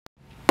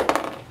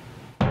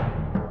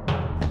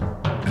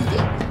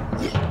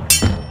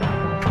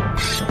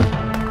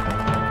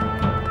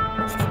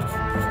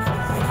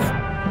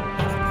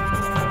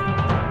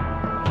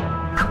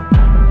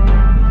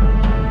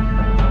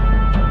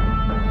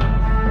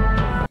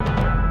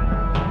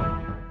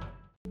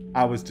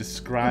I was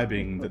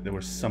describing that there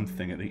was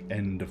something at the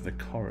end of the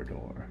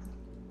corridor.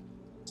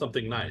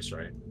 Something nice,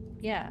 right?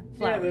 Yeah, Yeah,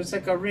 flowers. there's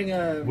like a ring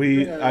of...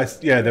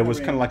 There was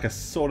kind of like a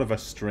sort of a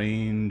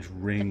strange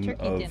ring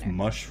turkey of dinner.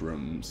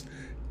 mushrooms.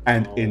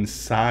 And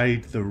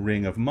inside the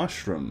ring of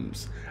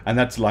mushrooms, and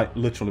that's like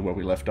literally where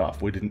we left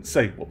off. We didn't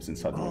say what was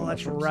inside the ring of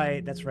that's mushrooms.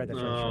 right. That's right.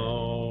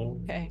 No.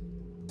 Okay.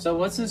 So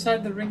what's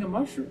inside the ring of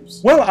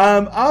mushrooms? Well,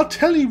 I'll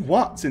tell you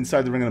what's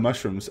inside the ring of the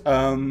mushrooms.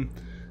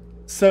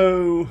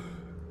 So,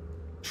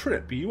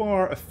 Trip, you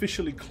are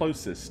officially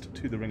closest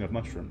to the ring of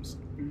mushrooms.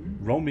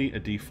 Mm-hmm. Roll me a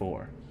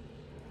d4.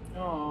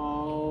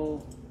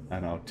 Oh.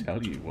 And I'll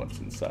tell you what's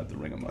inside the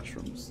ring of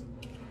mushrooms.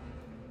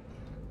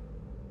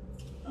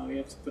 Oh, you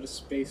have to put a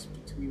space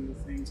between the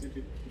things. I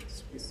did put a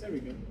space. There we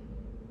go.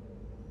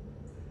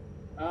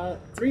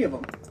 3 of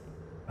them.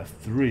 A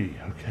 3,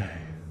 okay.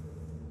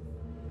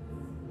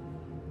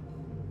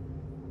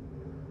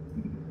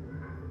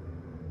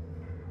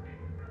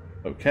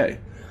 Okay.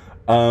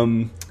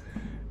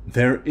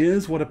 There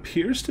is what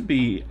appears to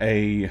be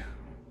a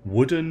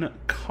wooden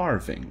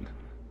carving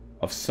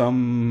of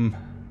some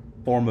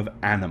form of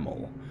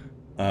animal.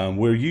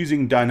 We're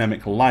using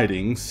dynamic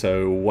lighting,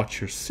 so what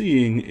you're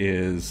seeing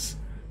is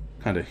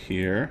kind of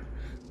here.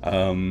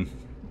 You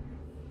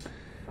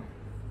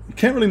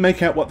can't really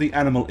make out what the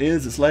animal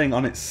is. It's laying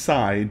on its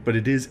side, but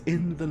it is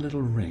in the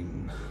little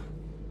ring.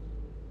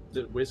 Is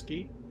it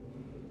whiskey?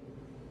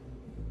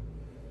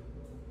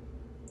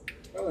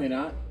 Probably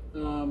not.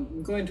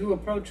 I'm going to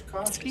approach He's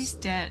cautiously.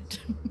 dead.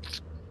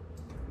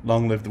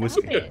 Long live the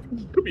whiskey.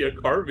 Could be a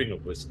carving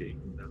of whiskey.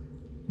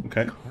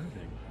 Okay.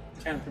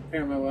 Kind of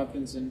prepare my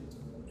weapons and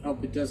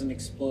hope it doesn't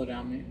explode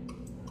on me.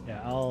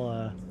 Yeah,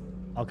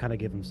 I'll kind of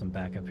give him some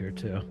backup here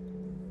too.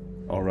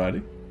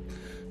 Alrighty.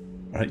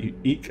 Alright, you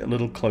eke a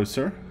little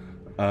closer.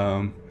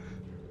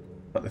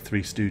 Like the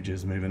Three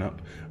Stooges moving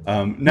up.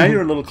 Now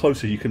you're a little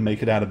closer, you can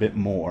make it out a bit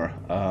more.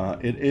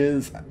 It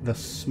is the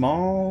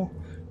small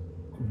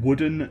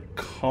wooden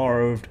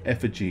carved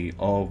effigy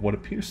of what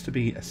appears to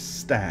be a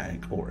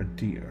stag or a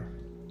deer.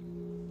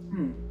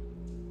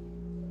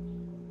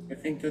 I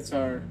think that's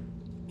our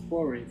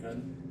quarry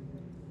then.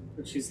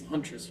 But she's the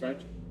huntress,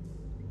 right?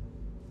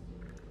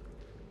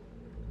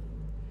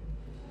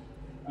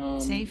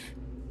 Safe.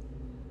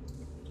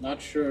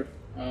 Not sure.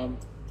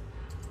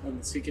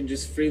 Unless you can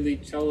just freely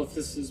tell if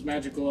this is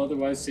magical,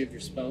 otherwise save your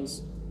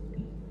spells.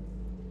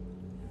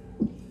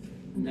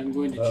 And I'm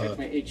going to check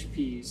my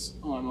HPs.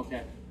 Oh, I'm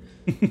okay.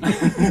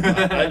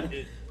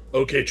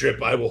 Okay,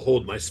 Trip, I will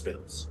hold my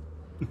spells.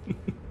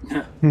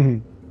 Yeah,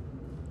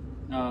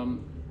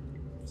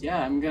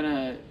 I'm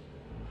gonna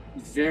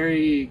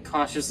very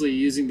cautiously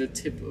using the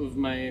tip of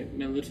my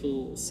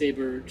little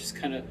saber, just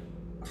kind of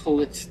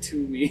pull it to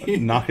me.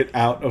 Knock it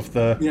out of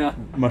the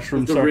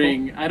mushroom the circle?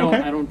 ring. I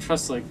Okay. don't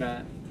trust like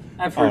that.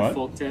 I've heard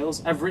folk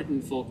tales. I've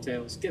written folk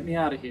tales. Get me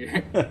out of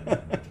here.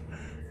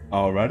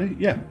 Alrighty,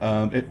 yeah.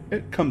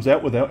 It comes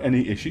out without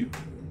any issue.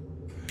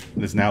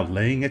 It is now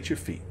laying at your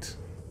feet.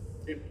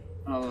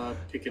 I'll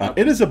pick it up.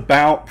 It is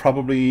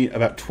probably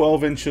about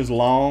 12 inches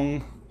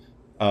long,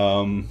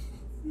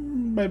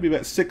 maybe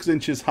about 6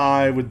 inches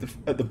high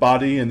at the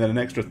body, and then an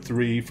extra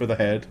 3 for the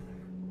head,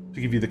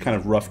 to give you the kind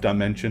of rough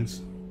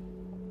dimensions.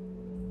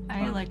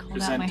 I hold out my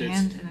presented.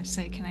 hand and I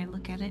say, "Can I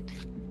look at it?"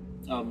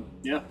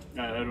 Yeah.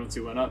 I don't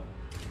see why not.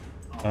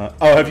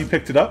 Have you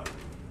picked it up?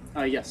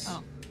 Yes.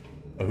 Oh.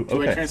 Oh,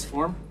 Do I okay.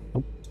 transform?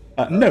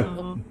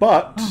 No,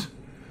 but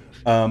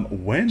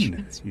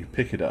when you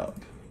pick it up,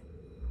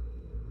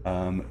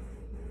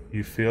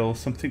 you feel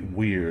something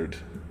weird.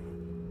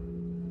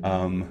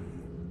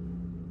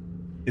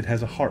 It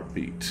has a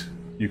heartbeat.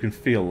 You can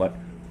feel like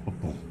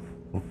boom,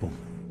 boom, boom,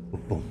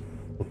 boom,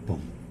 boom,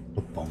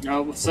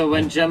 boom. So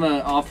when Gemma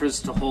offers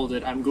to hold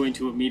it, I'm going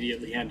to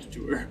immediately hand it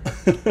to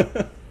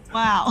her.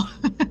 Wow.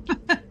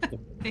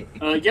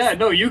 Yeah,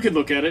 no, you can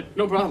look at it.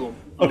 No problem.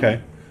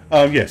 Okay.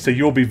 Yeah, so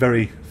you'll be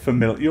very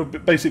familiar. You'll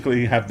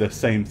basically have the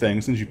same thing.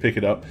 As soon as you pick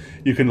it up,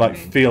 you can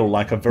feel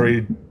like a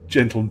very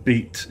gentle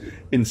beat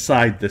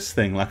inside this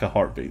thing, like a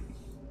heartbeat.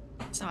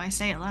 So I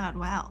say aloud,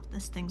 "Wow,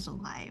 this thing's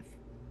alive."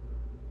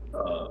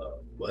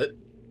 What?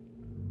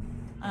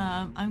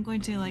 I'm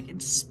going to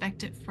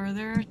inspect it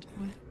further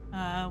with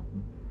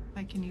if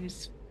I can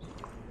use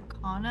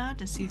Arcana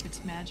to see if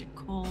it's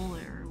magical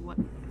or what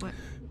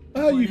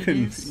You it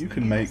is,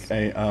 can I make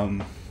guess.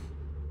 a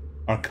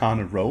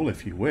Arcana roll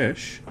if you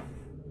wish.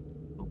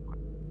 Go for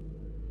it.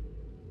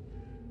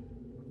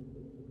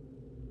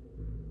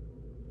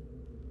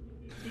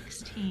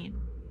 16.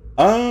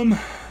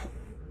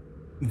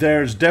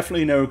 There's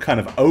definitely no kind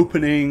of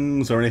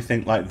openings or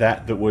anything like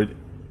that that would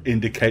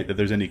indicate that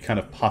there's any kind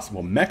of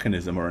possible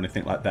mechanism or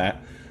anything like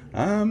that.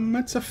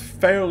 It's a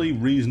fairly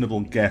reasonable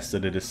guess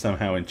that it is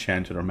somehow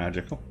enchanted or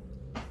magical.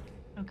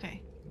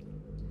 Okay.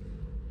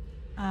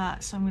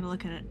 So I'm gonna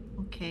look at it.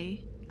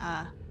 Okay.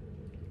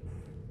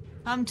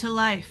 Come to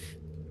life.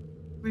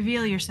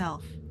 Reveal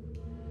yourself.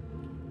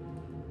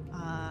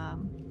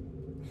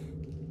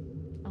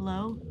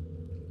 Hello?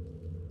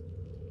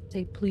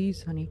 Say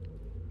please, honey.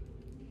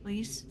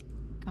 Please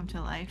come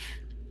to life.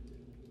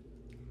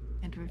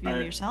 And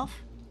reveal yourself.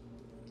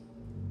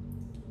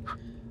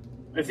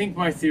 I think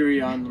my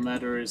theory on the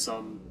matter is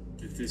that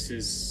this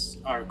is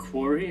our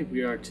quarry.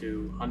 We are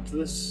to hunt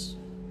this.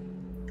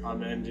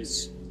 And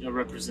it's a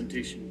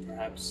representation,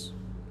 perhaps.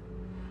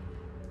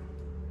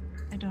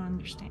 I don't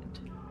understand.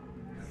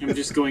 I'm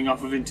just going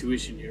off of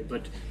intuition here,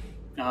 but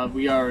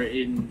we are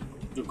in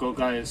the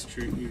Goliath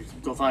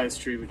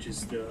tree, which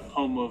is the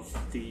home of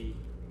the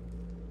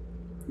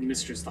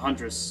mistress, the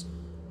huntress,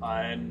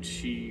 and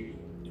she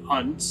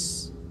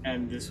hunts,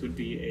 and this would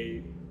be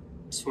a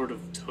sort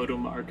of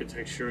totem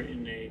architecture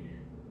in a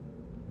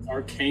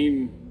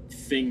arcane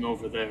thing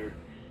over there.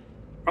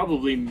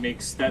 Probably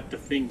makes that the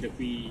thing that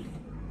we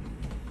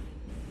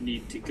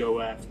need to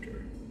go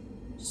after.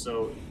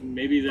 So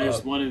maybe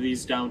there's one of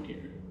these down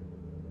here.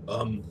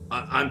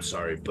 I'm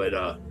sorry, but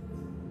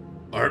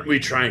aren't we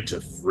trying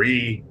to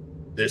free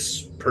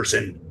this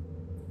person?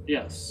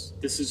 Yes,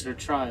 this is her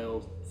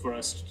trial for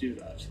us to do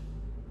that.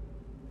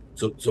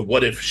 So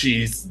what if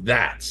she's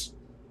that?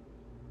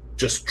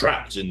 Just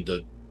trapped in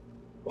the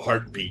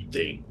heartbeat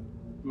thing.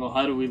 Well,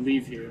 how do we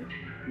leave here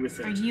with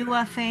it? Are you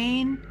a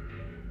Thane?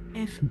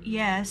 If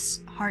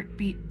yes,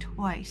 heartbeat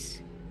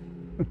twice.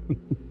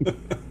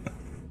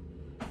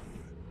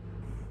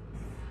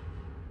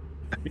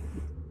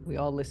 We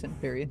all listen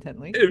very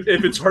intently.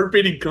 If it's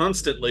heartbeating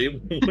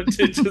constantly, what's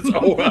it just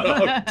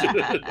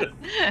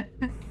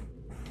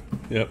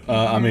Yep.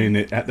 I mean,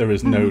 there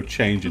is no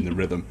change in the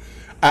rhythm,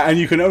 and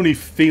you can only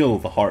feel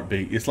the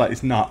heartbeat. It's like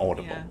it's not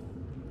audible. Yeah.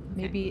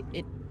 Maybe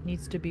it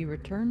needs to be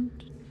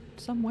returned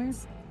somewhere.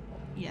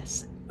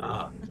 Yes.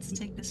 Let's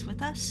take this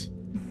with us.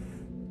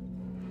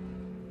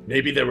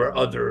 Maybe there were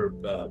other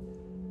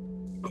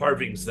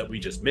carvings that we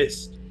just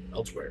missed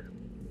elsewhere.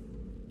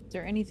 Is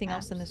there anything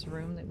else in this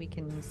room that we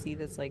can see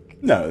that's like...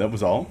 No, that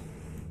was all.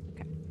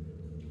 Okay.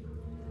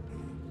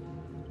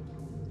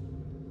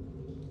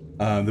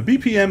 The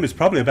BPM is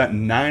probably about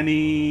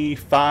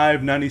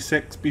 95,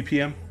 96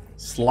 BPM.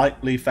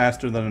 Slightly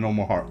faster than a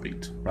normal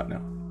heartbeat right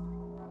now.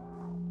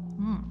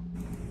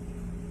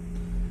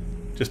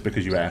 Just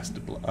because you asked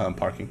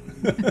parking.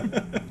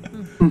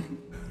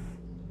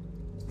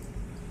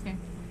 Okay.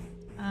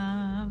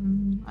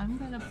 I'm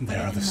gonna put There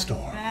it are in the my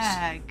storms.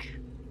 bag.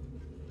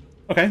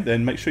 Okay,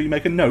 then make sure you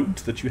make a note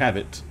that you have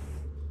it.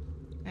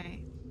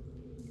 Okay.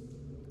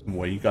 And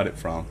where you got it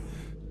from.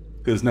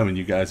 Because knowing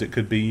you guys, it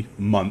could be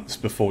months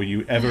before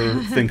you ever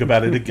think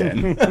about it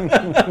again.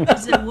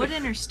 Is it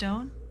wooden or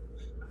stone?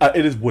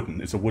 It is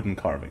wooden. It's a wooden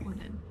carving.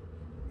 Wooden.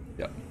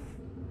 Yep.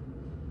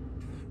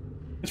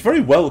 It's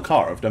very well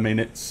carved. I mean,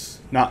 it's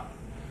not...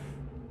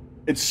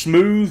 It's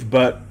smooth,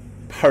 but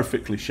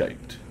perfectly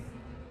shaped.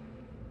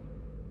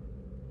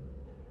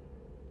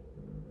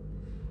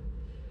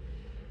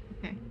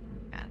 Okay.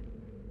 Got it.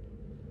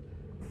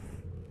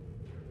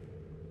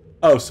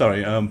 Oh,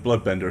 sorry.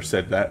 Bloodbender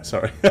said that.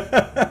 Sorry.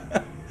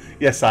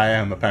 Yes, I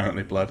am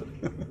apparently blood.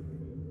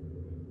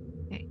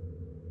 Okay.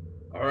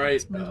 All right.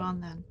 Let's move on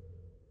then.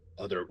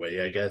 Other way,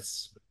 I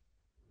guess.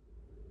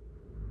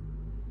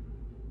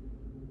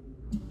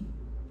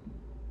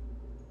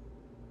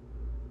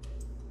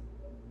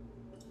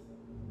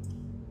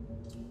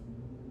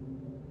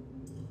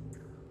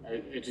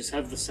 I just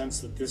have the sense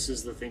that this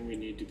is the thing we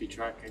need to be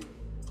tracking.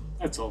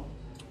 That's all.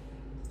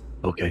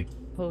 Okay.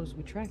 Suppose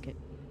we track it.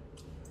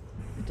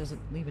 It doesn't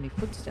leave any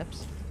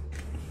footsteps.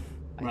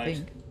 I Right.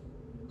 think.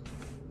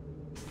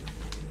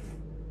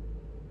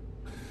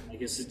 I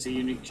guess it's a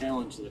unique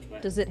challenge that way.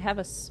 Does it have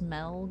a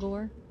smell,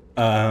 Gore?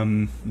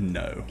 No.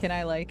 Can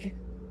I like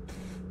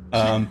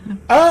sniff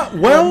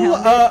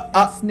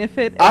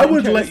it? I and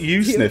would try to let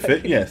you see sniff if I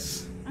it, can-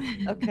 yes.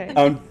 Okay.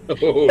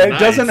 It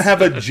doesn't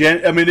have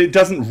a I mean, it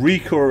doesn't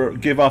reek or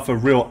give off a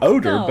real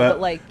odor, No, but but,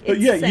 like, but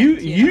it's yeah,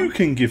 scent, you know?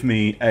 can give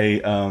me a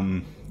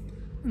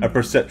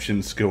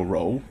perception skill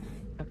roll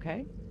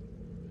Okay.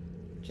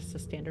 Just a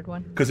standard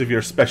one. because of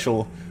your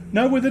special.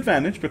 No, with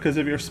advantage because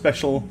of your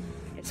special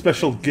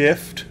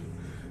gift.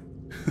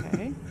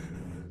 Okay.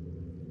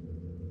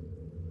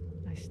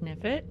 I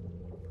sniff it.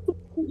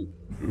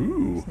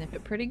 Ooh. Sniff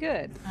it pretty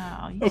good.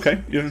 Oh, you Okay,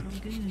 sound yeah. so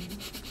good.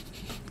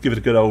 Give it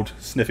a good old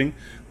sniffing.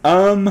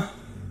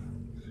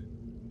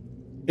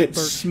 It Birch,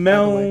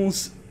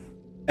 smells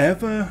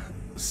ever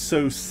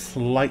so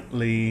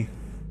slightly.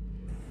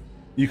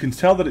 You can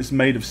tell that it's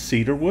made of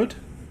cedar wood.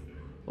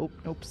 Oh,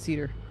 nope,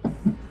 cedar.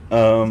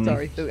 Um,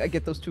 Sorry, I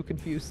get those two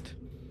confused.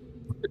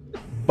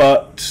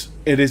 But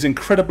it is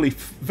incredibly,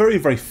 very,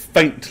 very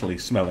faintly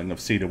smelling of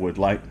cedar wood,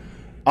 like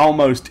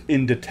almost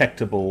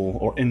indetectable,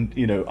 or any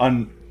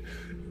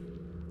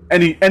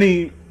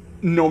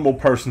normal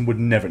person would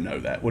never know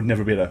that, would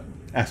never be able to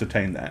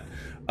ascertain that.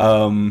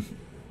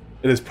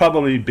 It has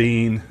probably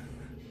been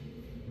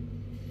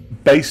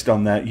based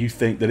on that. You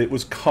think that it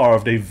was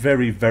carved a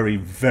very, very,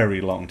 very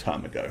long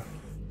time ago.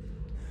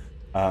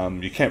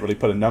 You can't really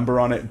put a number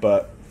on it,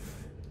 but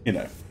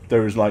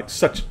there's like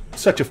such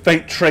a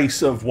faint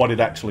trace of what it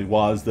actually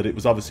was that it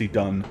was obviously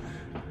done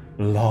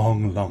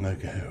long, long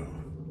ago.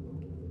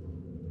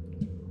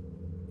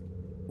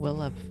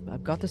 Well,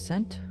 I've got the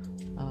scent.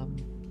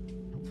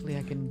 Hopefully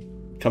I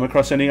can come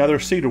across any other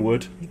cedar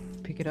wood,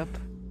 Pick it up.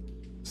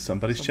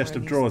 somebody's Somewhere chest in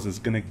of these- drawers is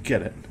gonna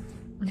get it.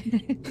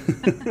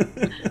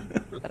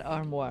 That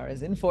armoire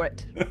is in for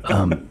it.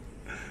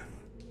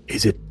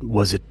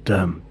 Was it,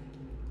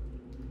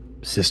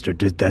 sister,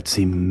 did that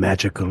seem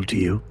magical to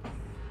you?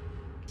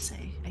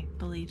 Say, I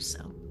believe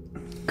so.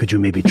 Could you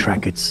maybe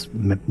track its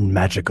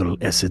magical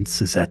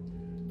essence? Is that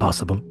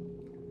possible?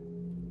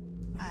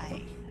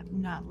 I have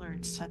not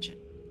learned such a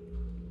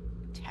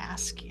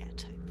task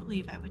yet. I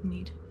believe I would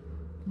need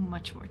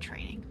much more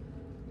training.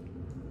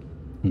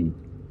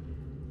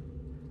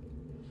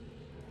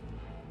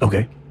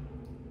 Okay.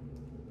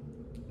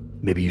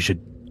 Maybe you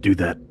should do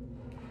that.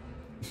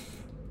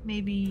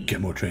 Maybe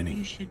Get more you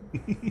training. should,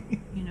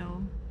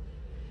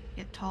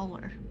 get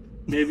taller.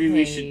 Maybe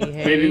we should.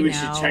 Maybe we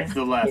should check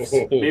the left.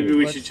 Maybe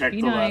we should check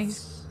Be the left.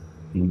 nice.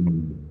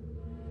 Hmm.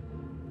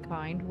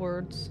 Kind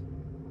words.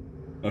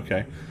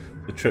 Okay.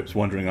 The trip's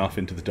wandering off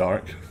into the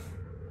dark.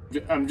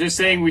 I'm just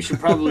saying we should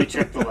probably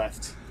check the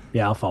left.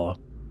 Yeah, I'll follow.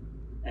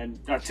 And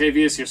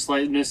Octavius, your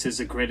slightness is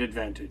a great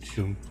advantage.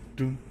 Doom,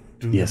 doom,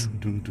 doom, Yes.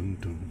 doom, doom,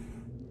 doom.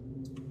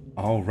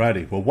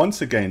 Alrighty. Well,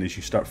 once again, as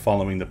you start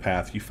following the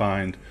path, you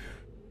find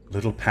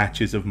little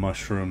patches of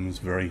mushrooms,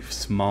 very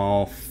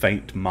small,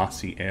 faint,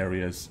 mossy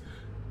areas.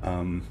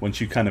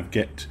 Once you kind of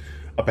get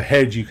up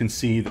ahead, you can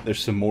see that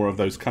there's some more of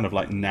those kind of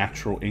like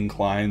natural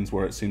inclines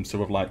where it seems to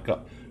have like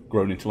got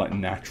grown into like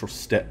natural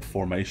step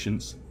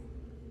formations.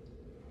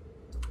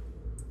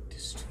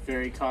 Just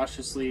very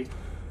cautiously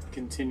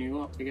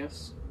continue up, I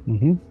guess.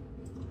 Mm-hmm.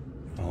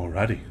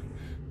 Alrighty.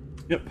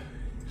 Yep.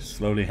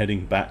 Slowly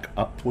heading back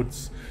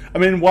upwards. I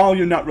mean, while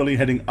you're not really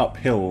heading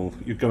uphill,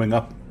 you're going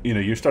up,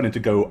 you're starting to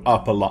go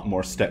up a lot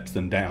more steps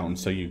than down,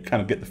 so you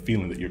kind of get the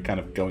feeling that you're kind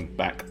of going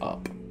back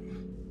up.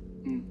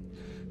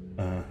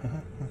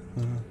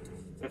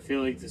 I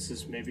feel like this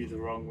is maybe the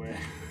wrong way.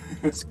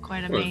 It's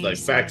quite Well, amazing.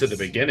 it's like back to the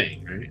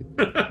beginning,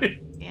 right?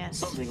 Yes.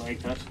 Something like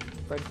that.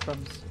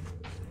 Breadcrumbs.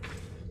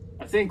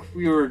 I think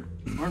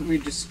weren't we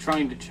just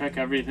trying to check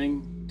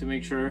everything to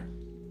make sure?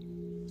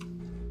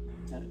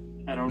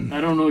 I don't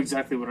know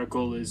exactly what our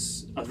goal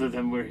is, other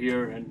than we're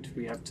here and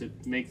we have to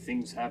make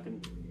things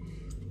happen.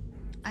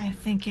 I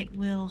think it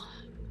will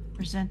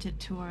present it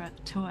to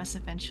us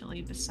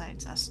eventually,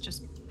 besides us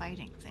just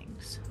fighting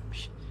things.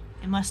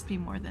 It must be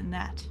more than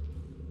that.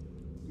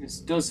 This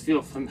does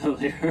feel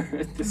familiar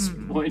at this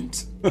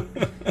point. Yep,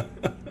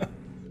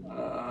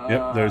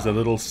 there's a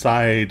little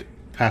side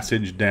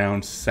passage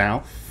down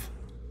south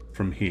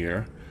from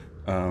here,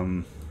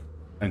 and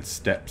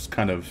steps,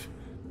 kind of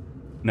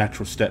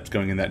natural steps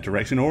going in that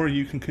direction, or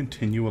you can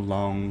continue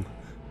along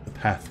the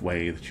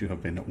pathway that you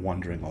have been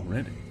wandering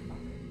already.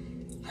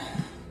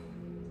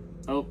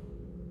 Oh,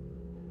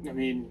 I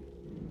mean,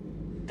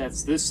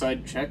 that's this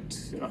side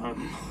checked.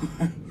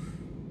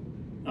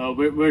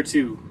 Where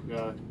to?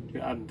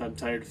 I'm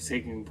tired of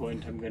taking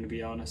point. I'm going to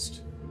be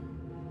honest.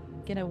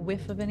 Get a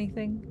whiff of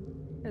anything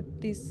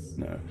at these.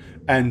 No,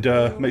 and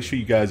make sure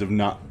you guys have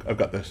not. I've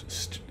got the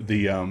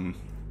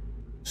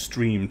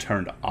stream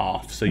turned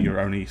off, so you're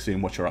only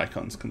seeing what your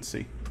icons can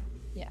see.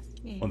 Yes.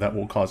 Well, that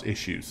will cause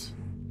issues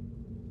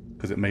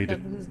because it made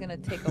it. Douglas is gonna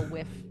take a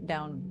whiff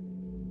down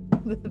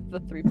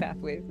the three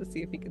pathways to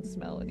see if he can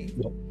smell any.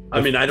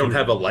 I mean, I don't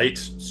have a light,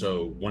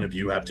 so one of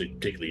you have to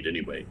take lead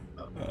anyway.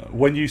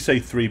 When you say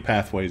three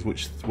pathways,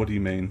 what do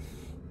you mean?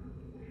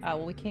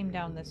 Well, we came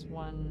down this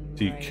one.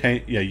 So you right,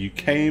 came. Yeah, you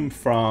came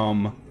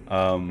from.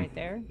 right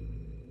there.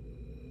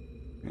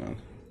 Hang on.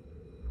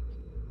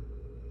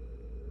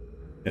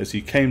 Yeah, so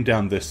you came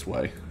down this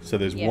way. So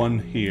there's Yeah. one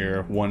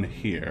here, one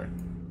here.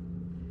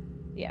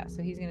 Yeah,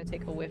 so he's gonna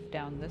take a whiff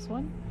down this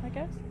one, I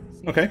guess.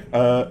 See. Okay.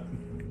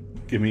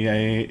 Give me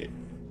a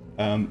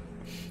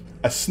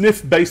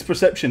sniff-based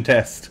perception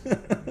test. Okay.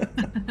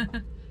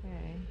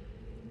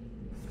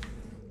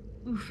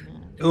 Oof.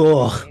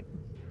 Ugh.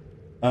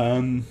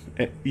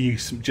 You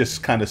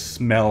just kind of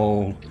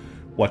smell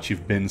what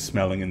you've been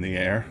smelling in the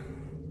air,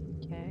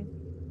 Okay.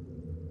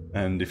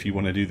 and if you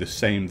want to do the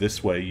same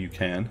this way, you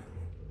can.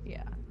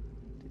 Yeah.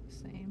 Do the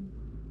same.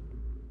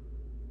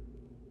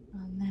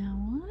 On that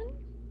one.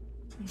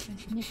 See if I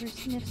sniffer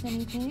sniffs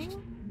anything.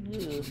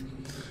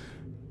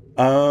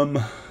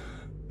 Ugh.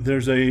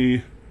 There's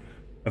a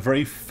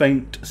very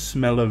faint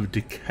smell of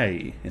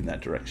decay in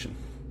that direction.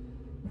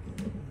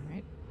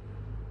 Alright.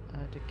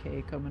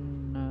 Decay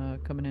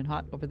coming in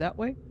hot over that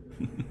way.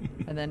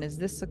 And then is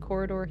this a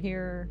corridor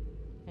here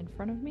in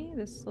front of me?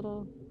 This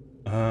little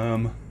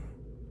spot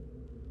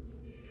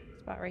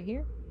right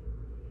here?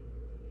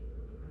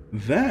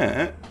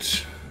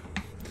 That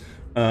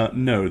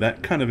no,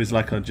 that kind of is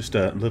like just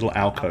a little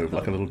alcove,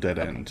 like a little dead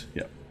end.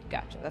 Yeah.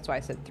 Gotcha. That's why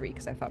I said 3,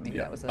 because I thought maybe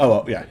Yeah. that was a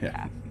Oh, yeah, yeah.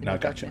 path Now I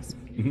into gotcha. darkness.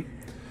 Mhm.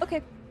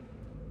 Okay.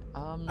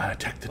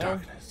 Attack the well,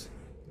 darkness.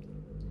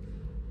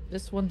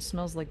 This one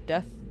smells like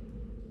death.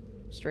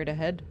 Straight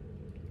ahead.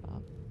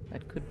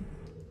 That could...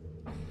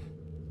 I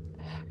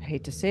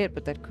hate to say it,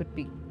 but that could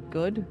be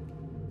good.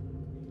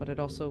 But it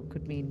also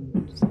could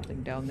mean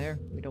something down there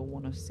we don't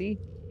want to see.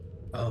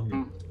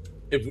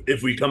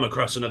 If we come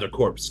across another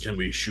corpse, can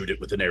we shoot it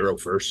with an arrow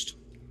first?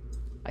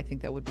 I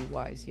think that would be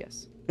wise,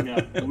 yes.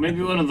 Yeah, well,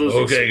 maybe one of those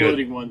Okay,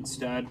 exploding ones,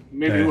 Dad.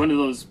 Maybe Okay. one of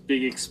those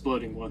big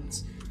exploding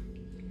ones.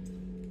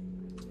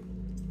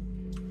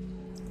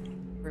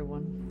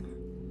 Everyone.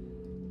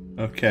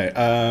 Okay,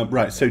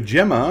 right, so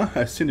Gemma,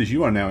 as soon as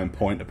you are now in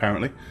point,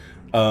 apparently,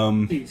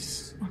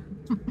 Peace.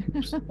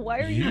 Why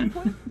are you in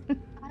point?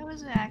 I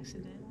was an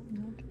accident.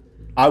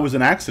 I was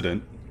an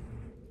accident.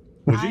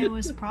 Was I you?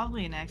 was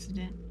probably an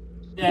accident.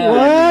 Yeah,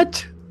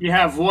 What? you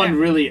have one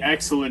really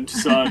excellent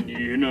son.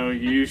 You know,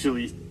 you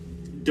usually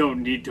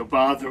don't need to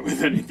bother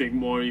with anything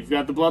more. You've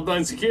got the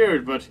bloodline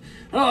secured, but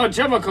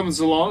Gemma comes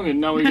along, and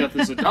now we got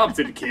this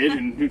adopted kid,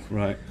 and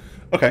Right.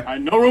 Okay.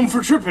 no room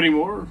for Trip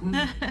anymore.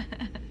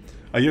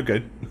 Oh, you're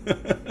good.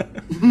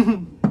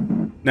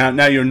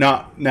 now you're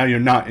not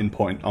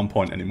on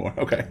point anymore.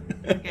 Okay.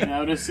 Okay. I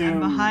would assume.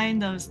 I'm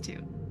behind those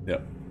two.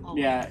 Yep.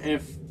 Yeah,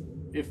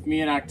 if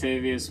me and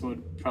Octavius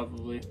would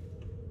probably.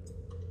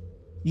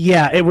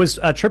 Yeah, it was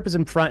Trip is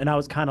in front, and I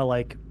was kind of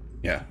like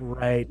Yeah.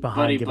 right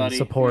behind, Buddy, giving buddy,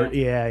 support.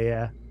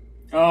 Yeah.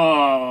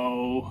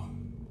 Oh,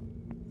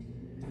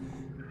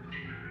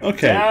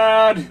 Okay.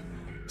 Dad.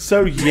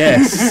 So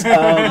yes, Oh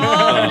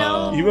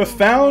no! you have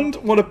found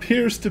what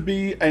appears to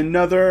be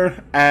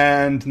another,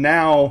 and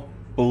now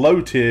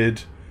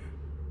bloated,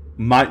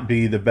 might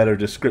be the better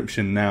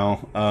description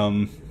now.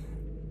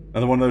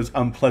 Another one of those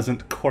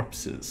unpleasant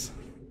corpses.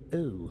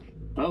 Ooh.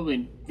 Well,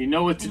 we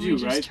know what to Can do,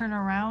 we just right? turn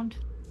around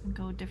and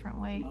go a different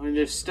way? I mean,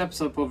 there's steps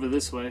up over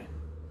this way.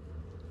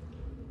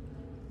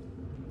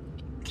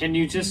 Can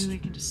you just Maybe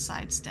we can just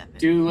sidestep it.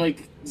 do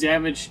like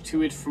damage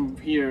to it from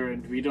here,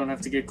 and we don't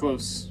have to get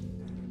close?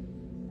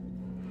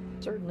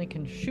 Certainly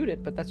can shoot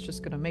it, but that's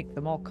just going to make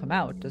them all come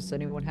out. Does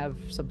anyone have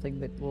something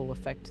that will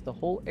affect the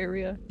whole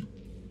area?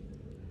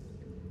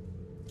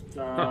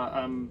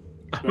 I'm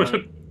gonna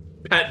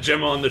pat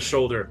Gemma on the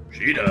shoulder.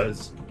 She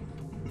does.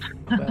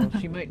 Well,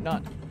 she might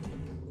not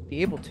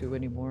be able to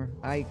anymore.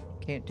 I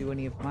can't do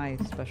any of my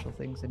special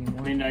things anymore.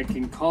 I mean, I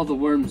can call the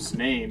worms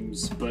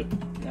names, but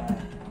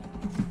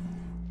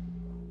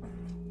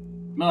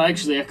well,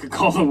 actually, I could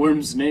call the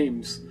worms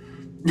names.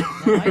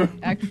 That might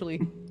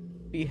actually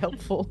be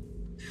helpful.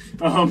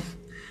 I'm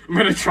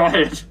gonna try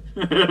it.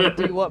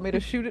 Do you want me to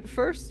shoot it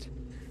first?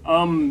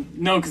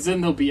 No, because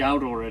then they'll be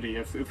out already.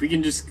 If we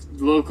can just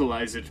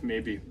localize it,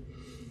 maybe.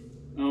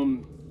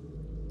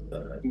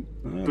 But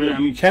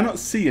You cannot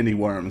see any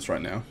worms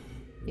right now.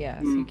 Yeah,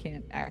 so you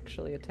can't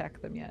actually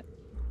attack them yet.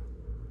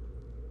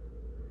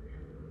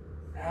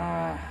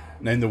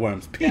 Name the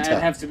worms. yeah, Peter.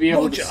 I'd have to be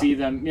able to Moja. see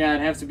them. Yeah,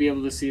 I'd have to be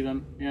able to see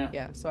them. Yeah.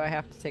 Yeah, so I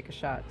have to take a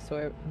shot. So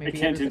I maybe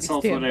can't everybody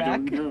insult stand what I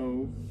back.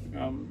 don't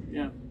know.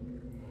 Yeah.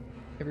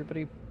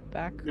 Everybody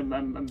back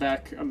I'm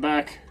back. I'm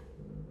back.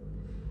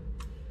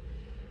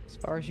 as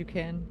far as you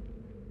can.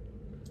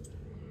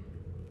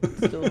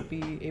 Still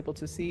be able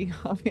to see,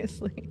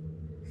 obviously.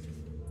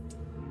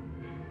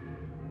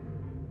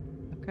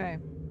 Okay.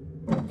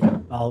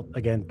 I'll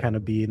again kind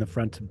of be in the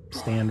front to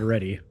stand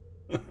ready.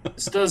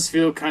 This does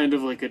feel kind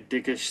of like a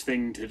dickish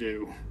thing to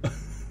do.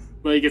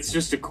 Like it's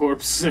just a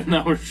corpse, and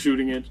now we're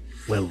shooting it.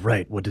 Well,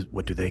 right. What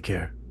do they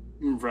care?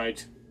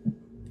 Right.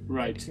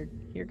 Right.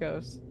 Here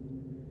goes.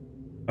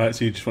 Alright,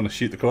 so you just want to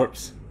shoot the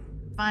corpse?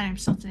 Fine, I'm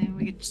still thinking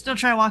we could still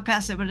try to walk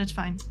past it, but it's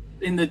fine.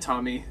 In the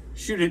tummy.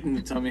 Shoot it in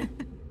the tummy.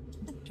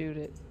 Shoot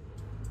it.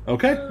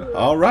 Okay.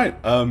 Alright.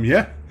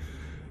 Yeah.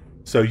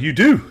 So you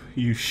do.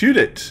 You shoot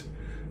it.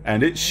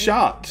 And it's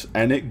shot.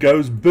 And it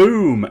goes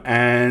boom.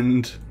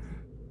 And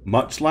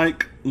much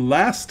like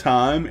last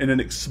time, in an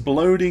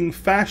exploding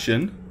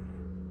fashion,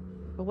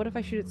 But what if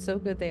I shoot it so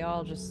good they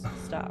all just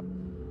stop?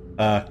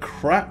 a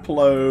crap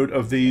load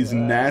of these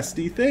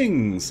nasty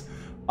things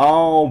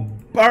all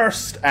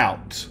burst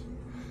out.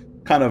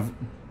 Kind of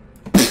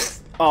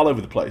all over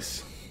the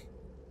place.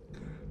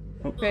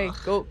 Okay,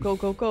 go.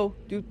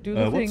 Do the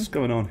thing. What's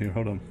going on here?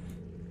 Hold on.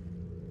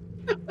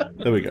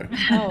 There we go.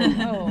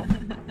 Oh.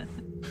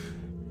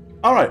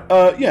 Alright,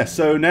 yeah,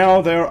 so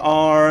now there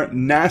are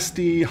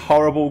nasty,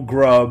 horrible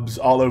grubs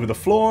all over the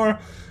floor.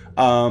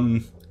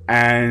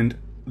 And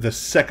the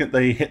second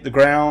they hit the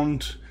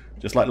ground,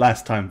 just like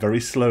last time, very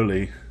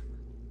slowly,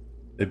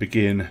 they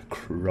begin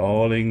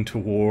crawling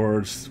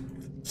towards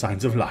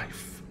signs of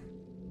life.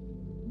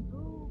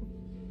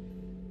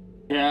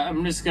 Yeah,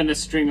 I'm just gonna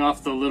string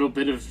off the little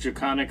bit of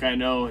Draconic I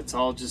know. It's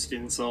all just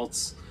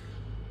insults.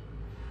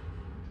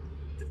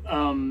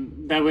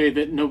 That way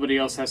that nobody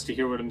else has to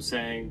hear what I'm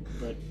saying,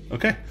 but...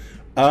 Okay.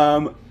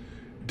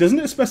 Doesn't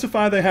it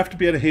specify they have to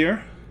be able to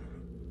hear?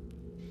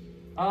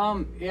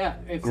 Yeah,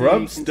 if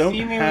Grubs they can don't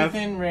see me have-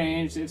 within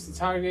range, if the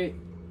target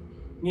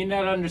need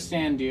not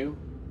understand you...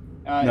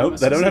 Nope,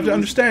 they don't have to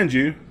understand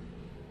you.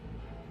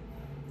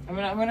 I'm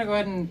gonna go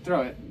ahead and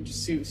throw it.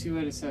 Just see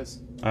what it says.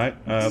 Alright,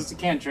 It's a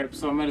cantrip,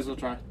 so I might as well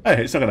try.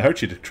 hey, it's not going to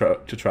hurt you to try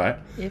it.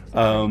 If the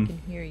target can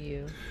hear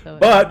you. So it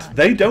But might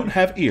they don't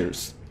have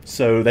ears,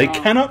 so they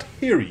cannot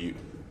hear you.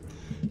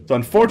 So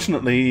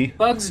unfortunately,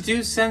 Bugs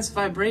do sense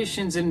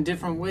vibrations in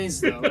different ways,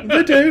 though.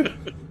 they do.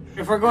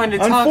 If we're going to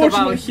talk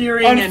about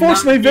hearing and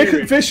unfortunately, not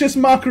hearing. vicious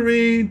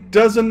mockery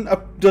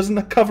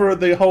doesn't cover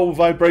the whole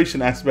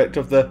vibration aspect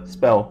of the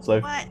spell. So,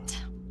 What?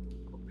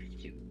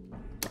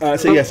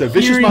 so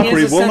vicious Hearing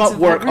mockery is a will sense not of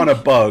work on a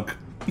vibration?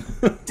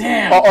 bug.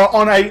 Damn.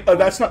 On a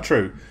that's not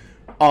true.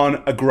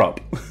 On a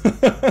grub.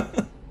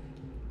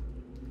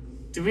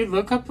 Did we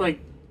look up like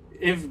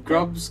if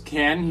grubs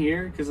can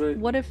hear? Because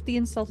What if the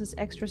insult is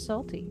extra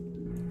salty?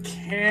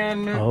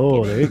 can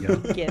Oh, there you go.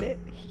 Get it?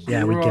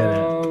 Yeah, we get it.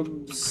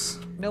 grubs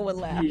No one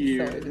laughed,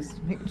 Here. so I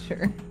just making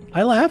sure.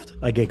 I laughed.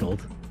 I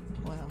giggled.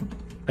 Well,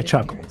 I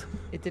chuckled.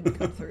 It didn't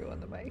come through on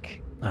the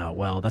mic. Oh,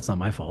 well, that's not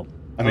my fault.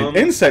 I mean,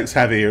 insects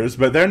have ears,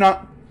 but they're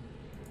not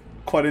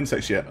quite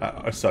insects yet,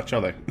 as such,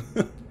 are they?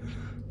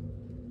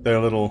 They're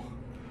a little.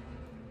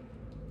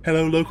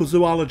 Hello, local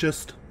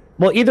zoologist.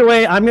 Well, either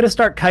way, I'm going to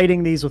start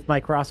kiting these with my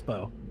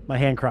crossbow, my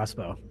hand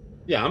crossbow.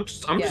 Yeah, I'm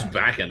just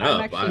backing I'm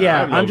up. actually- Yeah,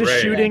 have no I'm just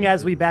range. shooting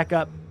as we back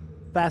up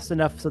fast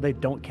enough so they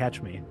don't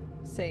catch me.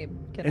 Same.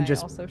 Can And I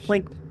just also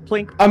plink, shoot?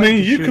 plink. I mean,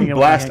 just you shooting can them with my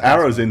blast hand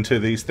crossbow. arrows into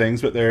these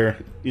things, but they're,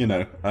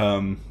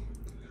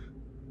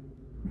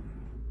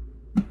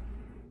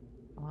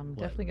 I'm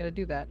definitely gonna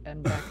do that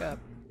and back up.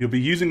 you'll be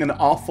using an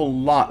awful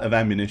lot of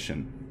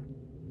ammunition.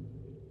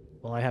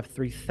 Well, I have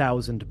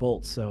 3,000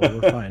 bolts, so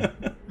we're fine.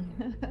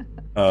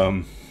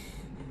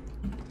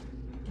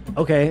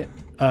 Okay,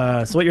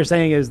 so what you're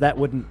saying is that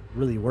wouldn't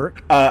really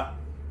work?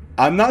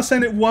 I'm not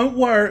saying it won't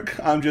work.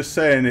 I'm just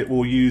saying it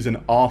will use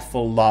an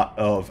awful lot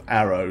of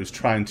arrows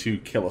trying to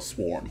kill a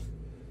swarm.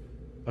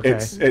 Okay.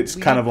 It's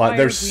We kind need of like fire,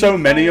 there's we so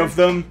need many fire. of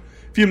them.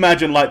 If you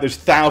imagine like there's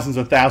thousands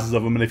and thousands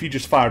of them, and if you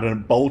just fired a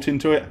bolt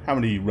into it, how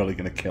many are you really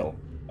going to kill?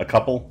 A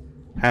couple?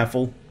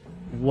 Handful?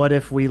 What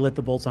if we lit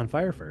the bolts on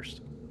fire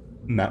first?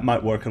 And that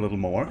might work a little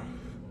more.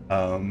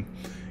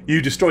 You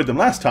destroyed them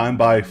last time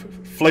by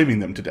flaming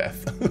them to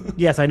death.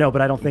 Yes, I know,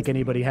 but I don't think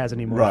anybody has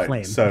any more Right.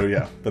 flame. So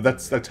yeah, but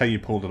that's how you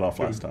pulled it off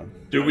last time.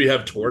 Do we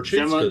have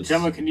torches? 'Cause-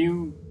 Gemma, can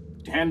you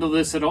handle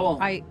this at all?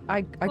 I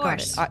got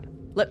course. it.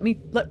 Let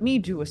me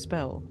do a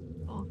spell.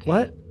 Okay.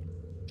 What?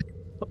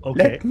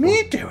 Okay. Let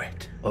me do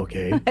it.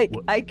 Okay.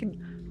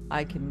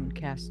 I can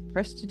cast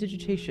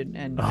prestidigitation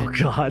and Oh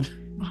God.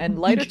 and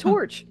light a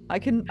torch. I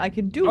can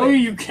do Oh, it.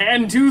 you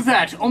can do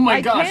that! Oh my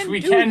I gosh, can we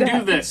do can that.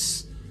 do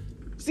this!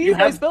 See, You my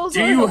have, spells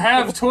do are you helpful.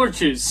 have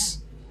torches?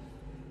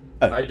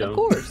 I don't. Of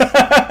course.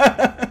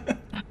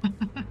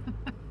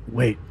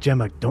 Wait,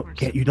 Gemma,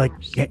 can't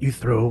you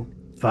throw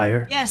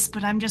fire? Yes,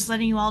 but I'm just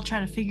letting you all try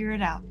to figure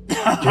it out.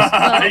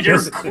 You're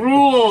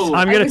cruel!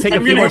 I'm gonna take a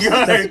I'm few gonna more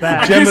go- steps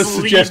back. I'm Gemma's just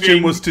suggestion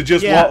leaving. was to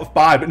just Yeah. walk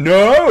by, but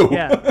no.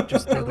 Yeah,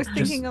 just I was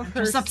thinking of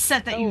her. Just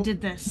upset that you spell-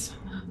 did this.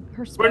 Her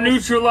We're spells.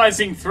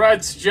 neutralizing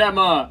threats,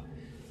 Gemma!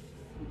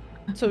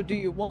 So do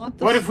you want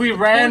the What if we the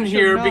ran torch or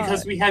here not?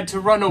 because we had to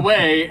run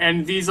away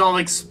and these all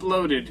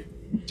exploded?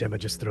 Gemma,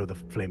 just throw the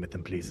flame at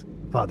them, please.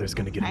 Father's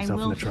gonna get I himself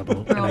will into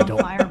trouble, throw and I a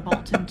don't.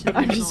 firebolt into the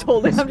I'm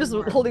just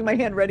holding my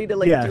hand ready to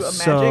like Yeah, do a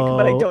magic,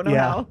 but I don't know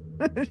yeah. how.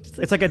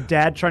 It's like a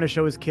dad trying to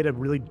show his kid a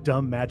really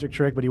dumb magic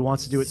trick, but he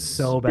wants to do it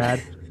so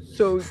bad.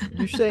 So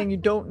you're saying you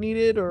don't need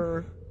it,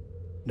 or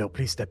No,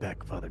 please step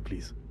back, Father,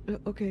 please.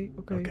 okay.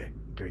 Okay,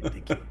 great,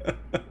 thank you.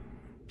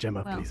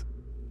 Gemma, Well. please.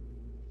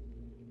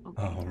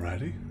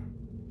 Alrighty.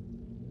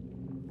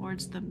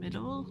 Towards the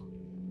middle.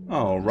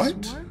 All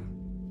right. Sword?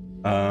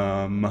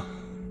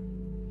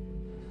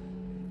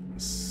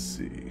 Let's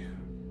see.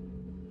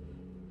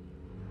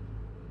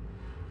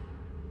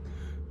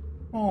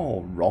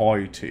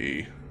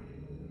 Alrighty.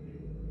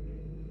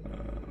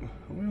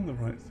 Are we on the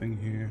right thing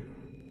here?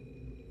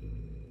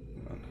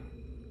 Hang on.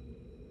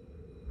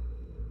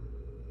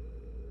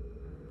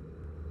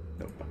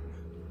 Nope.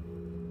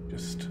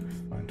 Just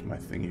find my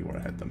thingy where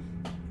I had them.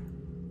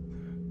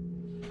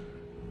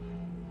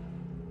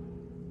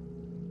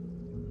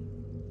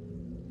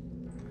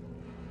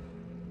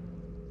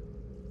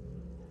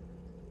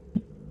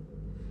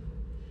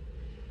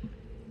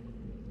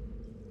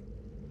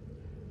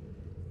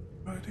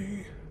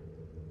 Righty.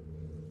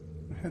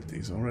 I had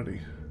these already.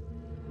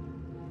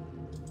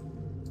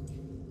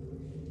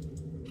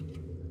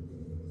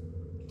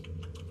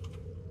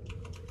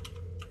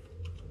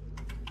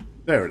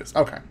 There it is.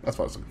 Okay, that's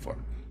what I was looking for.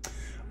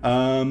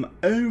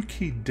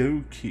 Okie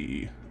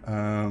dokie.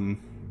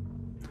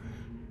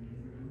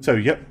 So,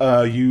 yep,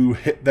 you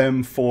hit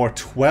them for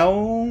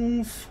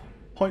 12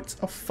 points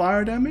of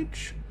fire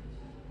damage.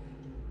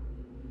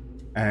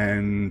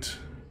 And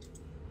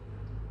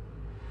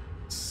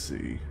let's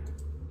see.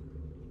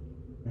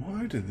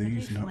 Why do Are they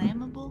these not?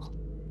 flammable?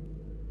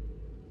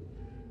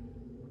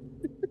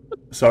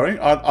 Sorry,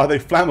 are they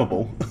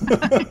flammable?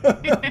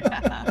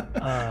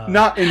 Uh,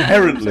 Not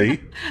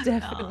inherently.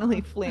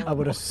 Definitely flammable. I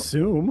would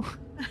assume.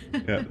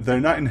 Yeah, they're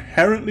not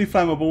inherently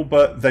flammable,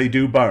 but they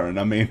do burn.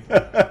 I mean,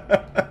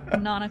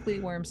 Canonically,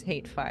 worms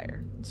hate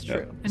fire. It's yeah.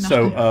 true.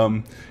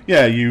 So,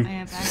 yeah, you I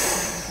have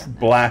actually.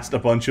 blast a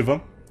bunch of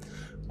them,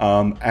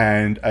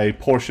 and a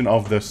portion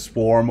of the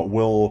swarm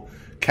will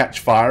catch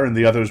fire, and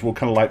the others will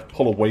kind of like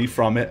pull away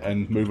from it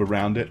and move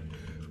around it,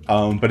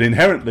 but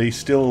inherently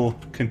still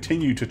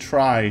continue to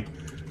try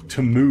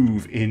to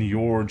move in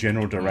your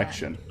general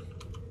direction.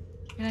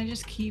 Can I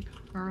just keep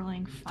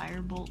hurling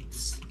fire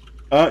bolts?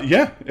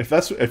 Yeah, if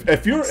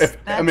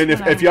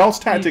y'all's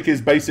tactic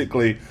is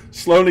basically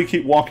slowly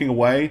keep walking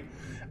away,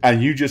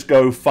 and you just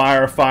go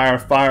fire, fire,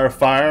 fire,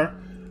 fire,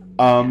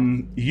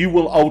 you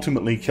will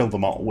ultimately kill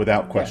them all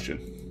without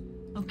question.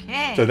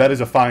 Okay. So that is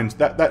a fine.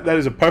 That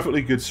is a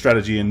perfectly good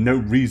strategy, and no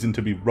reason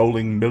to be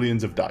rolling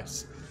millions of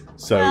dice.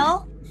 So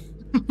Well,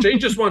 Jane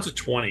just wants a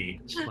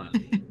 20.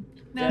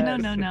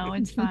 no,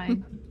 it's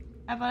fine.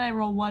 How about I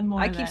roll one more?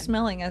 I keep then?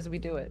 smelling as we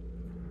do it.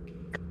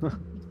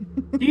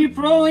 Keep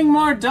rolling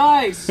more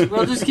dice.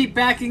 We'll just keep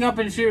backing up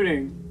and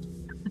shooting.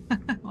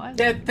 What?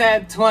 Get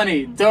that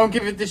 20. Don't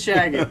give it to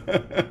Shaggy. I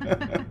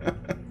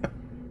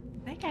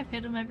think I've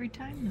hit him every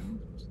time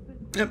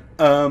though.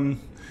 Yep.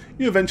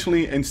 You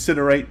eventually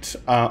incinerate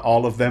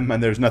all of them,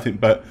 and there's nothing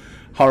but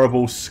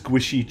horrible,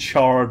 squishy,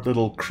 charred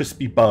little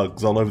crispy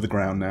bugs all over the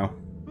ground now.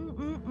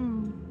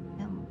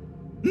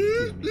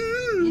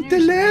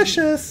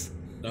 Delicious.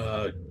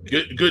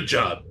 Good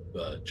job,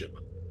 Jim.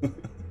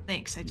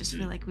 Thanks. I just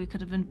feel like we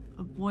could have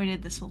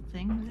avoided this whole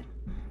thing.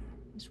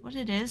 It's what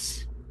it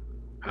is.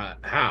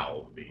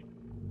 How? I mean,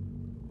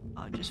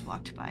 I just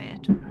walked by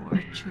it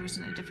or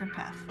chosen a different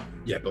path.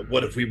 yeah, but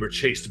what if we were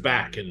chased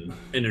back and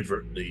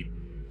inadvertently,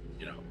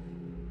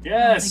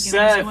 Yes,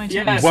 I think it was Seth. going to-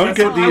 You Yes, won't that's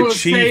get what I the was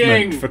achievement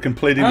saying. for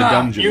completing the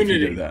dungeon if you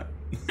Unity. do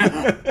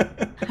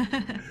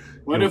that.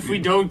 What if we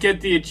don't get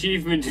the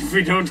achievement if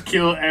we don't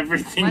kill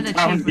everything What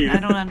down achievement? here? I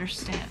don't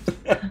understand.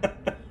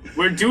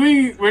 We're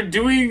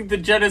doing the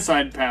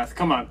genocide path.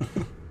 Come on.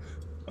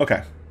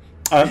 Okay.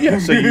 Yeah,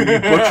 so you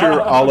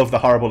butcher all of the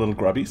horrible little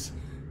grubbies.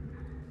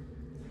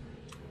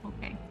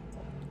 Okay.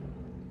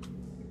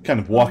 Kind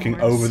of walking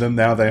Onwards. over them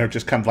now. They are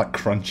just kind of like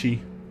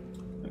crunchy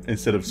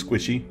instead of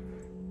squishy.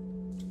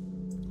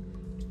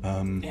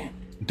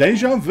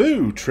 Deja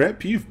vu,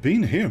 Trip. You've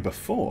been here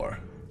before.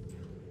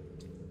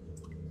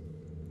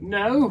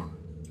 No.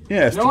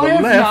 Yes, No, to I the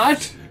have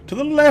left. not. To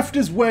the left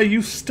is where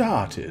you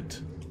started.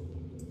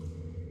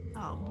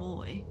 Oh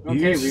boy. Okay,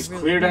 You we've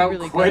really- cleared we out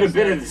really quite a gotta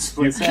bit say- of this You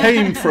place.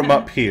 came from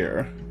up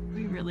here.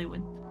 We really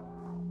went.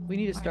 We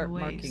need to Quite a start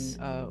marking ways.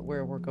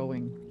 where we're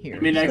going here. I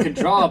mean, I could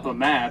draw up a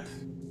map.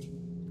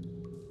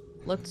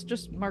 Let's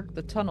just mark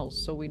the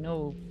tunnels so we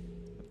know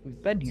if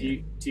we've been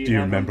here. Do you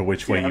have remember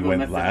which way have you a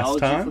went last methodology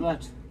time? for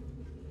that?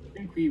 I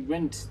think we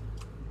went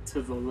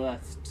to the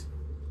left.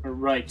 Or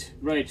right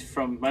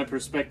from my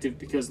perspective,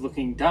 because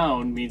looking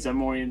down means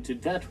I'm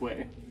oriented that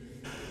way.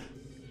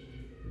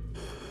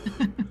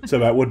 So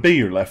that would be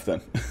your left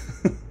then.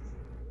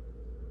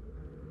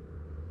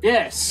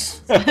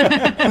 Yes!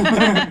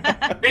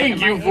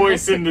 Thank you,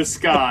 voice in the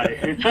sky.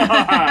 Can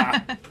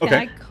Okay.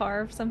 I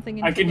carve something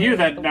into I can hear the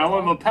that now.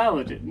 I'm wall? a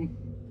paladin.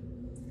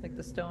 Like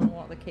the stone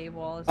wall, the cave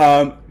wall is...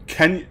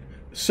 Can you...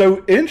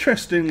 So,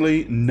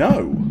 interestingly,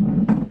 no.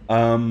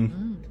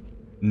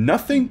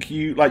 Nothing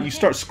you... Like, you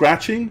start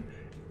scratching,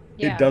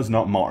 Yeah. it does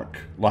not mark.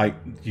 Like,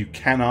 you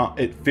cannot...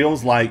 It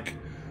feels like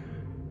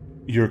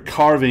you're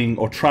carving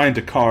or trying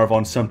to carve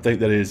on something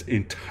that is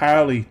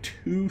entirely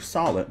too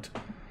solid.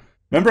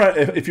 Remember,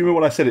 if you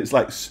remember what I said, it's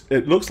like...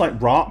 It looks like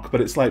rock,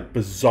 but it's like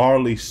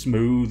bizarrely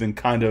smooth and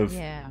kind of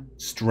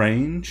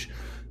strange.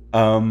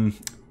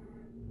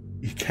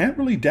 You can't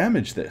really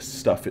damage this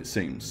stuff, it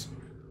seems.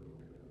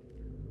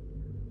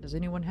 Does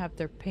anyone have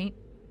their paint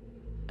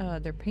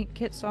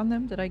kits on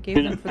them that I gave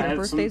them for their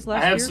birthdays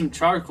last I have year? some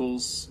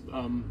charcoals.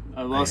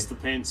 I lost the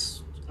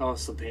paints. I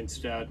lost the paints,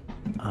 Dad.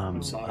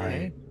 I'm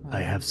sorry.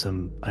 I have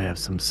some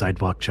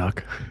sidewalk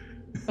chalk.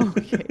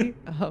 Okay.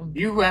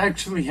 You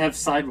actually have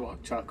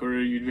sidewalk chalk, or are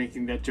you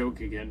making that joke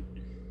again?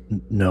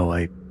 No,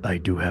 I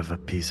do have a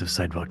piece of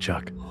sidewalk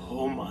chalk.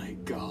 Oh my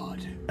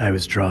god. I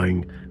was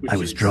drawing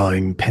is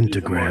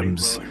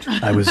pentagrams. the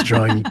morning I was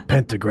drawing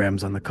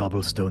pentagrams on the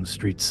cobblestone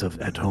streets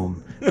at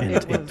home, and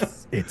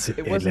It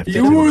it wasn't left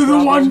You it were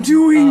the one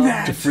doing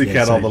that! To freak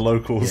Yes, out all I- the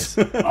locals.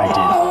 Yes, I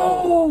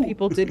Oh!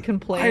 People did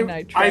complain. I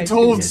I tried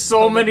told to-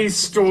 so many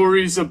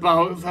stories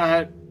about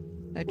that.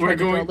 I we're tried to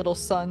draw going- little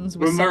suns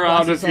with When we're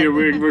out of sunglasses here,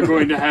 on them. we're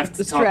going to have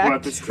to talk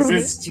about Distract this because from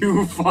it's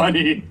too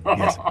funny.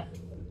 Yes.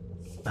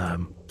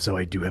 So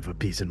I do have a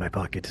piece in my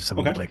pocket if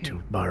someone would Okay. like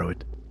to borrow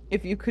it.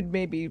 If you could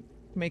maybe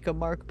make a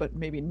mark, but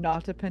maybe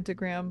not a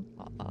pentagram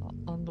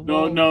on the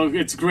wall. No,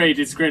 it's great.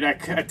 It's great. I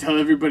tell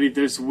everybody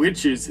there's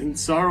witches in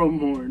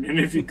Sorrowmorn, and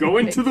if you go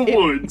into the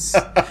woods,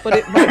 But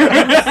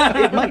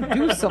it might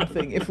do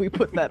something if we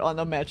put that on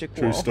the magic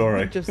True wall.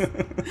 story. Just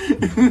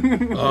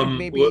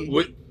maybe.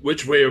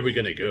 Which way are we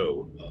gonna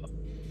go?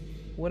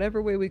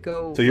 whatever way we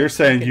go. So you're let's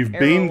saying make an you've arrow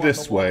been on the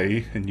this wall.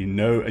 way, and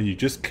you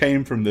just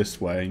came from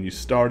this way, and you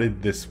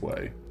started this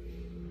way.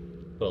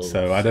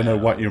 So I don't know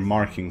what your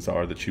markings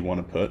are that you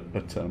want to put,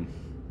 but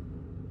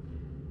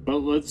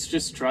well, let's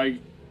just try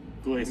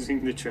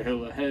blazing the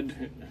trail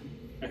ahead.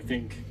 I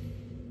think.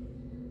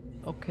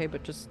 Okay,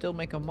 but just still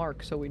make a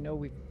mark so we know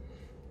we.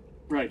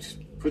 Right.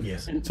 Put,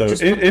 Yes. and so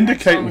just put X on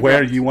indicate the where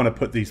ground. you want to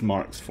put these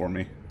marks for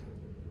me.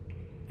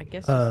 I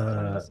guess. Just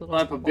on this little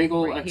Slap a big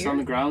old right X here? on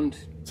the ground.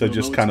 So You'll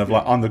just know kind it's of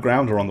like on the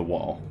ground or on the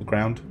wall? The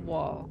ground?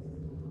 Wall.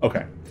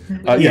 Okay.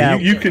 Yeah, Yeah,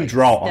 you like, can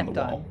draw on the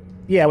stepped wall.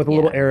 Yeah, with a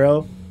little Yeah.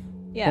 arrow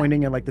Yeah.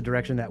 pointing in like the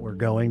direction that we're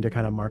going to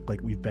kind of mark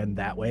like we've been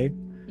that way.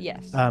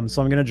 Yes. So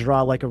I'm gonna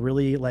draw like a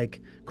really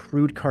like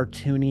crude,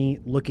 cartoony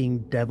looking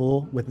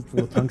devil with its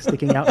little tongue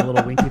sticking out and a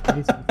little winky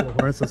face with little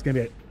horns. So it's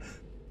gonna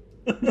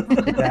be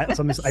like that.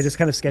 So I just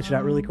kind of sketch it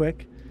out really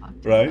quick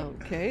Right?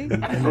 Okay.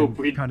 and hope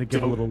we then kind of give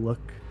a don't- little look.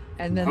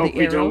 And then Hope the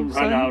we arrow. don't run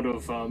son? out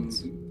of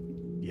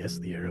Yes,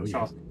 the arrow.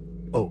 Chop. Yes.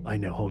 Oh, I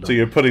know. Hold on. So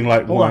you're putting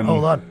like Hold one.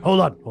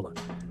 on.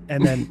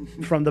 And then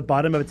from the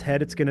bottom of its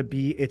head, it's gonna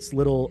be its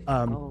little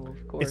Oh,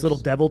 of course. its little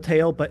devil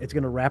tail, but it's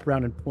gonna wrap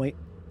around and point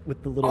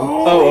with the little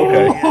Oh,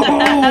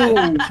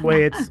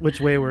 okay. which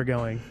way we're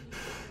going.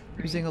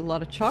 Using a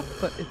lot of chalk,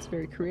 but it's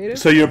very creative.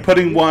 So you're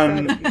putting We've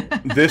one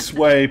got- this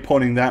way,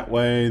 pointing that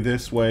way,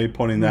 this way,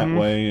 pointing that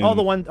way. And... All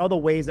the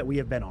ways that we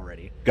have been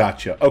already.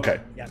 Gotcha. Okay.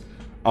 Yeah.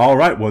 All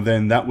right. Well,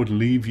 then that would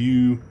leave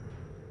you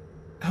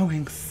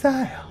going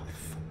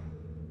south.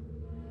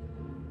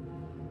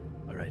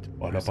 All right.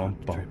 Bum bum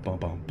bum bum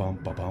bum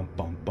bum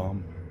bum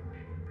bum.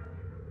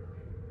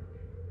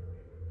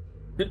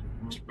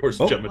 Of course,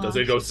 Oh. Gemma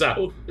doesn't go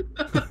south.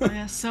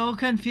 Yeah, so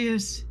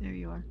confused. There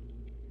you are.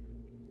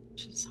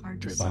 It's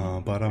hard to see.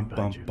 Bum bum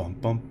bum bum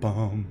bum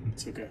bum.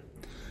 It's okay.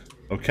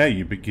 Okay,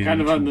 you begin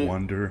Kind of on to the-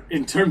 wonder.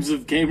 In terms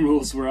of game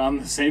rules, we're on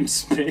the same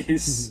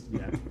space.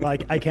 Yeah.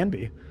 Like I can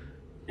be.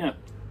 Yeah.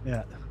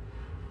 Yeah.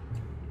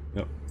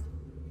 Yep.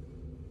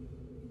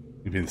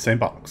 You'd be in the same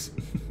box.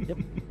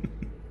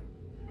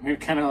 We're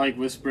kind of like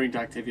whispering to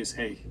Octavius,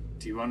 "Hey,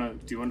 do you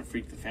wanna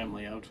freak the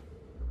family out?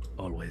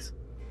 Always.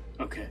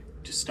 Okay,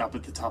 just stop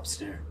at the top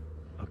stair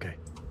Okay.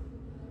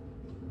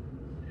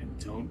 and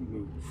don't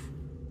move."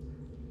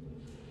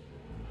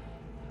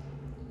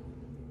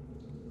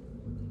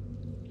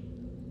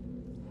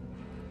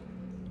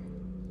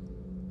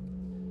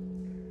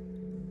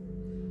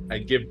 I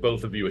give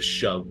both of you a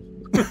shove.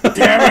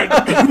 Damn it!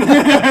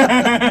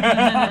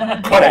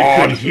 But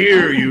I could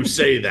hear you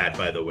say that,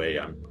 by the way.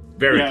 I'm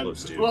very Yeah,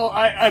 close to you. well,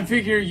 I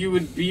figure you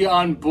would be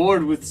on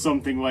board with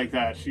something like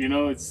that. You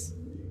know, it's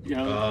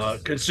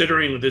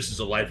Considering this is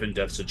a life and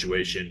death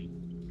situation,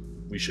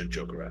 we shouldn't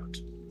joke around.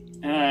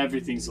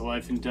 everything's a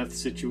life and death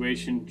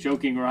situation.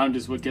 Joking around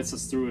is what gets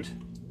us through it.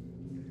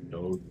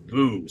 No,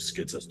 booze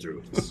gets us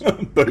through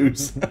it.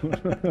 Booze.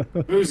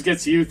 Booze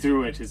gets you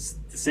through it. It's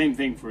the same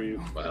thing for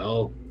you.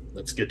 Well,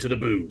 let's get to the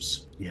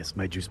booze. Yes,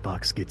 my juice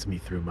box gets me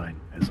through mine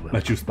as well. My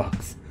juice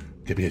box.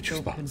 Give me a juice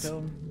Don't box.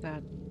 condone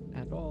that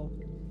at all.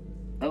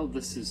 Oh,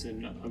 this is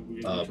an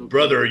ugly little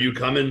Brother, are you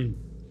coming?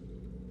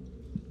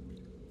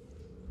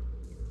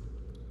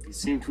 You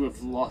seem to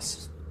have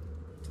lost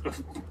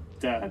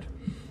Dad.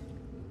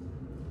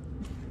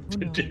 Oh,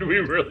 no. Did we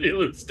really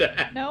lose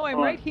that? No, I'm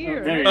Oh, right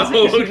here. there you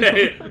Oh,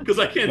 okay. Because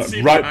I can't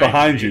see Right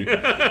behind you.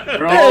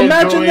 We're Hey, all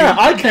imagine going- that.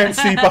 I can't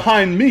see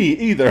behind me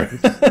either.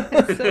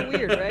 It's so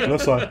weird, right?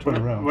 Unless I turn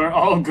around. We're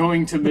all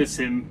going to miss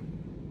him.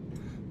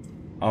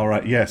 All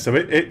right, yeah. So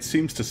it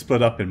seems to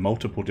split up in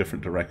multiple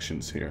different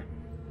directions here.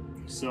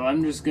 So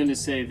I'm just gonna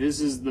say this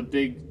is the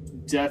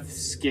big death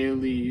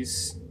scaly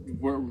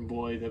worm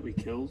boy that we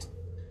killed.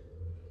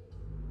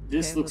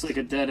 This Okay, looks like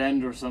a dead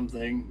end or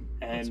something,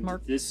 and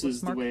mark- this let's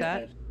is the mark way that.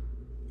 ahead.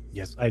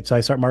 Yes. So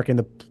I start marking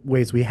the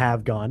ways we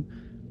have gone.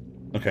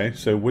 Okay,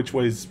 so which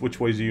ways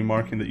are you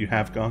marking that you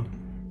have gone?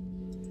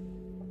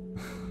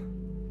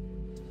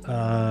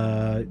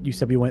 You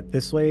said we went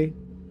this way,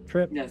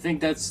 Trip? Yeah, I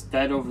think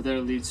that over there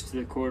leads to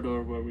the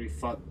corridor where we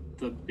fought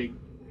the big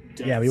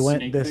death Yeah, we went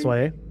snake this thing.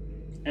 way.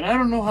 And I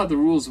don't know how the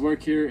rules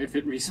work here if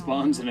it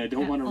respawns, and I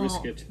don't at want to risk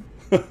all. it.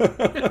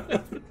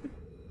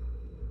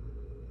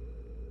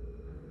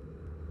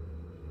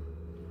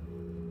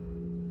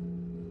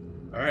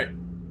 All right.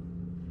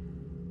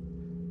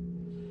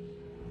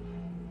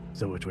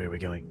 So which way are we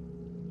going?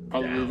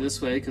 Probably Down.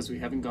 this way because we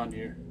haven't gone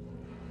here.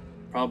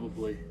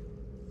 Probably.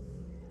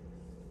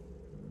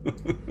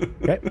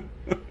 Okay.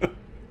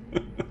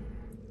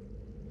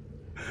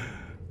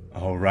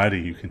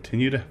 Alrighty, you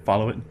continue to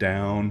follow it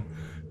down,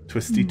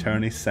 twisty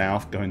turny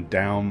south, going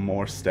down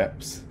more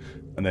steps,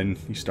 and then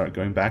you start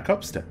going back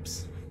up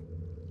steps.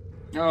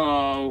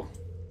 Oh,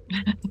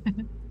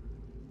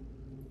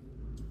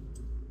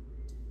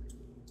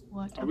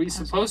 What? are we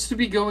supposed to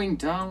be going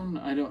down?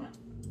 I don't.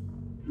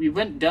 We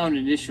went down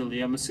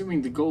initially. I'm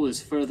assuming the goal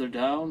is further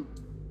down.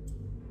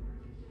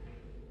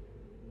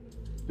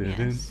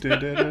 Yes. I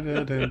don't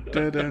know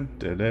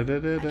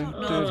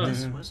if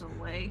this was a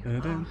way.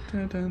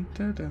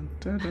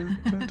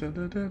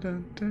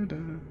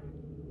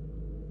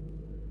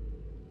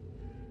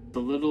 The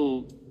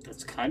little.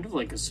 That's kind of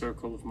like a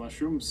circle of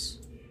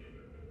mushrooms.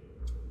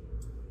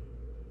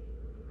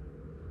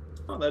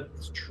 Oh,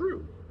 that's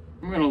true.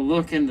 I'm gonna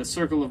look in the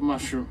circle of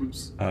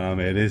mushrooms.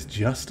 It is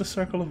just a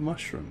circle of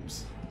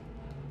mushrooms.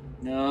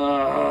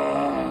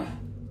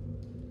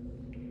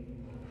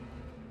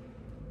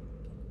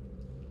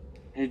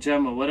 Hey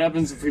Gemma, what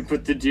happens if we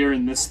put the deer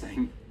in this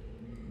thing?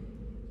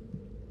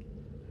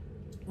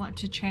 want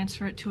to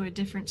transfer it to a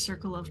different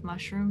circle of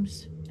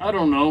mushrooms? I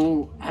don't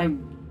know.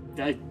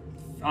 I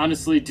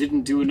honestly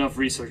didn't do enough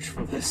research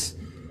for this.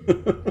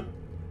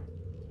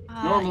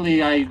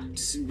 Normally, I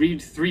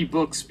read 3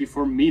 books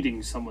before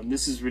meeting someone.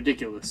 This is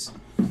ridiculous.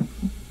 I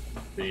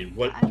mean,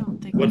 I don't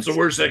think what's the that's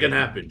worst that can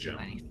happen, Joe?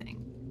 anything.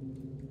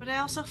 But I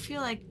also feel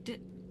like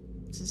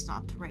this is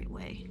not the right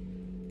way.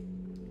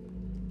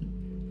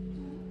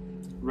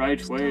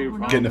 Right way,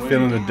 wrong Getting a way.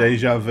 feeling of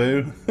deja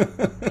vu.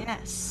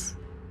 Yes.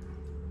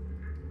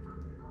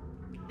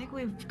 I think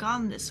we've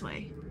gone this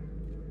way.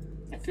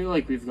 I feel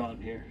like we've gone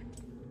here.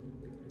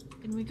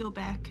 Can we go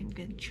back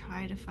and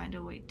try to find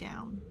a way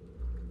down?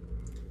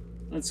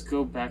 Let's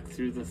go back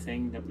through the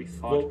thing that we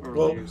fought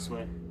earlier's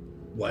way.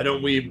 Why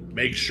don't we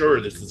make sure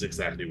this is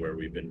exactly where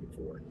we've been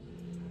before?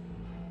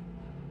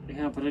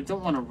 Yeah, but I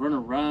don't want to run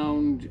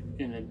around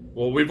in a...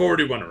 Well, we've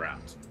already run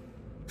around.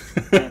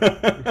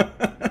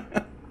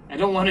 I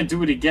don't want to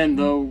do it again,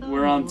 though.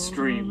 We're on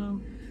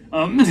stream.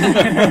 Let's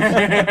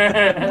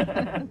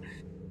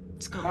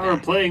go If I were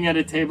back. playing at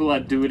a table,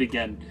 I'd do it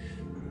again.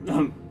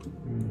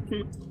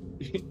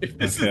 If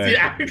this is Okay. the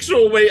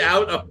actual way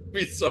out, I'll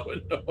be so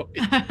annoyed.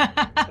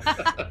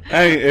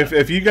 Hey,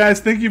 if you guys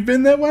think you've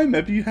been that way,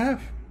 maybe you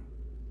have.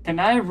 Can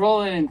I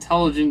roll an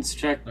intelligence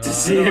check to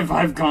see if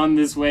I've gone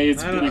this way?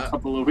 It's been a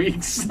couple of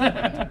weeks.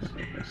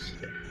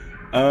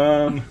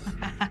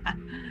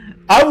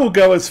 I will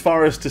go as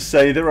far as to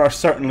say there are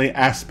certainly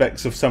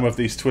aspects of some of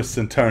these twists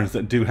and turns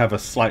that do have a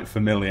slight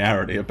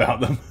familiarity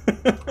about them.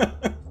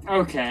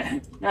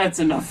 Okay, that's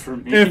enough for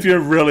me. If you're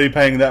really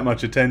paying that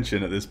much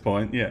attention at this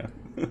point, yeah.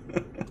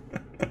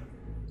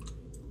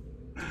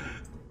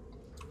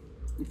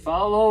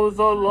 Follow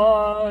the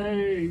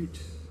light.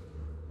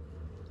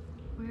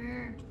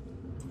 Where?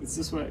 It's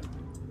this way.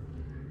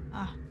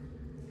 Ah,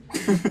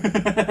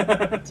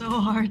 so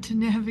hard to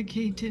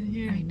navigate in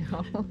here. I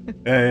know.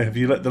 If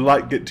you let the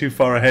light get too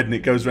far ahead and it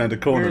goes around a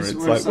corner, Where's- it's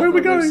where's like, where are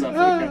we Where's going?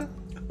 Suffolk?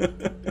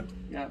 Ah!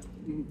 Yeah.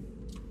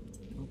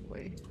 Oh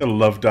boy. I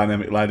love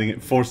dynamic lighting.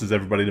 It forces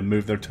everybody to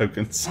move their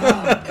tokens.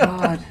 Oh,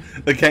 God.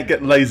 They can't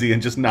get lazy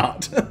and just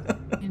not.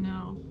 You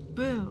know,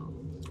 boo.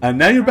 And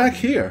now you're back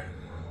here.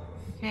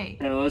 Okay.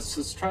 Okay, let's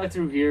just try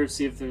through here,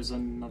 see if there's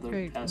another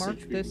Okay, passage mark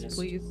we this, missed.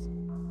 please.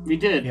 We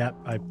did. Yeah,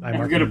 I And marked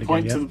we're it going to again,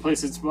 point yeah. to the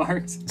place it's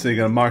marked. So you're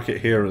going to mark it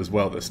here as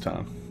well this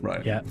time.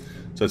 Right. Yeah.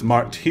 So it's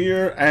marked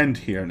here and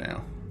here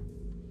now.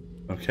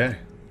 Okay.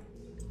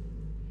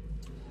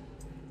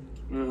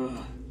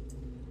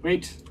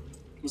 Wait.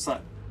 What's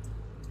that?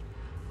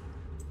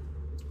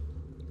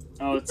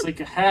 Oh, it's like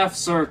a half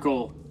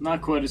circle.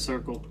 Not quite a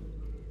circle.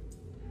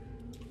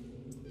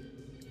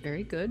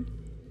 Very good.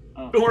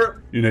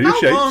 Or You know your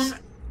shapes.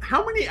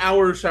 How many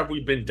hours have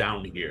we been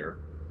down here,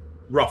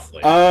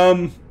 roughly?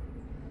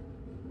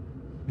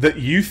 That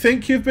you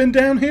think you've been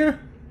down here?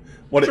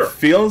 What Sure. it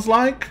feels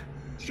like?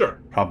 Sure.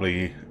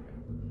 Probably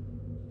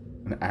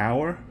an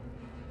hour.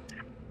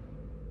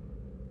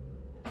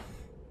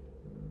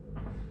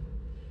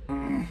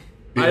 I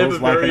have,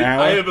 Feels like an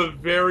hour. I have a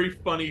very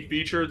funny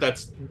feature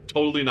that's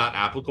totally not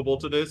applicable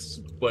to this,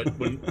 but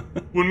when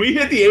we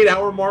hit the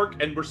 8-hour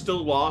mark and we're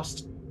still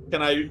lost,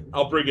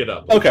 I'll bring it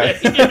up. Okay.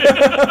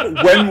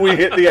 When we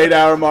hit the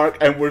 8-hour mark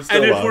and we're still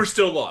And if lost. we're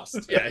still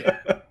lost, yeah.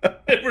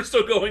 If we're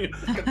still going in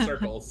fucking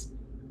circles,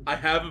 I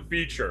have a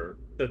feature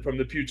from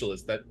the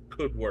pugilist that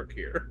could work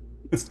here.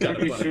 It's kind of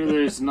Pretty funny. sure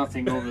there's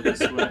nothing over this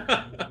way.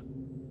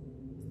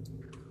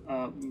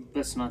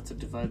 Best not to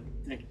divide.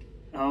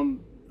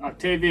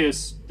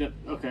 Octavius.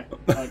 Okay.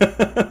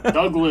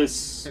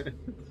 Douglas.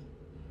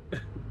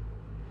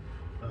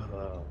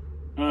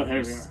 Oh,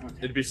 there we are. Okay.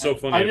 It'd be so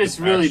funny. I if just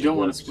this really actually don't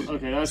want worked. to.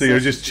 Okay, that's So you're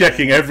just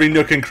checking every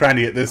nook and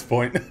cranny at this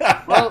point.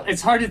 Well,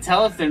 it's hard to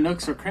tell if they're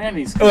nooks or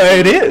crannies. Well,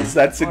 it is.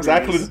 That's What it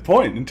exactly is. the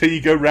point. Until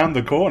you go round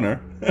the corner.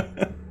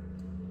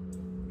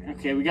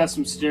 Okay, we got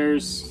some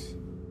stairs.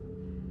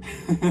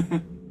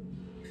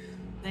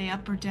 They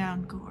up or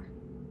down, Gore?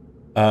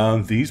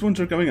 These ones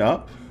are going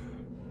up.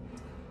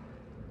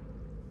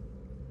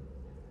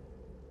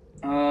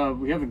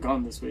 We haven't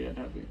gone this way yet,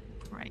 have we?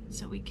 Right,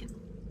 so we can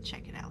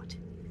check it out.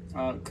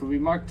 Could we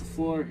mark the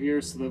floor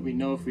here so that we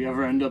know if we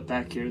ever end up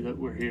back here that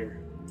we're here?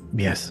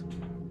 Yes.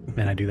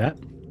 Can I do that?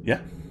 Yeah.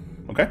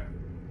 Okay.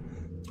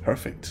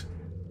 Perfect.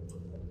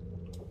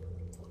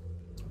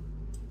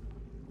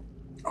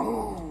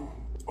 Oh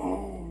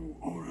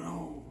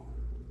no.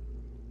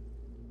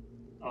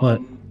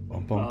 What?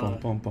 Bum, bum, bum,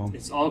 bum, bum.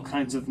 It's all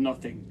kinds of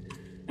nothing.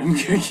 I'm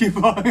gonna keep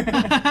on.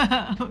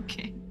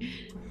 Okay.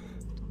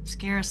 Don't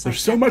scare us. There's like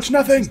so that. much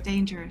nothing. It's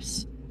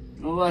dangerous.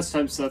 Well, last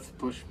time Seth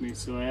pushed me,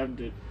 so I have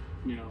to,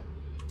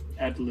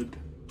 ad lib.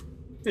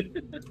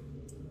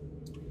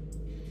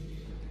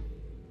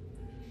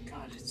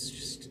 God, it's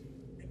just.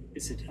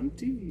 Is it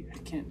empty? I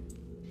can't.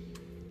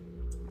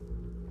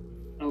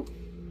 Oh,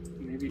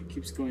 maybe it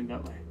keeps going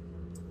that way.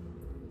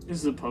 This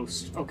is a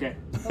post. Okay.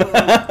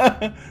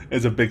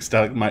 There's a big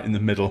stalagmite in the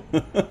middle.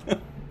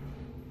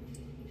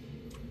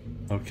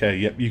 Okay,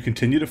 yep, you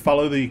continue to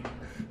follow the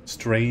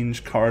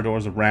strange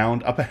corridors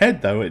around. Up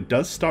ahead, though, it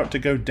does start to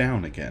go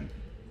down again.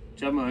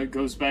 Gemma, it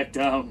goes back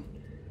down.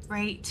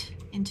 Right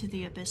into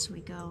the abyss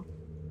we go.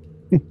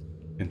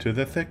 Into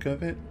the thick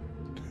of it.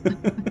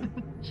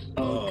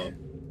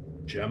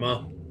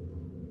 Gemma.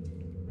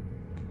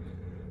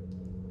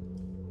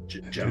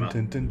 Gemma.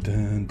 Dun, dun, dun,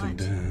 dun, What?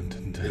 dun,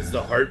 dun, dun. Is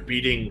the heart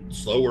beating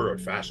slower or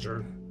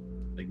faster?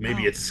 Like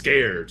maybe Oh. it's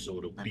scared, so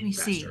it'll Let beat me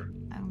faster. see.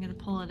 I'm gonna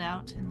pull it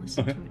out and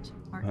listen Okay. to it.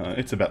 Heart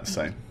It's about the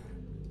same.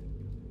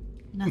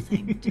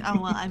 Nothing.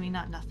 Oh well, I mean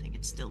not nothing.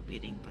 It's still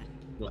beating, but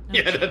Well, no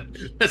yeah,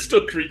 change. that's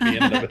still creepy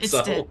in and of It's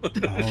itself. dead.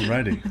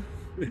 Alrighty.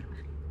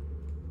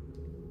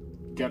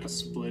 Got a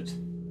split.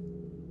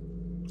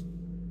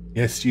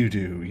 Yes, you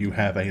do. You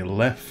have a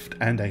left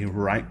and a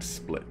right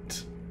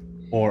split.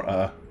 Or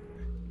a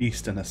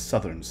east and a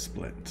southern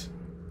split.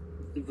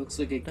 It looks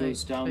like it Should I-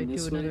 goes down should I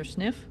this do way. another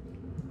sniff?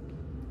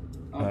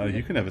 Oh,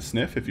 You can have a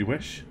sniff if you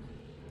wish.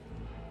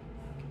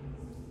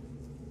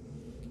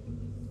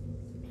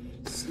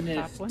 sniff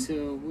top one?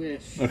 to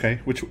wish. Okay,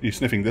 which you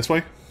sniffing this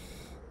way?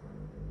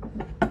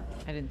 I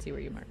didn't see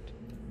where you marked.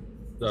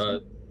 Yeah,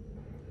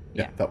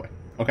 Yeah. that way.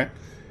 Okay.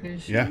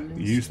 Yeah,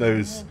 use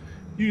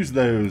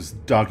those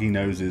doggy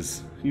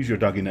noses. Use your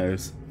doggy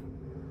nose.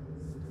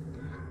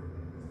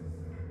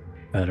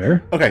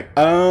 Better. Okay,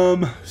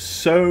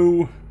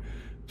 so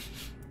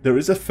there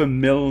is a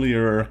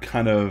familiar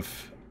kind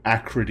of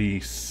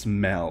acridy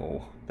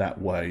smell that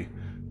way.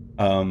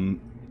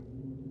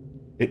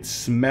 It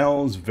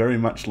smells very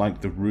much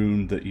like the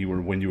rune that you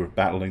were when you were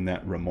battling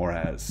that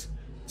Ramoraz.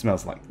 It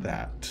smells like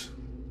that.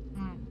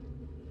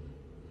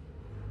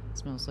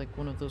 Smells like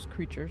one of those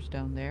creatures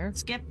down there.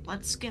 Skip.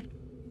 Let's skip.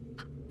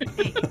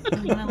 Hey,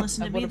 you wanna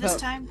listen to And me what this about-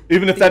 time?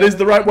 Even if that is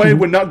the right way,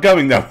 we're not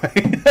going that way.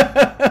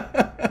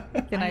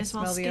 Can Might I as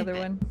well smell the skip other it.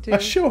 one too?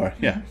 Sure,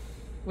 yeah.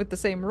 With the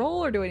same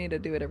roll, or do I need to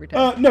do it every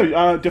time?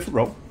 No, different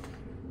roll.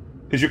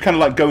 Because you're kind of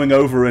like going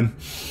over and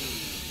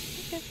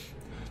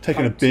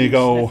taking a big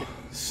old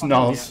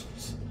snoz.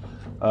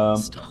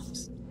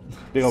 Stops.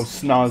 Big old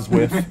snoz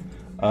with.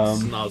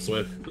 Snoz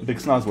with. Big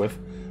snoz with.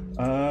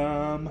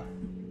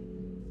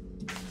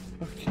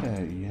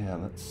 Okay, yeah,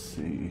 let's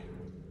see.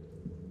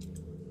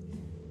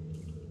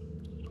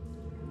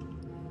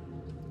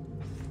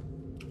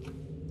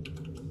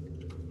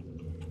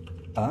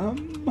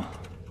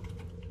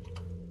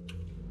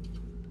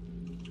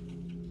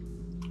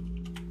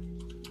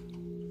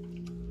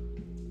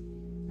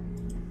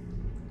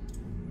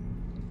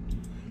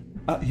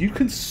 You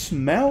can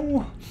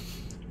smell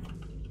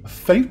a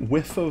faint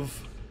whiff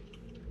of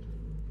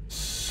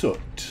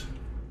soot.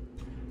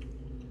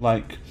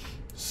 Like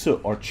soot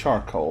or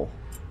charcoal.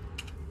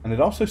 And it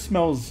also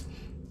smells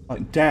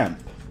like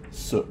damp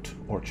soot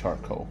or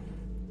charcoal.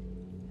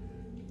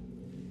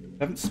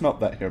 I haven't smelt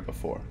that here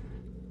before.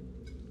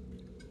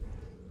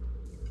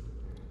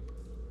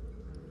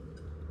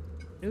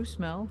 New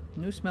smell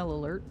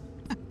alert.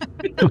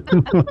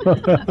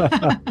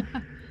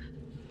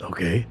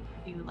 Okay.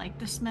 Do you like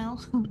the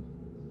smell?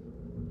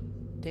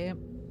 Damp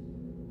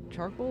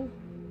charcoal.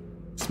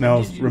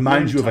 Smells Did you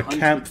reminds you learn of a to hunt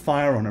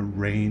campfire on a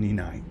rainy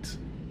night.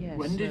 Yes.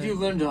 When did you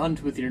learn to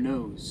hunt with your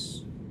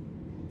nose?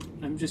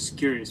 I'm just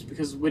curious,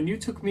 because when you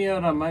took me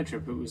out on my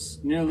trip, it was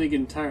nearly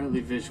entirely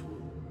visual.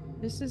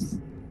 This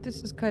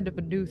is kind of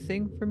a new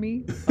thing for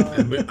me.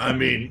 I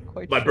mean,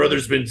 Quite my sure.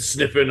 brother's been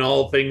sniffing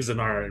all things in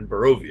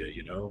Barovia,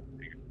 you know.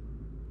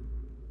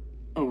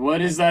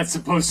 What is that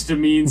supposed to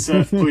mean,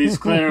 Seth? Please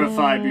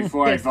clarify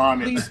before I Yes,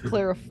 vomit. Please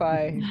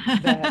clarify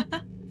that.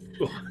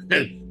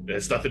 And it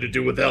has nothing to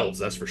do with elves,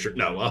 that's for sure.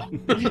 No,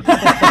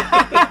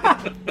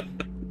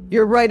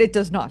 You're right. It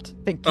does not.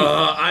 Thank you.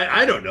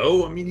 I don't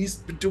know. I mean, he's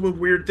been doing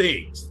weird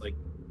things. Like,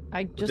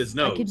 I his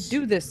can nose.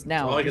 do this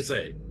now. all I can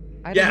say.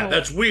 I don't Yeah, know.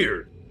 that's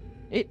weird.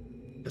 It.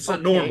 That's not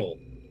Okay. normal,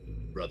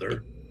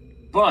 brother.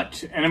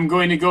 But, and I'm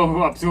going to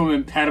go up to him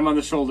and pat him on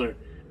the shoulder.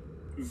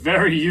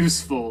 Very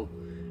useful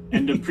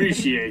and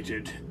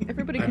appreciated.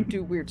 Everybody can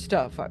do weird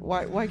stuff.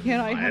 Why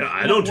can't I have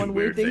I don't do one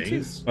weird thing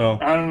things. too? Well,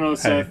 I don't know, hey,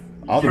 Seth.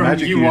 all the You're-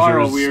 magic you are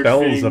a users' weird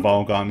spells thing. have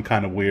all gone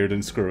kind of weird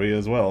and screwy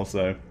as well,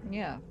 so...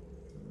 Yeah.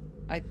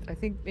 I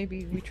think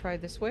maybe we try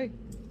this way.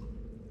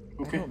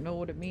 I Okay. don't know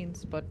what it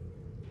means, but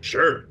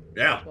Sure.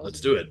 Yeah,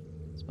 let's do it.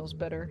 it smells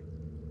better.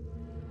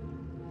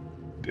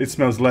 It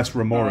smells less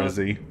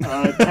Ramoraz-y.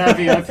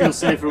 Tavi, I feel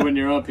safer when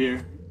you're up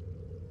here.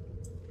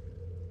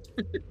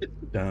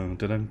 Dun,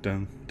 dun,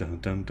 dun, dun,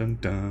 dun, dun,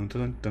 dun,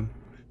 dun, dun.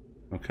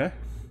 Okay.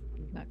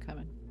 Not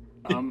coming.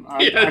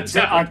 Yeah,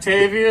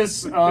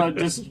 Octavius,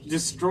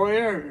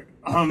 Destroyer.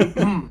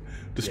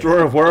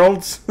 Destroyer of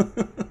Worlds?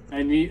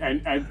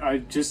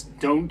 I just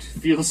don't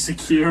feel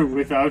secure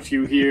without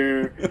you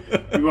here.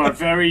 You are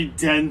very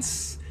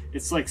dense.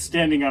 It's like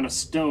standing on a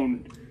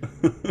stone.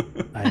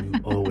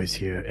 I'm always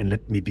here, and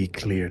let me be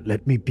clear.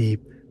 Let me be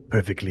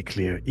perfectly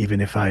clear.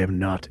 Even if I am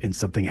not and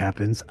something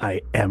happens,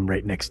 I am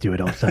right next to you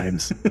at all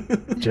times.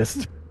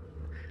 Just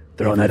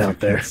throwing that out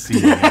there. See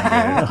it in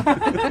there.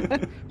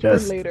 For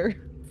Just later.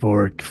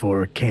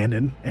 for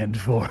canon and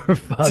for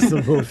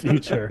possible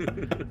future.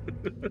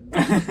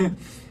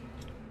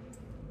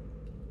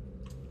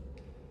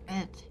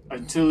 Ed.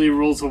 Until he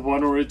rolls a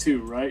 1 or a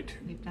 2, right?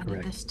 We've done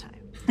Correct. it this time.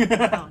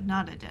 Oh,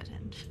 not a dead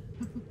end.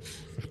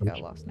 Got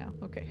lost now.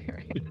 Okay,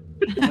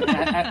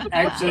 right.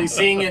 Actually,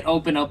 seeing it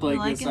open up like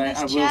this, Liking I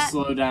this will chat?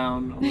 slow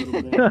down a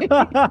little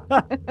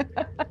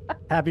bit.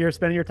 Happier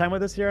spending your time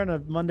with us here on a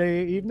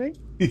Monday evening?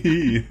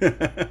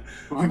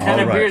 What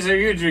kind of beers are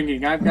you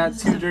drinking? I've got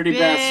This two is a dirty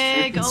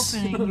big bastards.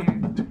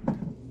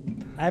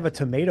 opening I have a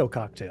tomato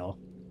cocktail.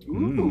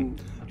 Ooh.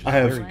 Which is I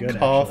have very good,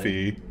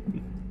 coffee.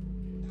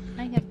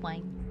 I have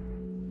wine.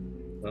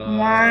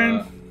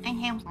 here. I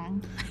have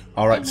one.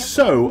 All right,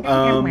 so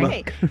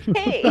Hey,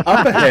 hey.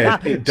 up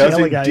ahead, it does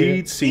Jelly guy,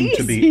 indeed seem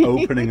to be Easy.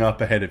 opening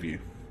up ahead of you.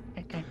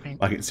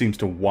 Like it seems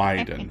to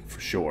widen for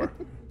sure.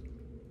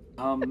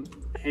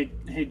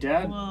 Hey,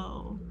 Dad,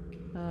 Whoa.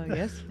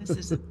 Yes. This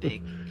is a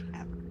big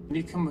cavern. can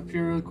you come up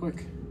here real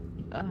quick?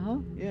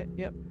 Yeah.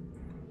 Yep.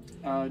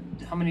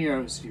 How many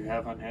arrows do you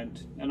have on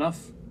hand?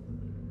 Enough?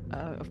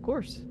 Of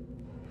course.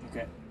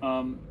 Okay.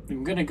 I'm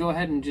gonna go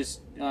ahead and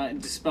just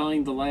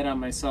dispelling the light on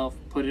myself,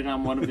 put it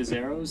on one of his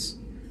arrows,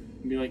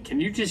 and be like, "Can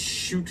you just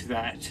shoot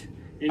that?"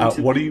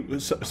 Into What do you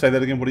say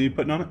that again? What are you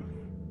putting on it?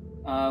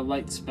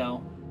 light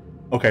spell.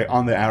 Okay,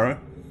 on the arrow.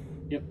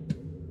 Yep.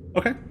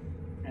 Okay.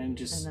 And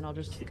just And then I'll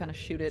just kind of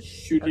shoot it,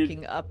 Shoot it.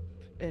 arcing up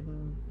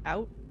and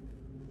out.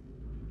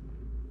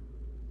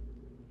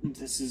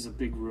 this is a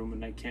big room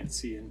and I can't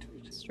see into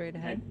it. Straight I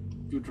ahead.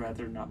 would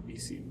rather not be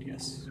seen.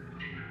 Yes.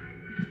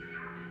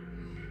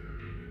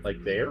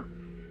 Like there?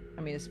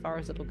 I mean, as far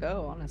as it'll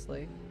go,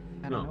 honestly.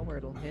 I don't No. know where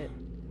it'll hit.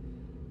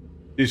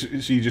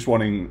 So you're just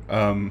wanting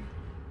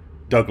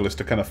Douglas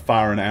to kind of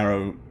fire an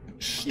arrow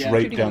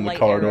straight Shooting down a the light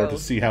corridor arrow. to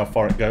see how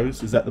far it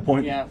goes? Is that the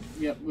point? Yeah.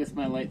 Yep. With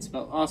my light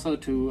spell, also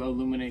to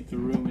illuminate the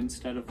room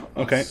instead of.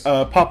 Okay. us.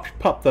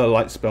 Pop the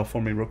light spell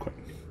for me real quick.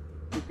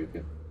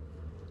 Yep.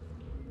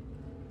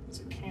 It's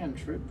a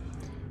cantrip,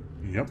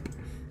 Yep.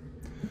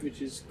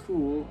 which is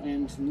cool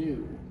and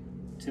new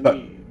to But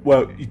me.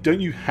 well, don't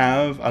you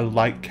have a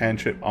light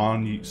cantrip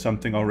on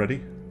something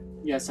already?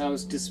 Yes, I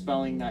was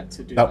dispelling that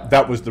to do that.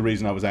 That was the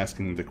reason I was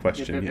asking the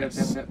question. Yep.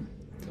 Yes.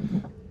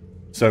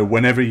 So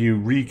whenever you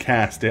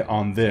recast it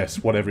on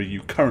this, whatever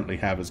you currently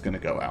have is going to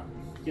go out.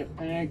 Yep,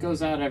 and it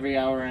goes out every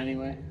hour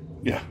anyway.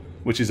 Yeah,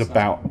 which is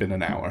about been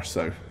an hour.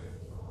 So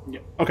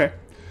Yep. okay.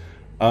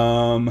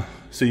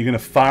 So you're going to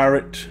fire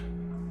it.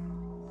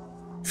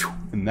 Phew.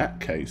 In that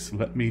case,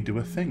 let me do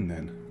a thing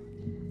then.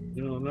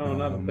 No,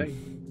 not a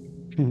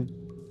thing.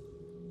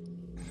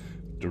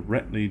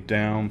 Directly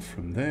down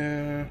from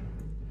there.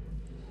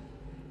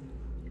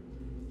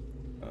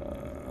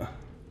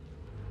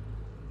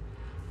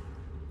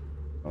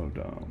 Hold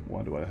on.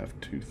 Why do I have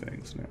two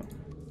things now?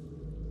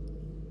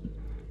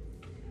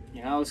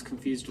 Yeah, I was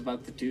confused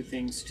about the two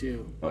things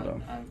too, but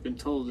Hold on. I've been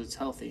told it's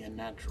healthy and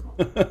natural.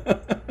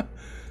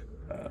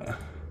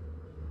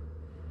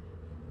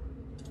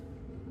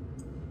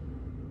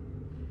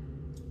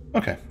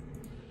 Okay.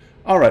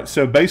 All right.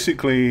 So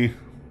basically,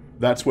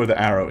 that's where the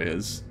arrow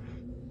is.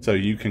 So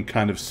you can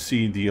kind of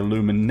see the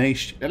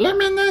illumination.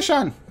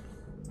 Illumination.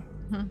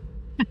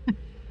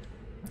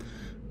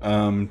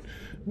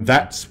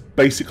 That's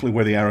basically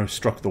where the arrow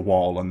struck the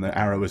wall, and the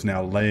arrow is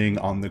now laying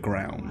on the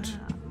ground.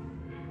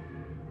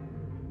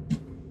 Go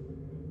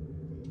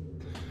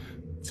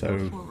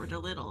So forward a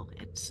little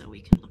bit so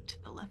we can look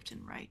to the left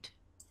and right.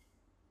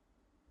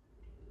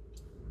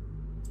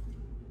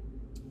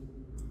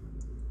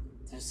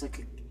 There's like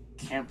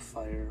a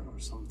campfire or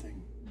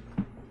something.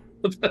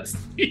 That's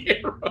the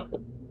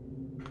arrow.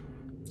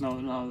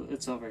 No,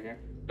 it's over here.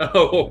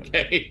 Oh,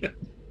 okay.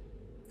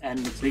 And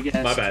the big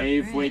My ass bad.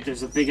 cave. Wait,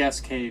 there's a big ass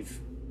cave.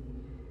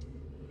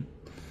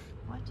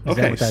 What? Is that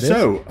okay, what that is?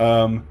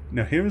 so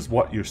now here's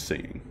what you're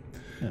seeing.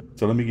 Yeah.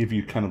 So let me give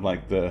you kind of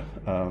like the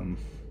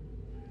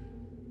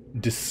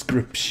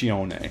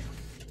descriptione.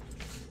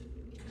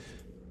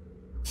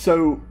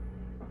 So,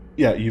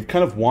 yeah, you've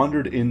kind of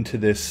wandered into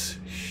this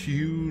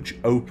huge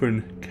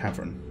open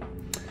cavern.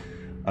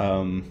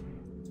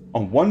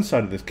 On one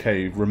side of this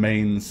cave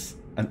remains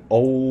an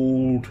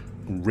old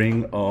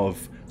ring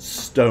of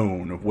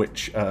stone, of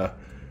which a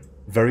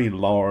very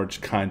large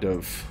kind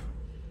of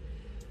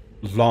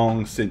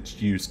long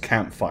since used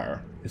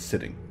campfire is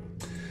sitting.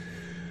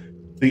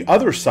 The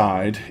other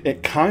side,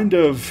 it kind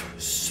of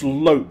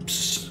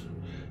slopes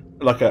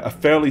like a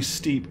fairly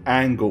steep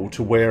angle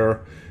to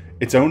where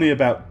it's only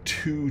about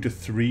 2 to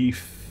 3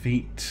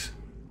 feet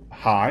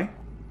high.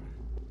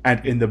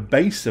 And in the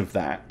base of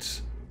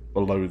that,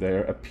 below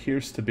there,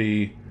 appears to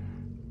be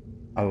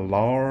a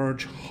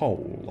large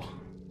hole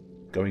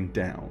going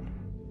down.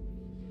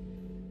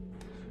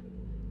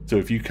 So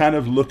if you kind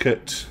of look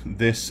at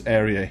this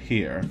area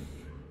here,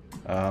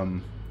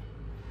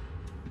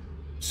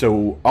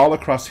 so all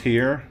across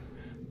here,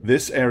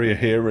 this area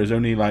here is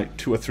only like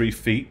 2 or 3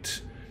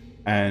 feet,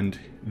 and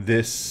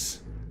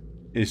this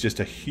is just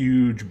a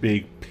huge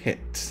big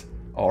pit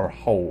or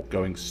hole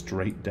going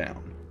straight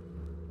down.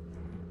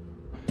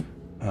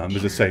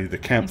 As I say, the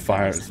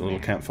campfire is a little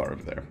campfire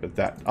over there, but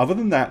that, other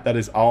than that, that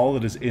is all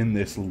that is in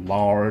this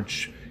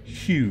large,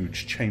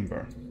 huge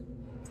chamber.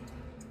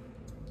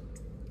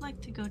 I'd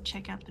like to to go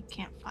check out the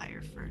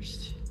campfire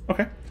first.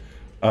 Okay.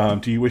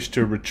 Do you wish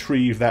to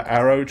retrieve that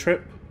arrow,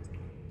 Trip?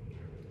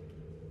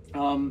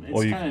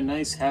 It's kind of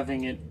nice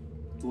having it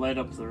light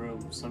up the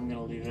room, so I'm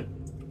gonna leave it.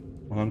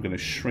 Well, I'm going to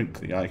shrink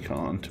the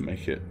icon to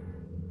make it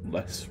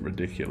less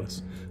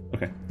ridiculous.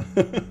 Okay.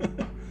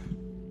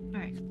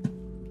 Alright.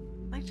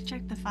 I'd like to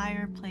check the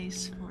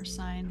fireplace for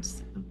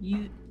signs of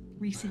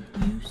recent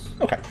use.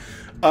 Okay.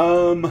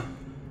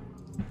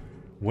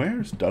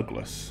 Where's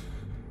Douglas?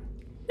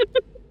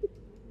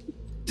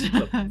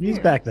 He's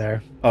back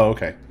there. Oh,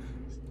 okay.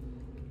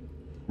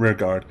 Rear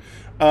guard.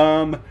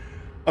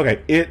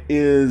 Okay, it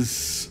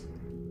is...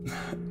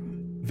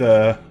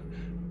 The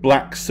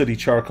black sooty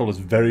charcoal is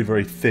very,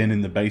 very thin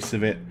in the base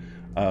of it.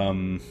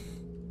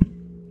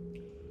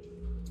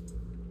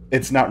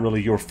 It's not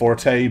really your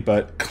forte,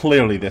 but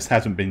clearly this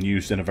hasn't been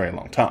used in a very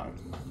long time.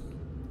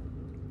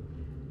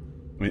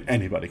 I mean,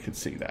 anybody could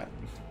see that.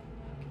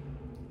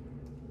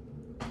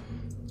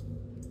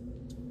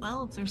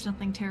 Well, if there's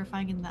nothing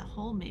terrifying in that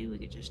hole, maybe we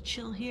could just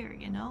chill here,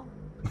 you know?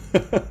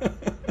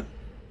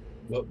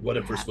 What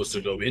if we're supposed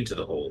to go into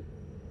the hole?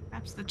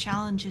 Perhaps the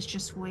challenge is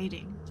just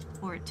waiting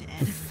for it to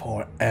end.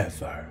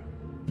 Forever.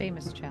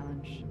 Famous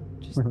challenge.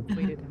 Just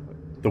wait it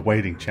out. The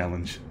waiting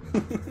challenge.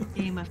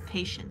 Game of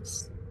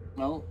patience.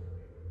 Well,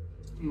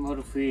 what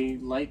if we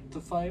light the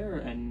fire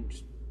and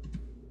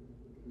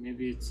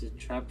maybe it's a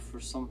trap for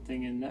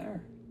something in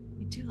there?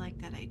 I do like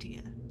that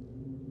idea.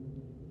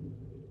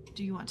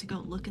 Do you want to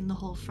go look in the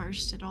hole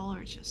first at all,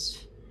 or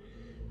just...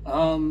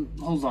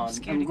 Hold on.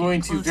 scared to I'm get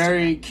going to close to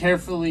very that.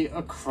 carefully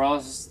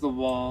across the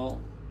wall,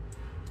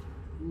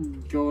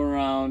 go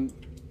around,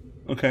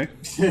 Okay.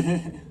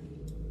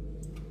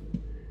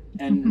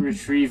 and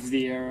retrieve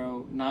the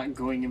arrow, not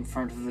going in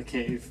front of the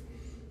cave.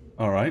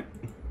 Alright.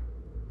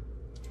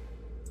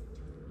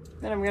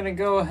 Then I'm gonna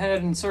go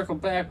ahead and circle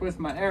back with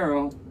my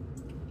arrow.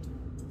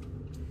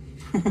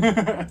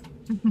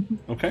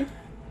 Okay.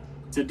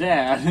 To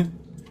Dad.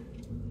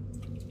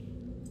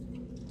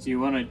 Do you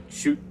want to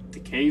shoot the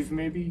cave,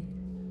 maybe?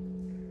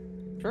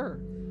 Sure.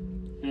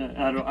 Yeah,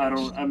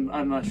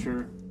 I'm not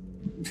sure.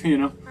 You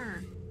know?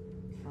 Sure.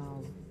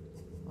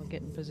 I'll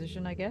get in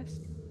position, I guess.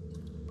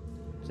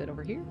 Is it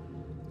over here?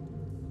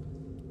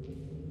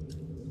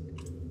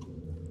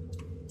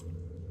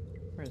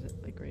 Or is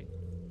it like right?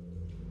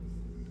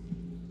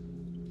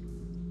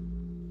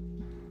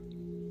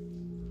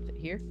 Is it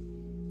here?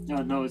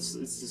 No, it's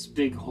this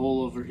big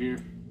hole over here.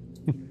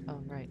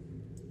 Oh, right.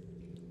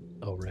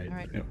 Oh, right. All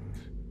right. Yep.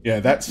 Yeah,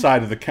 that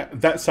side of the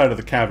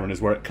cavern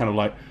is where it kind of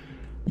like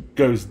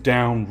goes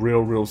down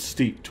real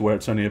steep to where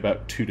it's only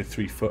about 2 to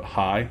 3 foot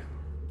high,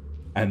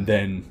 and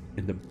then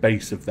in the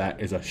base of that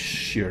is a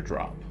sheer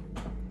drop.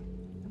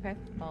 Okay.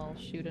 I'll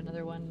shoot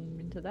another one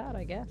into that,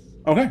 I guess.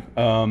 Okay.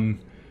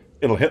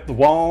 It'll hit the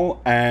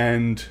wall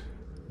and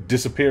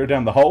disappear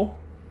down the hole,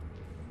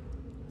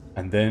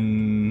 and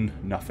then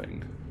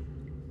nothing.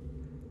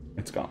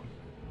 It's gone.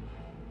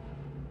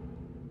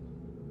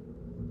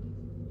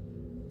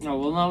 Oh,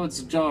 well, now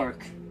it's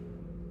dark.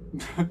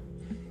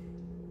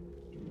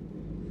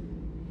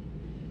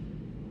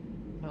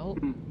 Well,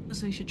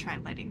 So we should try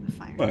lighting the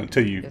fire. Well,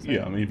 until you, Yes,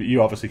 yeah, I mean,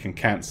 you obviously can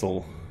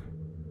cancel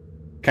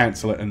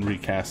it and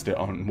recast it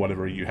on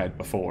whatever you had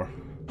before.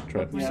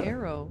 Trev. my Yeah.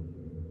 arrow.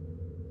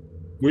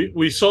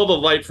 We saw the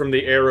light from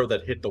the arrow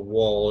that hit the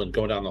wall and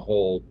go down the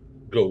hole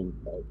go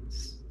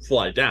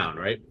fly down,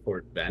 right? Before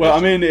it vanished. Well, I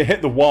mean, it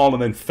hit the wall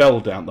and then fell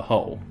down the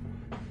hole.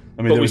 I mean,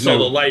 but there we was saw no,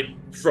 the light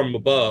from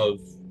above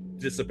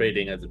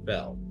dissipating as it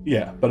fell.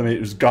 yeah, but I mean, it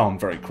was gone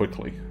very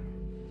quickly.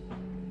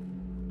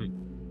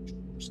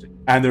 Interesting.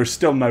 And there's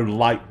still no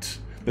light.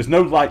 There's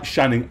no light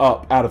shining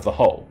up out of the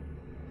hole,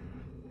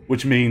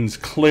 which means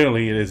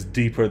clearly it is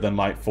deeper than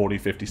like 40,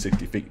 50,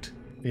 60 feet.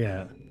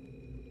 Yeah.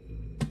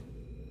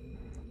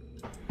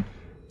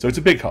 So it's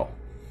a big hole.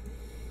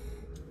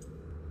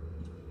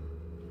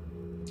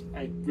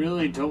 I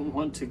really don't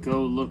want to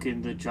go look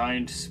in the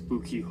giant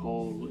spooky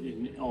hole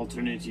in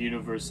alternate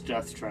universe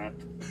Death Trap.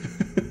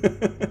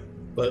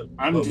 But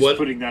I'm but just what,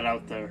 putting that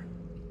out there.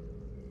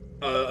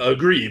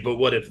 agree, but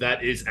what if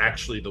that is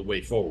actually the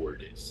way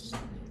forward? Is,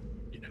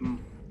 you know,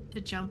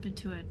 To jump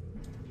into it.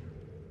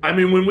 I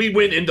mean, when we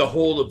went in the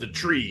hole of the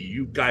tree,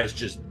 you guys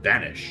just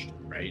vanished,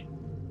 right?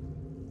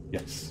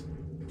 Yes.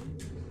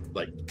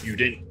 Like, you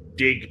didn't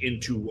dig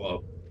into a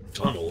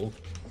tunnel,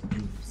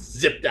 you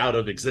zipped out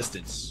of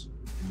existence.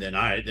 And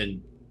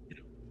then you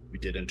know, we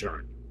did in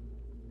turn.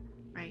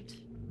 Right.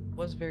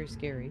 Was very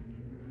scary.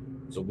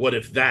 So what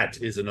if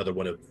that is another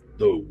one of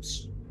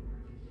those?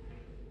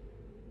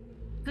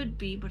 Could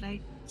be, but I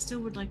still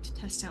would like to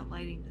test out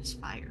lighting this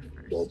fire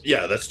first. Well,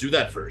 yeah, let's do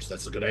that first.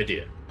 That's a good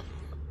idea.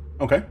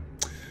 Okay.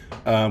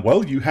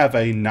 Well, you have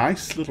a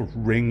nice little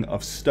ring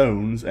of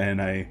stones and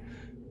a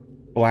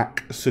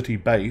black sooty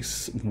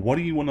base. What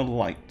do you want to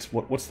light?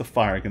 What's the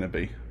fire going to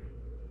be?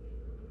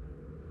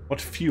 What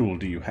fuel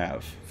do you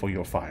have for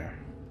your fire?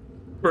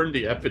 Burn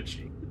the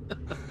effigy.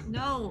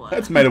 No.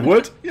 That's made of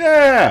wood.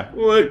 Yeah.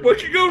 What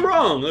could go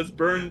wrong? Let's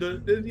burn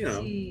the you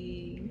know.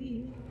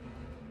 See.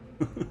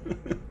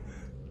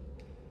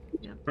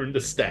 Burn the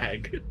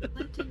stag.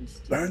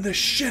 Burn the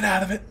shit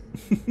out of it.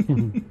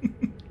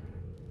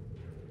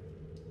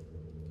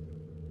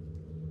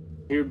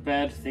 Hear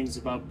bad things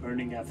about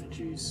burning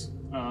effigies.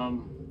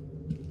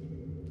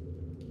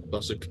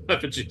 Also,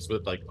 effigies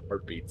with like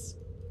heartbeats.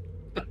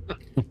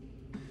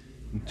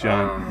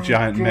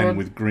 Giant men God.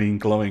 with green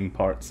glowing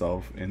parts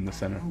of in the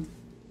center.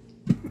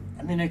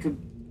 I mean, I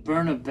could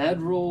burn a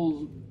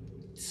bedroll,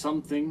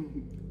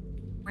 something.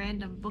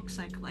 Random books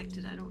I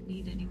collected. I don't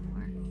need anymore.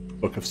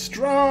 Book of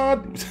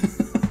Strahd.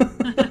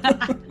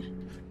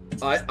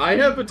 I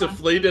have a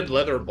deflated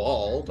leather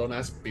ball. Don't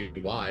ask me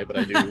why, but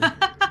I do.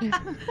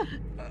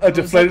 A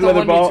deflated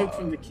leather You ball. took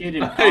from the kid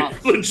in I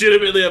Pops.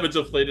 legitimately have a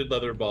deflated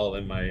leather ball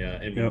in my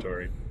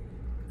inventory.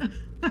 I'm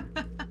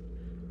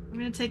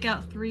gonna take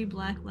out 3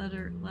 black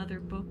leather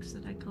books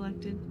that I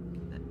collected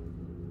that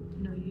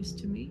no use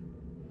to me.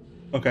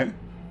 Okay.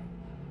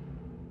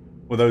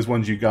 Were those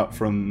ones you got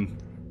from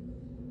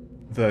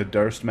the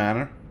Durst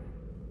Manor?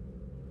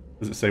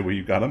 Does it say where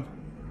you got them?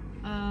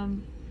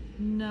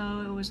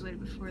 No, it was way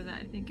before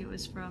that. I think it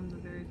was from the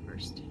very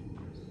first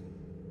house.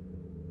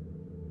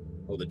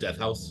 Oh, the death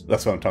house.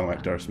 That's what I'm talking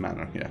about, Durst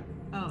Manor, yeah.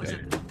 Oh, is Yeah.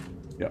 it?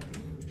 Yep.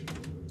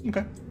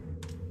 Okay.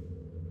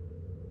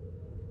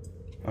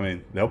 I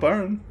mean, they'll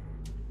burn.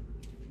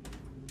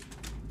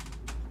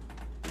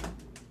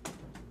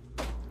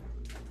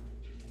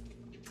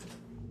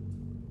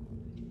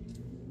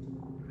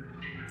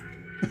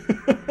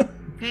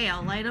 Okay,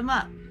 I'll light them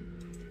up.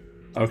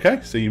 Okay,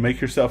 so you make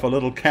yourself a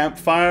little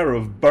campfire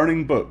of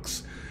burning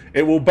books.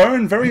 It will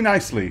burn very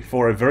nicely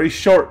for a very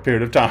short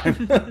period of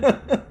time.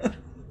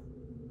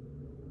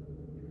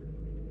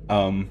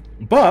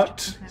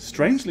 But,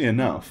 strangely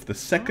enough, the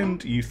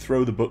second you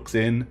throw the books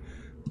in,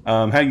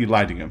 how are you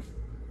lighting them?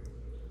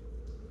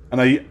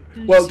 And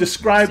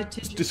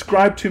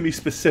describe to me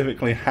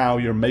specifically how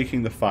you're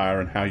making the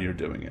fire and how you're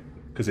doing it,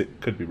 because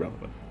it could be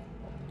relevant.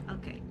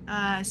 Okay,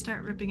 I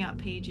start ripping out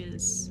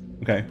pages,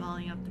 Okay.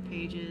 balling up the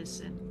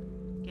pages, and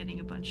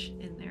getting a bunch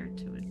in there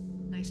to a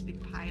nice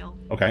big pile.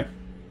 Okay.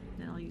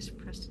 Then I'll use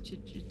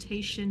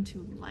prestidigitation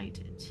to light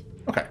it.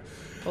 Okay.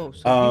 Oh,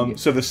 so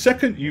So the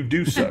second you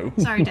do so,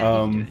 Sorry,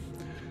 Dad, you do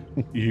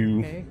it. you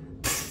okay.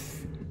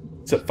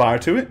 set fire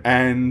to it,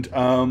 and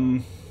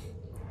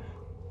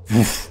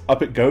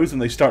up it goes,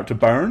 and they start to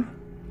burn,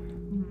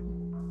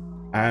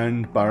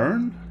 and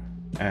burn,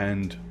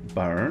 and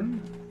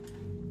burn,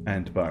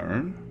 and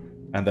burn,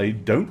 and they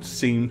don't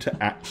seem to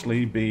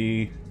actually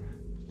be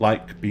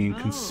like being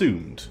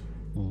consumed.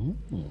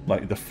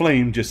 Like the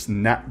flame just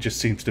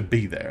seems to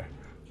be there,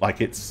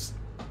 like it's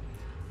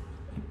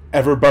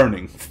ever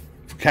burning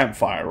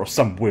campfire or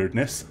some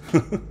weirdness.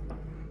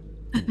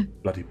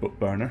 Bloody book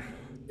burner.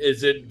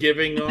 Is it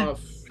giving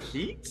off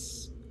heat?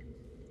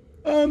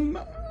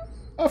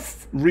 A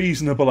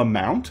reasonable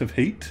amount of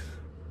heat.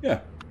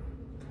 Yeah.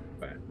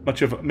 Right.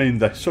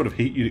 The sort of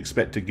heat you'd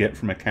expect to get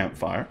from a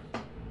campfire.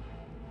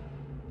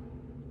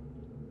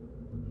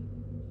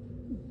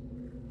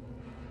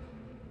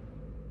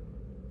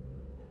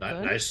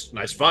 Good.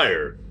 Nice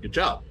fire. Good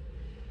job.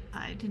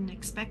 I didn't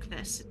expect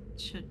this. It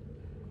should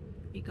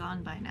be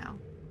gone by now.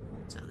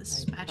 So this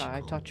is magical.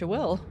 I taught you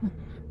well.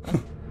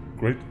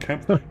 Great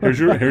camp. Here's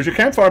your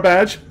campfire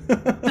badge.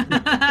 Good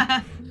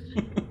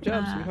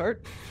job,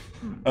 sweetheart.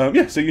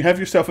 Yeah. So you have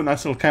yourself a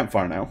nice little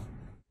campfire now.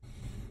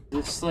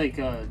 It's like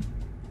a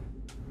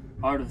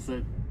part of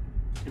the.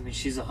 I mean,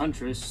 she's a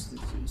huntress,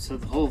 so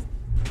the whole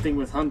thing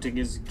with hunting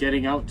is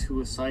getting out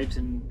to a site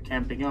and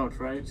camping out,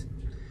 right?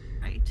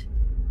 Right.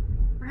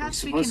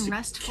 Perhaps we supposed can to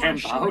rest for a camp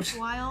short out?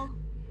 while,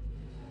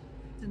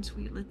 since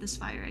we lit this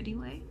fire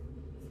anyway.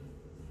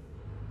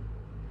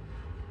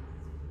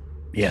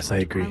 Yes, I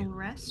agree. I'll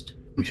rest.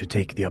 We should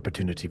take the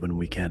opportunity when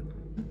we can.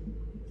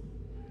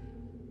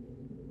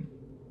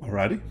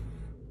 Alrighty.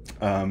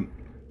 So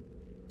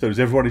is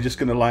everybody just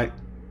gonna like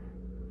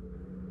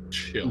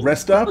Chill.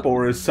 rest up,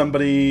 or is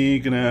somebody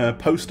gonna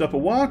post up a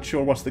watch,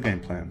 or what's the game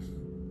plan?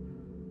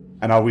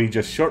 And are we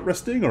just short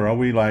resting, or are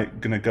we like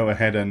gonna go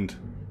ahead and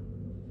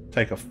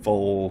take a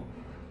full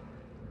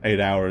 8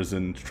 hours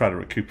and try to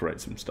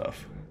recuperate some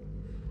stuff?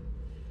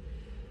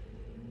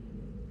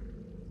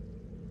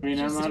 I mean,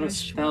 Just I'm out do a of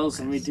short spells,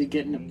 and we rest. did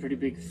get in a pretty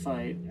big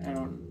fight. I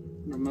don't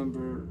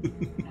remember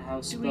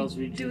how spells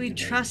we Do we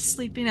today. trust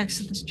sleeping next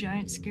to this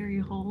giant scary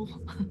hole?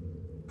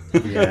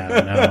 Yeah,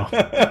 no.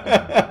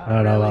 I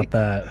don't know about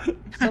that.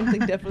 Something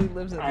definitely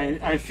lives in there.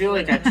 I feel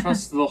like I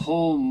trust the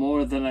hole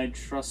more than I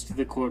trust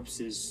the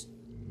corpses.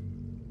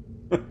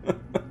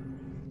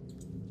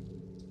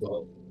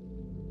 Well,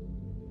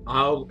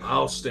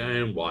 I'll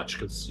stay and watch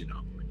because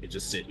I can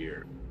just sit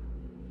here.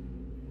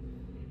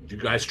 You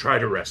guys try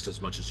to rest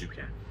as much as you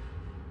can.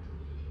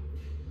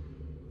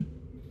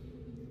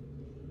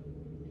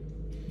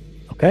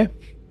 Okay.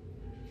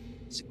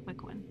 It's a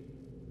quick one.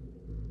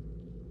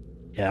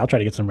 Yeah, I'll try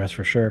to get some rest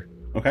for sure.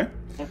 Okay.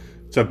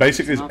 So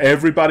basically, is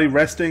everybody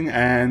resting,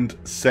 and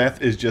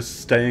Seth is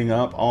just staying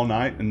up all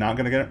night and not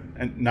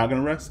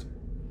gonna rest?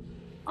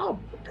 I'll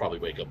probably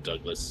wake up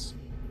Douglas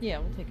Yeah,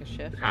 we'll take a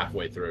shift.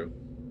 halfway through.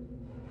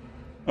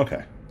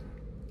 Okay.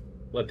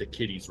 Let the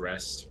kitties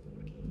rest.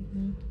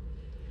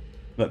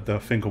 Let the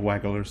finger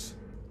wagglers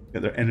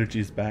get their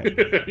energies back.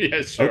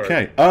 Yeah, sure.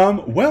 Okay.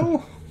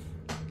 Well,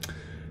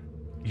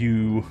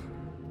 you.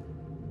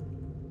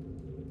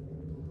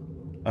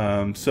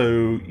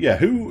 So yeah,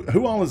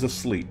 who all is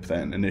asleep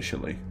then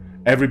initially?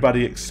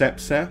 Everybody except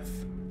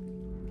Seth.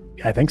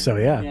 I think so.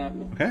 Yeah. Yeah.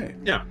 Okay.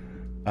 Yeah.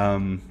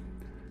 Then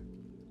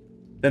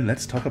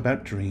let's talk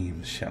about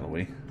dreams, shall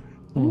we?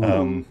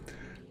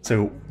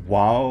 So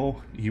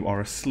while you are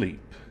asleep,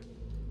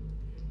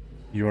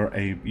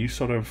 you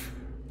sort of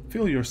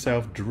feel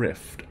yourself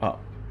drift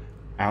up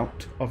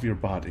out of your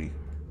body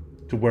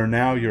to where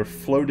now you're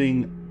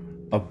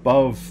floating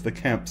above the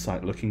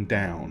campsite looking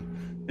down,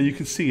 and you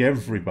can see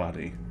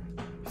everybody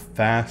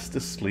fast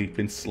asleep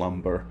in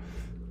slumber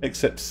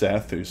except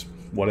Seth, who's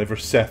whatever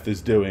Seth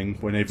is doing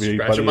when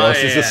everybody else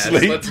is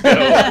asleep. Let's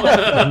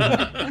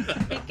go.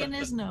 Picking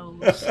his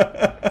nose.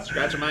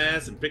 Scratching my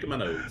ass and picking my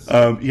nose.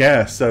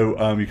 Yeah,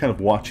 so you're kind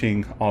of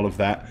watching all of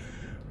that.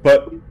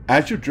 But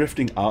as you're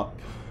drifting up,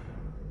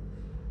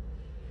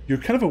 you're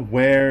kind of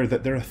aware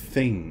that there are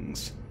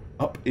things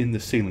up in the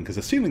ceiling, because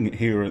the ceiling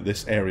here in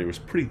this area is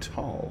pretty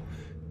tall.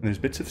 And there's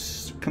bits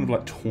of kind of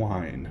like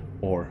twine,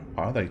 or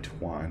are they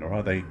twine, or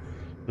are they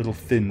little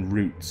thin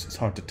roots? It's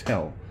hard to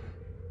tell.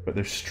 But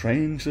there's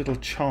strange little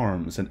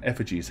charms and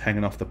effigies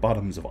hanging off the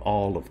bottoms of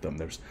all of them.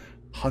 There's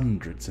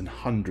hundreds and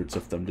hundreds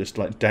of them just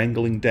like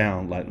dangling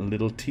down like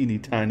little teeny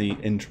tiny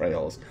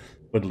entrails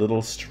with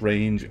little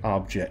strange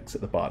objects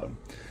at the bottom.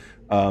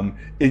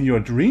 In your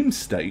dream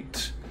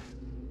state,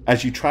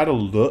 as you try to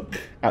look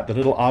at the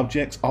little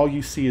objects, all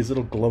you see is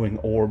little glowing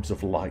orbs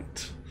of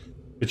light.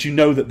 But you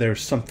know that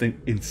there's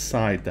something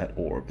inside that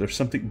orb. There's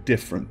something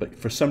different, but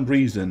for some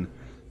reason,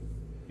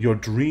 your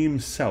dream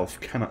self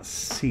cannot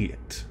see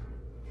it.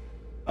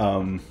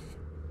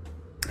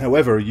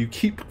 However, you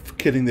keep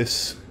getting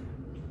this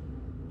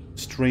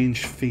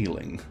strange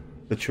feeling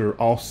that you're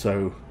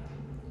also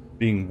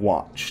being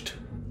watched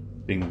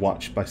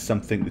by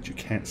something that you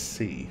can't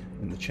see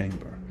in the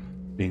chamber,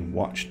 being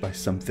watched by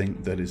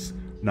something that is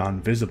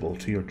non-visible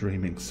to your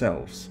dreaming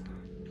selves,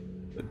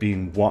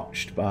 being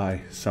watched by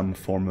some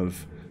form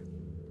of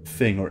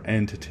thing or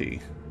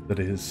entity that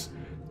is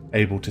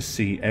able to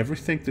see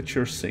everything that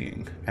you're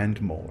seeing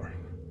and more.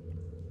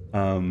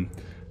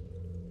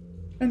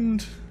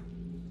 And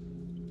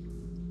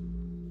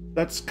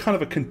that's kind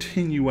of a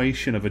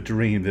continuation of a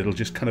dream that'll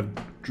just kind of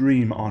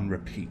dream on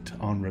repeat,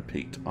 on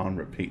repeat, on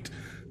repeat.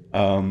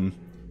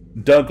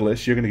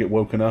 Douglas, you're going to get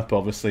woken up,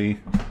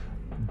 obviously,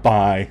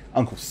 by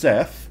Uncle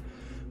Seth.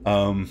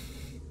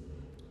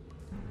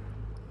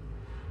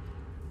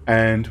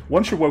 And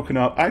once you're woken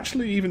up,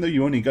 actually, even though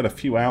you only got a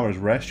few hours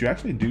rest, you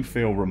actually do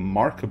feel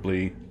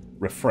remarkably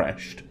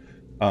refreshed.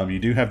 You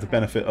do have the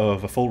benefit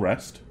of a full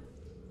rest.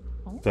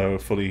 So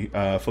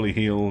fully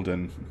healed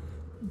and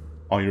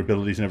all your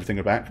abilities and everything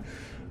are back.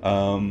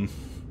 Okay.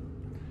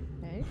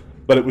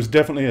 But it was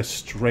definitely a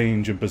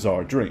strange and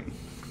bizarre dream.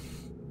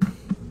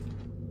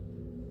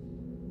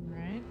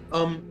 Right.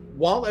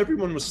 While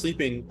everyone was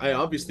sleeping, I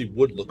obviously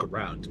would look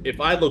around.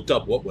 If I looked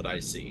up, what would I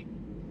see?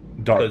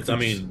 Darkness. Because, I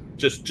mean,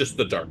 just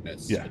the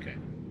darkness. Yeah. Okay.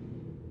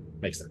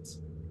 Makes sense.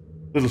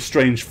 Little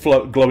strange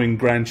glowing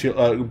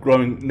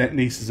growing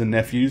nieces and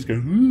nephews go.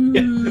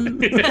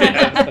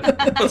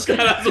 That's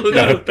kind of what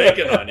I was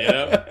thinking on, you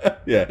know?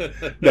 Yeah.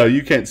 No,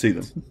 you can't see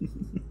them.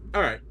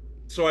 All right.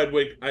 So I'd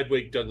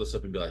wake Douglas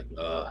up and be like,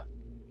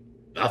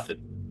 nothing.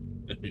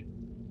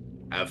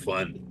 Have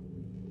fun.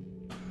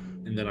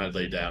 And then I'd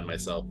lay down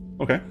myself.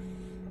 Okay.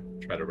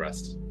 Try to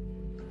rest.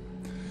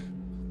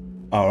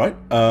 All right.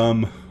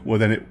 Well,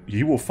 then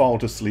you will fall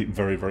to sleep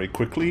very, very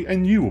quickly,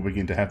 and you will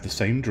begin to have the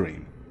same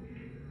dream.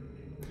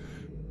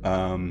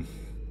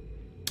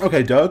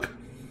 Okay, Doug.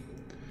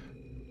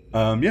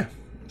 Yeah.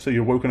 So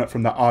you're woken up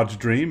from the odd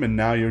dream, and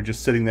now you're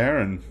just sitting there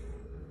and...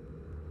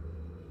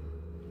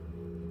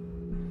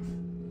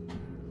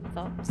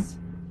 Thoughts?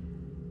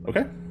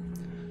 Okay.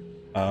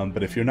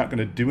 But if you're not going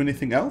to do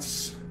anything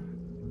else...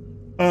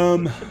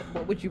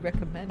 What would you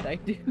recommend I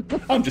do?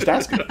 I'm just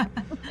asking.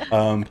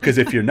 Because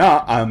if you're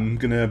not, I'm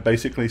going to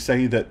basically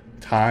say that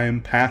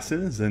time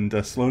passes, and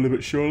slowly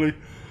but surely...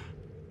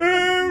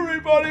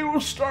 everybody will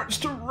starts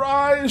to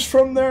rise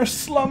from their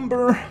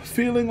slumber,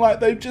 feeling like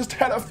they've just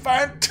had a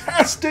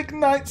fantastic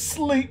night's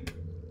sleep.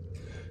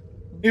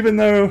 Even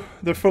though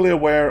they're fully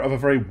aware of a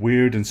very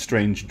weird and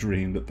strange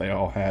dream that they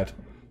all had.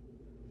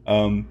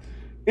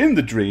 In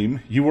the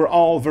dream, you were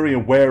all very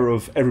aware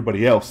of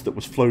everybody else that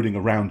was floating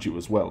around you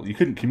as well. You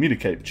couldn't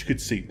communicate, but you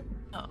could see them.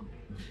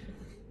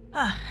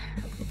 Oh.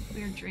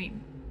 Weird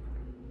dream.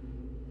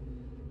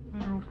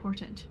 Very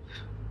important.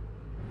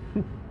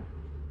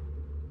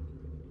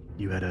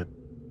 You had a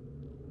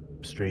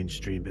strange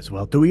dream as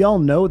well. Do we all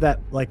know that,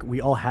 like, we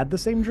all had the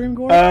same dream,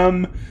 Gore?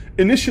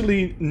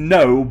 Initially,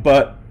 no,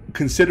 but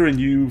considering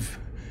you've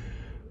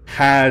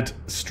had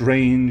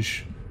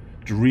strange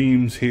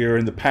dreams here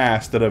in the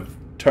past that have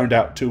turned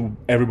out to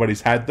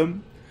everybody's had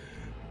them,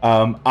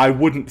 I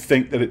wouldn't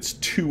think that it's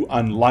too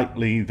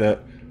unlikely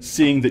that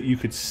seeing that you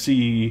could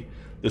see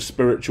the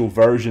spiritual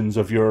versions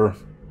of your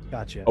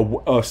Gotcha.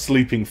 a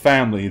sleeping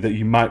family that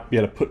you might be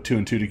able to put two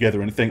and two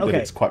together and think that Okay.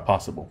 it's quite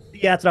possible.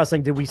 Yeah, that's what I was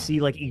saying. Did we see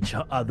like each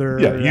other?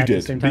 Yeah, you at the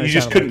did. same But time? you It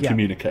just sounded couldn't like- yeah.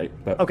 communicate.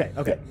 But, Okay.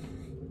 Okay.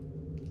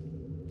 yeah.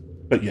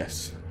 But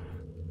yes.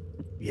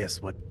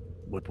 Yes, what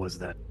was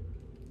that?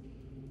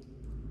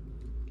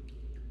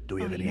 Do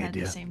we have you any had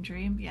idea? the same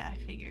dream? Yeah, I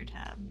figured.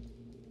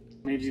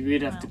 Maybe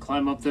we'd have to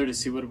climb up there to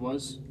see what it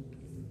was.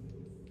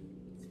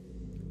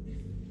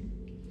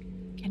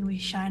 Can we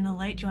shine a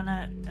light? Do you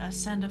want to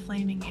send a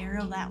flaming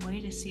arrow that way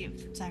to see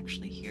if it's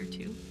actually here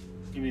too?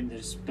 I mean,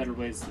 there's better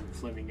ways than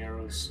flaming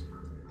arrows.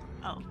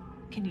 Oh,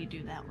 can you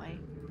do that way?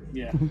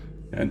 Yeah.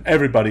 And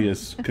everybody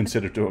is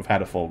considered to have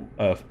had a full,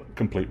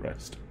 complete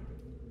rest.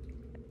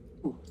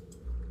 Ooh.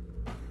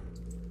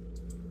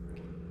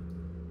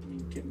 Let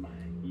me get my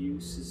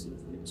uses of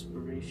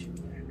inspiration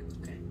back.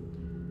 Okay.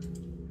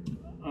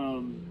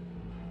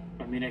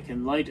 I mean, I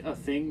can light a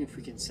thing if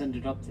we can send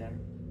it up there,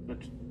 but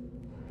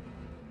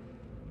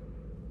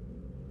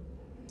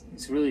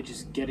it's really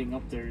just getting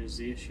up there is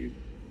the issue.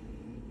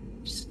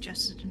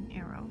 Suggested an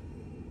arrow.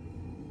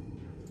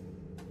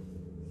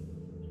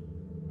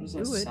 What does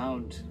that Do it.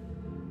 sound?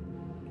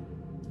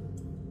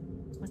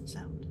 What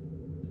sound?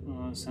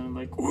 It sounded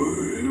like.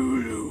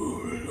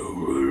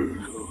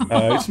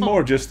 It's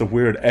more just the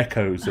weird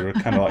echoes that are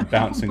kind of like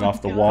bouncing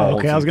off the walls.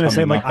 Okay, I was and gonna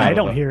say, coming like, up out I of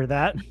don't the- hear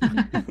that.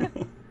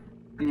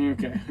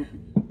 Okay.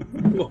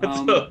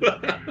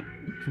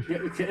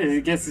 I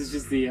guess it's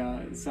just the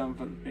sound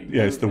from the thing.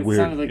 Yeah, it's the It weird.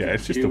 sounded like yeah, a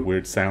it's just the cue.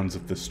 weird sounds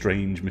of the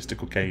strange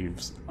mystical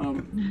caves.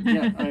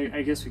 Yeah,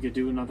 I guess we could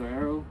do another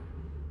arrow.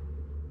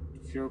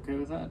 If you're okay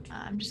with that.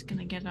 I'm just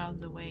gonna get out of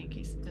the way in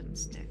case it doesn't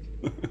stick.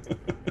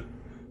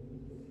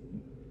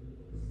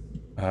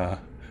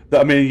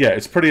 I mean, yeah,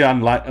 it's pretty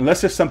unlikely.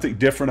 Unless there's something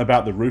different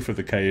about the roof of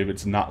the cave,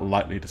 it's not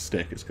likely to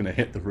stick. It's going to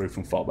hit the roof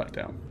and fall back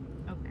down.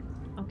 Okay.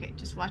 Okay,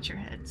 just watch your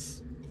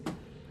heads.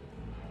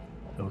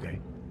 Okay.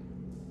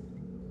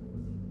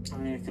 I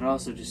mean, I could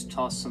also just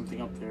toss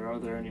something up there. Are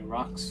there any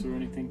rocks or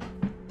anything?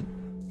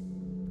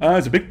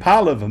 There's a big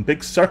pile of them,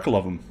 big circle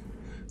of them,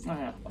 Oh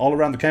yeah. all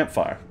around the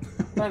campfire,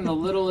 Find the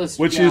littlest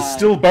which guy. is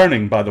still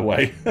burning, by the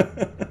way.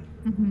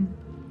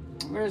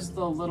 Where's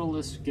the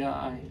littlest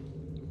guy?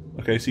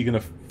 Okay, so you're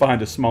going to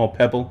find a small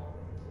pebble,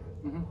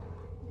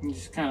 You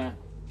just kind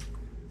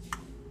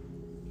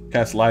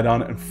cast light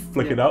on it, and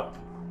flick Yeah. it up. of,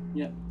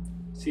 yeah.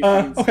 See if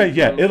I can see Okay,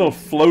 yeah, it. it'll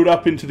float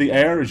up into the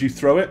air as you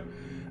throw it,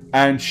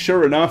 and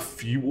sure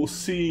enough, you will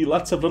see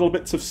lots of little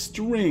bits of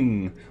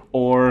string,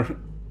 or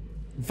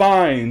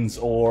vines,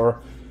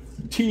 or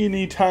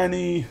teeny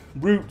tiny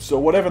roots,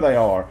 or whatever they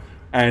are,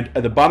 and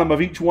at the bottom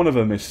of each one of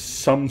them is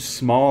some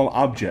small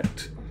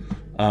object.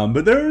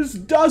 But there's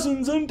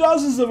dozens and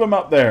dozens of them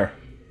up there.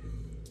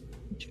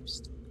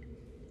 Interesting.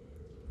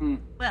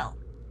 Well,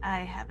 I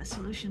have a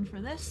solution for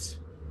this.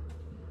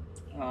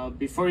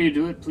 Before you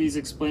do it, please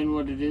explain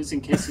what it is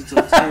in case it's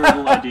a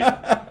terrible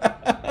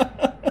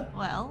idea.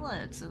 Well,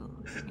 it's a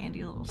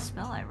handy little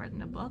spell I read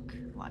in a book.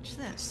 Watch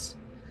this.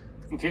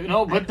 Okay,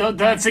 no, but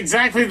that's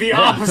exactly the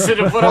opposite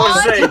of what I was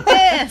Watch saying.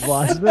 this!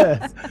 Watch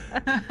this.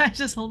 I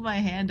just hold my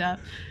hand up.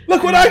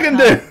 Look what I can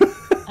do!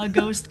 A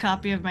ghost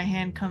copy of my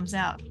hand comes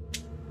out.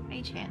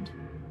 Mage hand.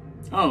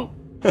 Oh,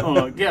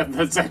 yeah,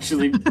 that's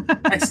actually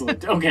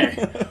excellent. Okay.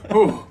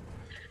 Ooh.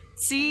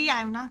 See,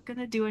 I'm not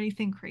gonna do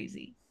anything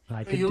crazy.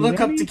 I could You do look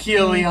up to anything.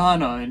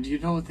 Keoliana, and you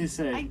know what they I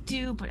say.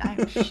 do,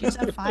 but she's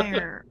a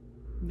fire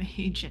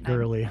mage, and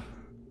Girly.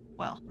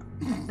 well,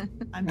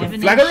 I'm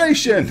divination.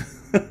 Flagellation!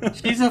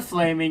 She's a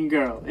flaming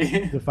girl.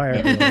 The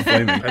fire. girl.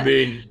 Flaming. I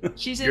mean,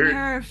 She's in You're-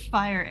 her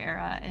fire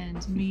era,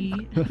 and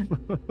me,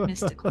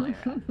 mystical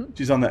era.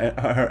 She's on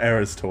her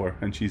Eras tour,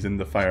 and she's in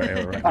the fire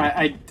era right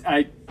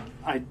now.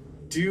 I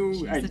do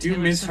She's the do Taylor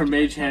miss her Swift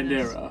mage of hand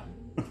tennis. era.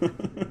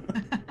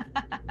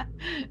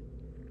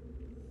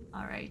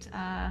 All right.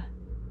 I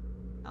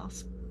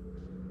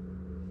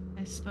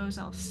suppose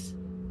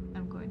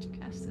I'm going to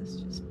cast this.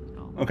 Just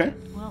Okay.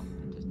 Well,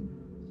 it doesn't.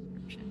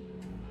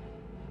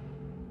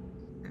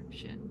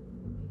 Description.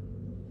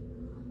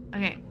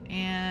 Okay,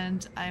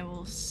 and I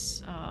will.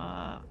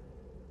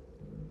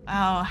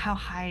 Oh, how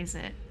high is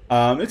it?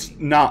 It's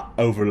not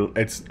over.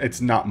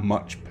 It's not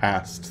much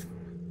past.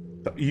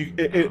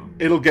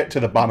 It'll get to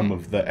the bottom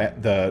of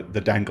the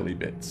dangly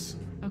bits.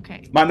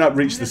 Okay. Might not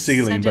reach I'm the gonna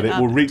ceiling, send but it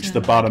will up reach to, the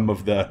like, bottom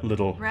of the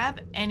little. Grab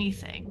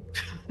anything.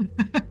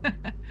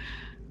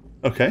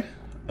 Okay.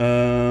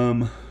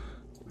 Let's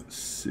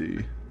see.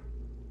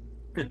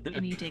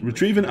 Any dig.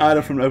 Retrieve an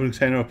item from an open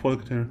container or pull a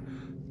container,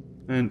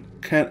 and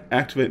can't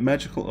activate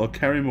magical or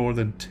carry more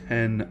than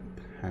 10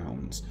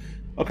 pounds.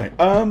 Okay.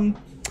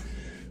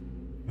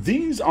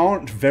 These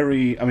aren't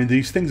very. I mean,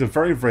 these things are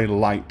very, very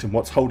light, and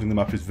what's holding them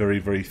up is very,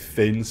 very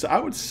thin. So I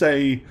would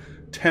say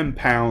 10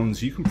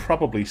 pounds. You can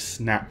probably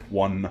snap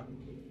one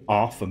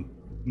off and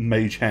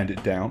mage hand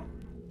it down.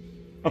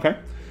 Okay.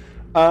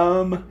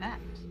 That.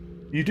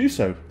 You do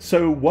so.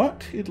 So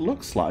what it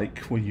looks like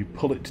when you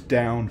pull it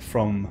down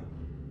from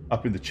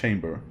up in the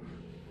chamber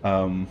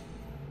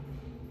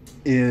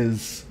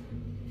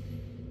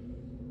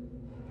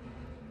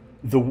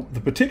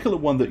the particular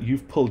one that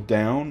you've pulled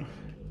down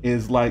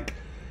is like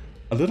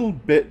a little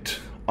bit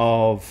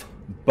of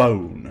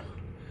bone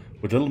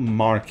with little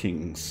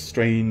markings,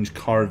 strange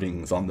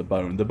carvings on the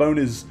bone. The bone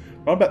is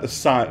about the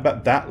size,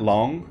 about that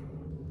long,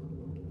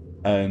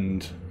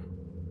 and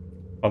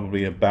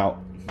probably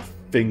about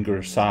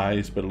finger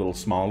size, but a little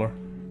smaller.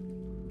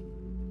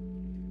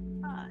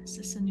 Is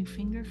this a new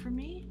finger for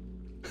me?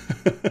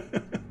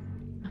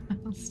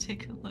 Let's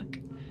take a look.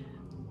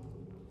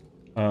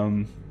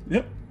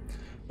 Yep.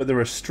 But there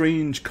are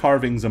strange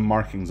carvings and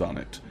markings on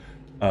it.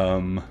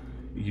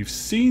 You've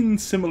seen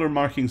similar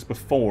markings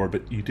before,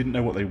 but you didn't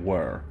know what they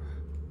were.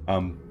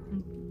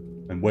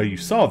 And where you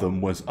saw them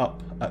was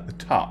up at the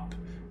top,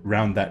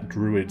 around that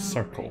druid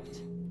circle.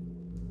 Right.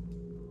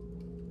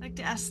 I'd like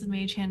to ask the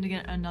mage hand to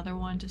get another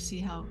one to see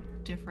how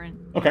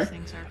different these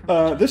things are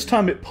from each This other.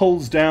 time it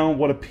pulls down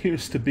what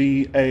appears to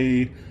be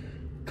a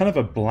kind of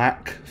a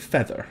black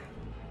feather.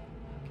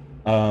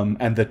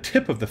 And the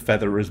tip of the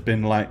feather has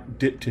been like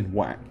dipped in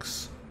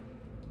wax,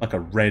 like a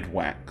red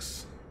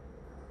wax.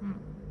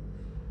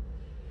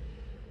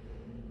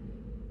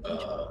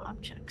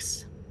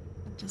 Objects.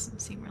 That doesn't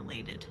seem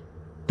related.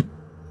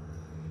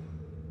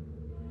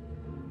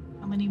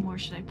 How many more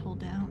should I pull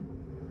down?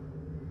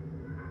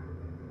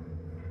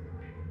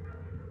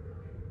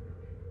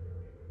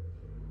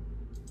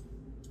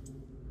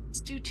 Let's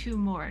do 2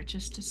 more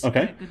just to see a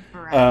good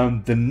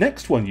variety. The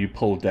next one you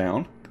pull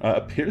down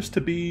appears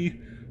to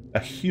be a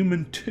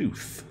human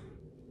tooth.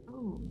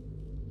 Oh.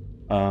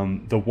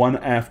 The one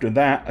after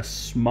that, a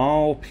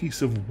small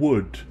piece of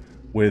wood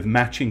with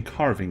matching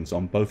carvings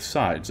on both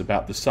sides,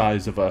 about the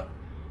size of a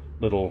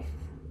little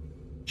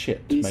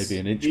chip, maybe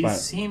an inch by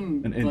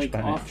seem an inch like by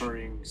an inch.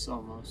 offerings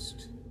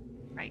almost.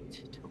 Right,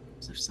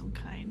 tokens of some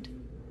kind.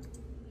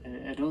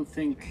 I don't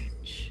think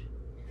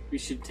we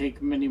should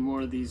take many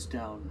more of these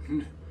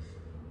down.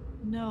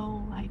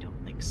 No, I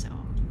don't think so.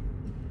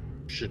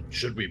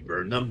 Should we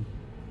burn them?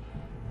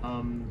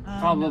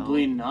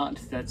 Probably no. not.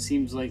 That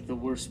seems like the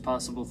worst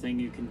possible thing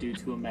you can do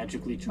to a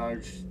magically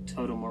charged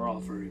totem or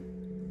offering.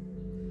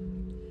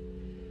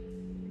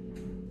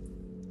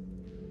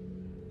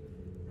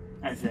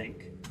 I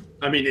think.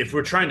 I mean, if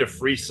we're trying to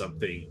freeze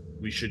something,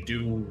 we should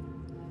do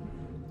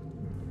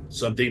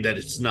something that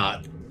it's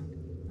not,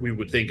 we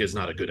would think is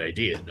not a good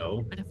idea,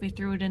 no? But if we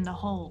threw it in the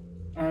hole?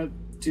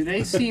 Do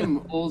they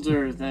seem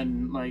older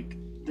than, like,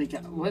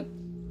 what?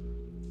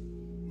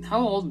 How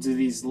old do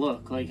these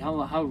look? Like,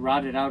 how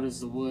rotted out is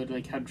the wood?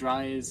 Like, how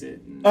dry is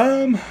it?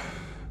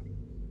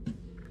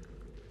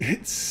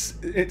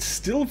 It's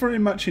still very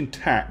much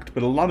intact,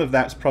 but a lot of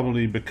that's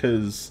probably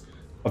because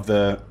of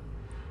the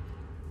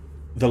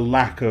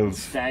lack of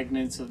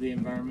stagnance of the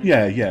environment.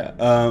 Yeah.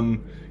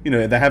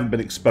 They haven't been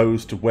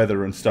exposed to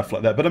weather and stuff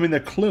like that. But I mean, they're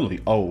clearly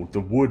old. The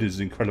wood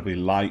is incredibly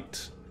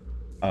light.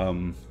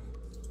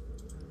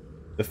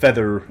 The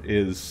feather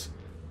is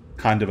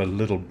kind of a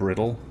little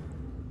brittle.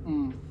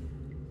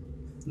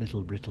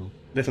 Little brittle.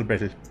 Little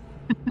brittle.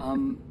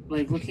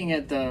 Like looking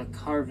at the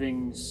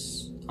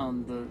carvings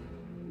on the,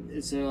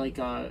 is there like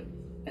a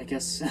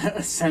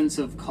sense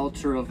of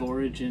culture of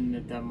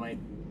origin that might?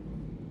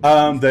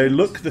 They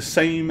look the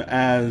same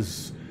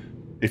as,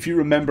 if you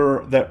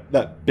remember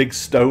that big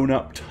stone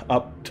up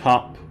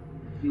top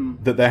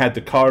that they had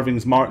the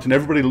carvings marked, and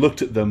everybody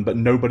looked at them, but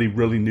nobody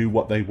really knew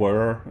what they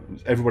were.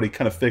 Everybody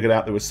kind of figured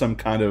out there was some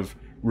kind of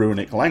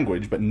runic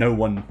language, but no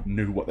one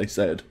knew what they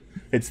said.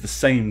 It's the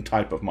same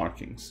type of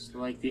markings. So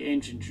like the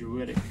ancient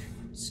druidic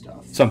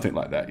stuff. Something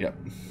like that, yeah.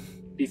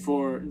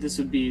 Before, this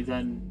would be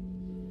then,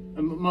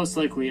 most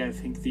likely I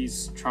think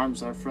these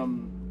charms are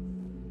from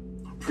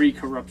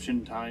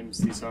pre-corruption times.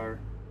 These are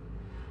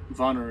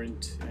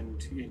vulnerant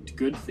and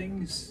good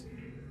things.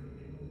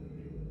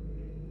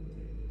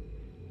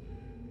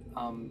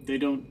 They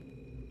don't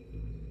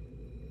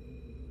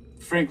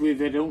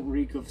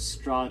reek of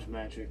Strahd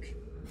magic.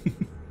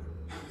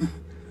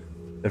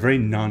 They're very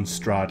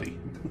non-Strahdy.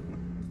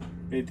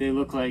 They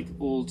look like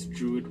old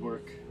druid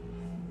work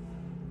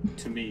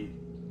to me.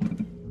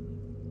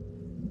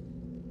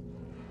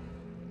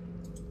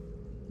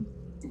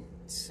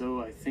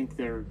 So I think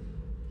they're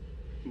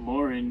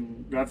more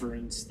in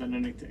reverence than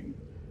anything.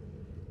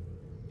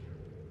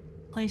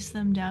 Place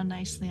them down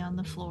nicely on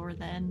the floor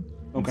then.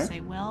 And Okay. say,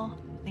 well,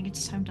 I think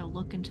it's time to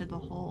look into the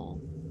hole.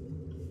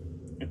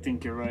 I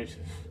think you're right.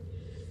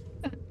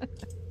 I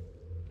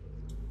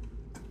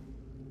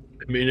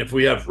mean, if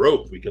we have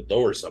rope, we could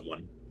lower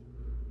someone.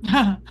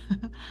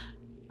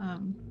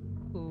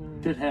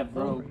 Could have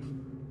rope.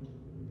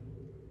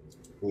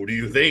 Who do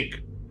you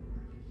think?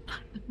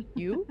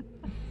 You?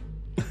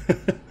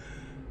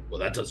 Well,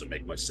 that doesn't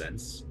make much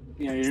sense.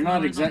 Yeah, you're So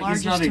not the exactly.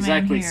 He's largest not man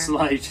exactly here.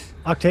 slight.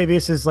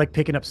 Octavius is like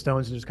picking up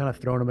stones and just kind of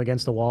throwing them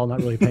against the wall, not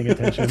really paying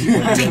attention to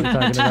what you're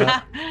talking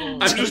about.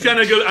 I'm just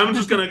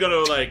gonna go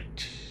to like,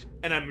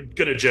 and I'm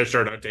gonna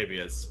gesture at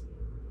Octavius.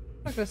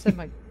 I'm not gonna send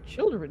my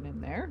children in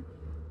there.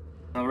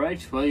 All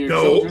right. Well, your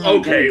No, children are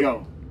okay. gonna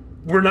go.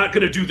 We're not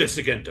going to do this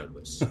again,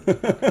 Douglas. I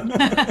just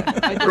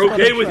We're wanna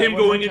okay with try him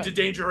one more going time. into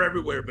danger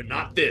everywhere, but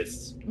not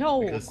this. No,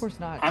 Because- of course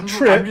not. I'm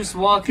Trip, just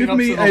walking Give up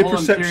me to the a hole and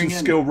perception peering in.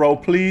 skill roll,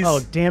 please. Oh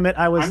damn it!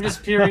 I was. I'm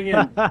just peering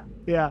in.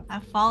 Yeah. I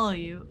follow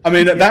you. I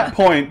mean, at that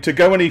point, to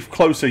go any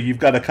closer, you've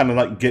got to kind of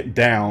like get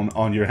down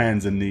on your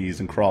hands and knees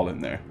and crawl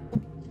in there.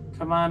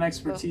 Come on,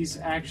 expertise,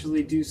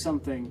 actually do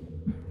something.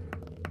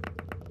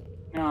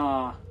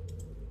 Ah,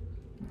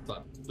 It's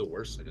not the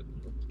worst thing.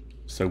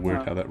 So weird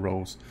Yeah. how that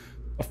rolls.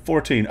 A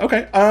 14.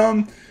 Okay.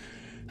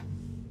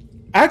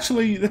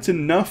 Actually, that's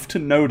enough to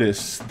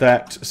notice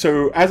that.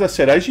 So, as I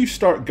said, as you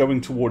start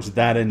going towards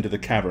that end of the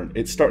cavern,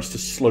 it starts to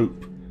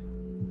slope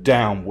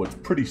downwards,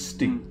 pretty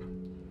steep.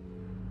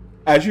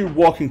 As you're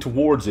walking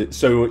towards it,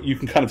 so you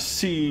can kind of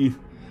see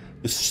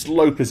the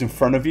slope is in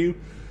front of you.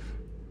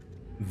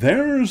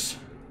 There's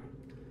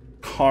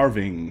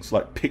carvings,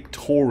 like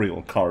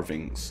pictorial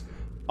carvings,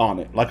 on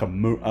it, like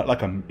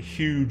a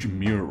huge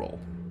mural.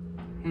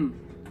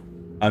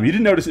 You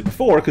didn't notice it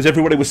before because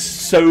everybody was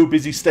so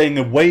busy staying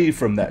away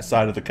from that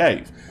side of the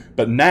cave.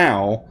 But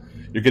now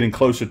you're getting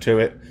closer to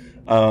it.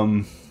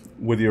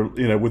 With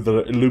with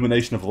the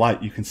illumination of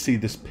light, you can see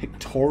this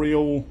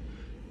pictorial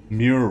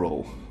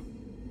mural.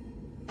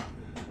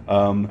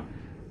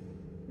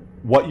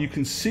 What you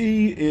can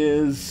see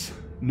is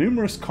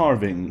numerous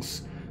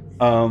carvings,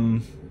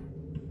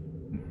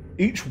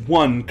 each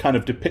one kind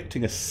of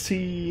depicting a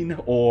scene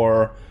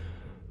or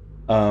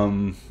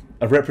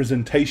a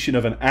representation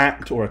of an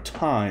act or a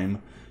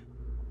time.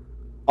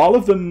 All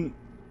of them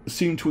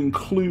seem to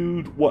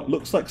include what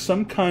looks like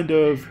some kind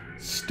of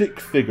stick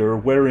figure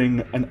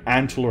wearing an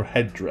antler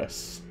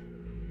headdress.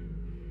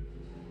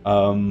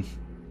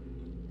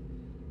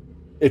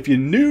 If you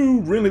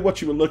knew really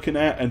what you were looking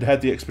at and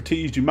had the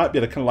expertise, you might be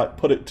able to kind of like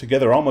put it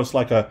together almost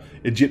like a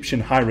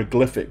Egyptian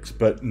hieroglyphics,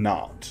 but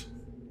not.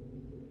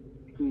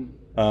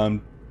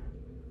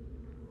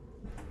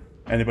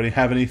 Anybody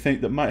have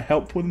anything that might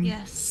help with them?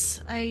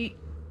 Yes, I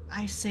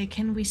say,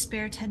 can we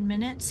spare 10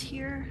 minutes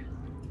here?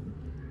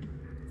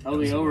 oh,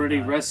 we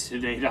already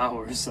rested 8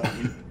 hours. I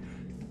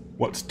mean,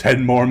 What's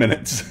 10 more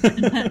minutes?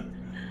 Yeah,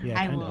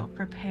 I kinda. will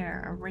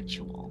prepare a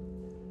ritual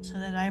so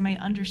that I may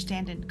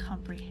understand and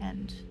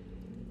comprehend.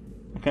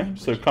 Okay,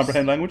 so Languages.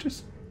 comprehend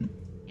languages?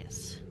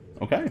 Yes.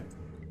 Okay.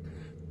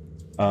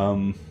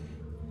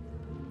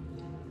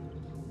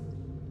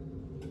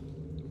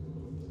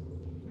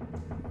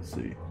 Let's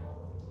see.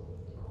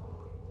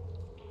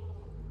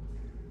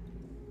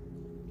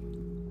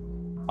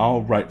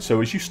 All right,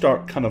 so as you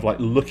start kind of like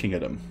looking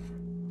at them,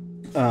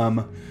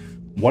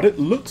 what it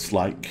looks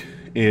like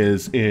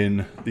is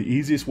in the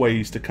easiest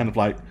ways to kind of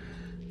like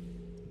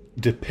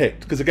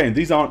depict, because again,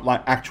 these aren't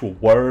like actual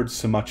words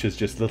so much as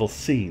just little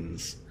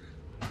scenes.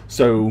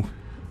 So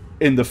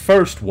in the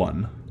first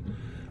one,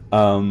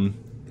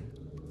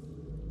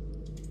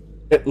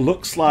 it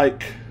looks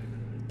like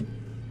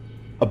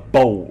a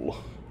bowl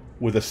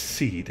with a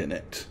seed in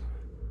it.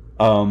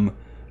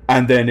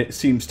 And then it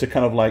seems to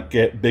kind of like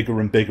get bigger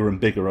and bigger and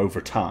bigger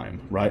over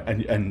time, right?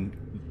 And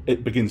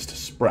it begins to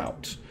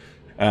sprout.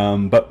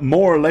 But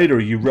more later,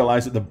 you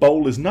realize that the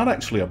bowl is not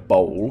actually a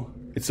bowl.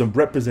 It's a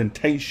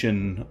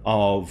representation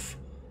of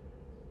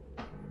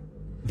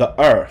the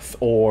earth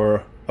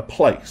or a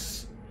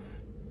place.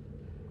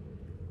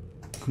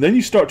 Then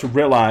you start to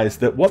realize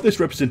that what this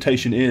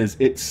representation is,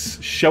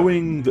 it's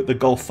showing that the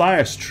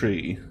Golthias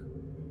tree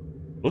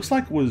looks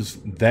like was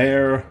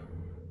there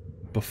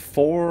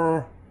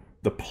before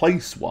the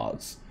place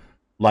was.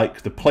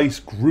 Like the place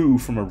grew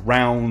from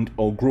around,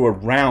 or grew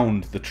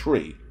around the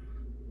tree.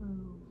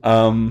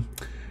 Then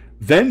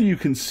you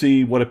can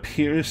see what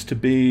appears to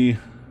be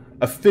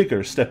a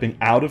figure stepping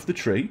out of the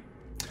tree.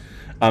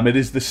 It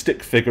is the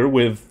stick figure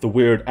with the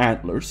weird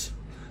antlers.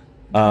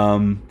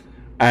 And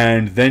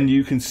then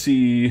you can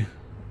see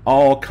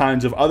all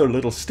kinds of other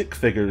little stick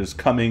figures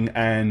coming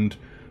and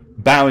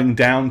bowing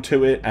down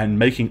to it and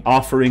making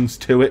offerings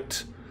to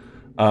it.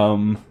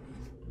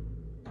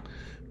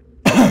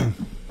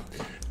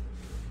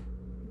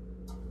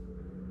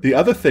 The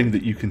other thing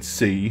that you can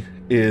see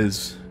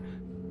is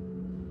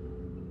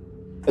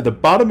at the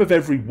bottom of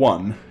every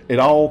one, it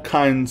all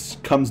comes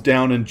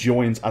down and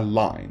joins a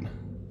line.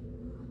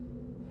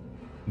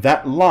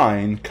 That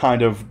line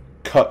kind of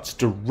cuts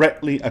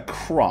directly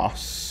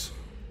across.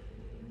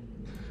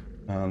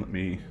 Let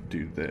me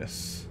do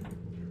this.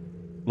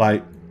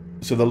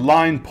 So the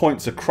line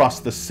points across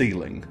the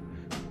ceiling,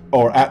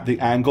 or at the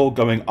angle,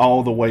 going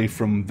all the way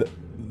from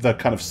the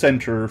kind of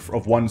center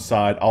of one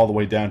side all the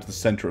way down to the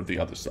center of the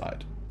other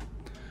side.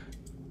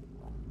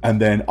 And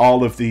then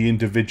all of the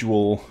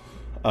individual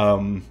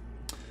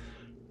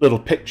little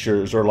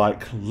pictures are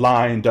like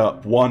lined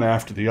up one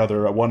after the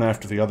other, one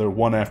after the other,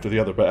 one after the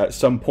other. But at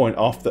some point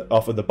off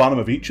of the bottom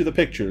of each of the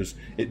pictures,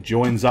 it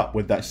joins up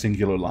with that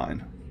singular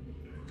line.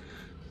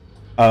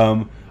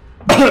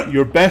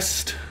 Your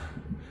best,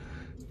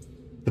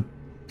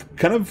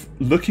 kind of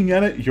looking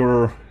at it,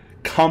 your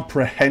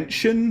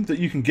comprehension that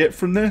you can get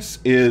from this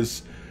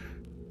is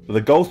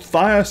the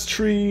Golthias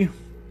tree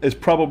is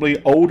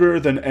probably older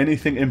than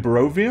anything in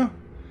Barovia.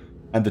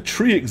 And the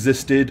tree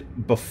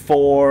existed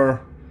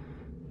before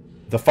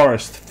the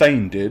Forest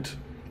Thane did.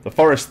 The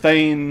Forest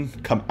Thane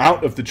come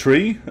out of the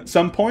tree at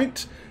some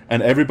point,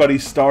 and everybody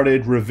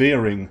started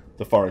revering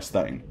the Forest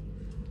Thane.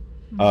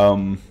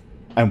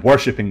 And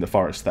worshipping the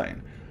Forest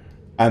Thane.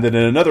 And then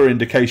in another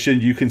indication,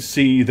 you can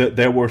see that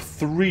there were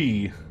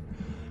three...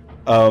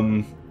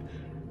 there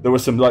were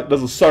some like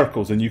little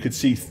circles, and you could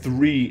see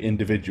three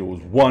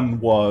individuals. One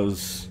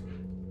was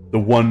the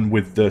one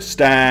with the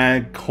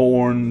stag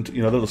horned,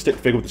 you know, little stick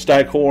figure with the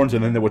stag horns,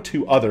 and then there were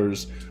two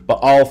others, but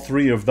all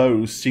three of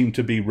those seem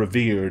to be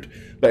revered.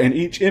 But in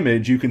each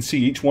image, you can see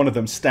each one of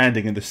them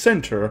standing in the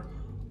center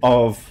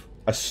of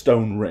a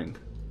stone ring.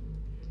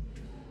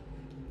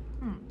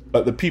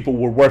 But the people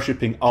were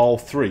worshipping all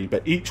three,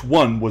 but each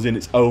one was in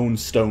its own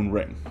stone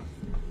ring.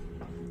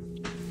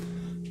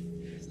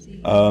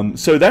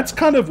 So that's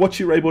kind of what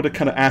you're able to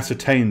kind of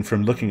ascertain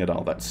from looking at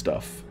all that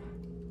stuff.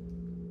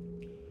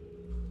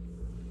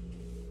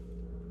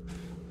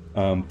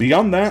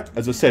 Beyond that,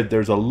 as I said,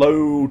 there's a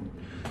low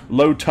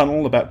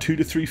tunnel about 2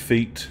 to 3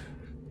 feet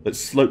that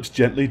slopes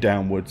gently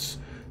downwards.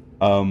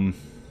 And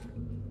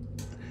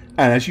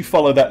as you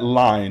follow that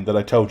line that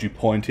I told you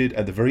pointed,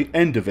 at the very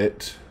end of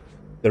it,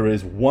 there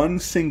is one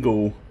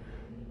single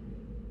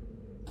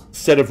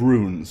set of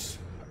runes,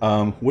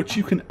 which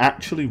you can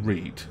actually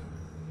read.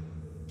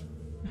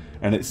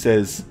 And it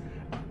says,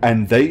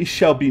 "And they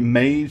shall be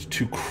made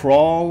to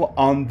crawl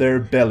on their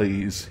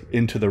bellies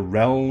into the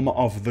realm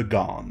of the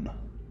gone."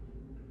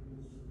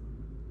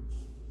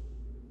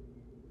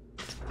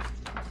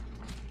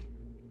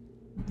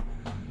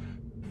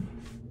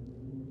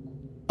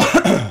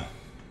 I'm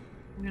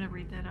gonna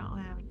read that out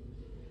loud.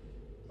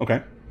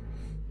 Okay.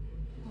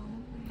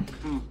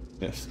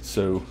 Yes,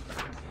 so...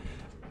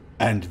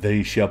 "And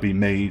they shall be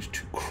made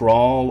to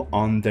crawl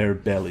on their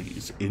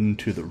bellies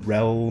into the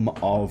realm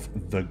of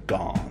the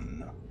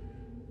gone."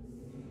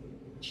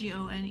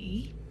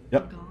 Gone?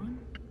 Yep. Gone?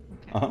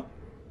 Okay. Uh-huh.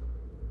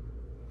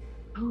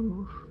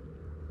 Ooh.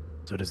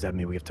 So does that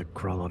mean we have to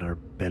crawl on our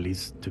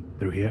bellies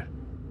through here?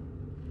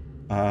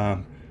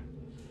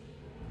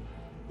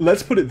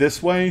 Let's put it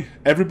this way.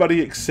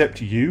 Everybody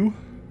except you,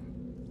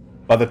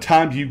 by the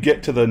time you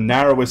get to the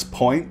narrowest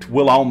point,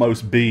 will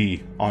almost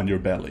be on your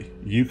belly.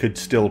 You could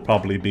still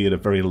probably be at a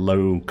very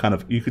low kind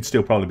of... You could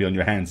still probably be on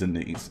your hands and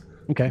knees.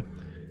 Okay.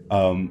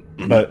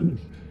 But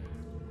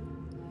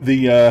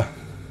the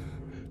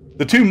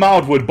two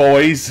Mildwood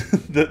boys,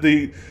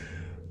 the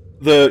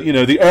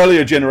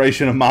earlier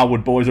generation of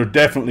Mildwood boys will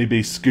definitely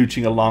be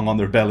scooching along on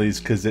their bellies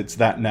because it's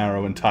that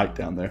narrow and tight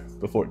down there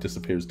before it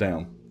disappears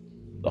down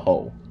the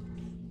hole.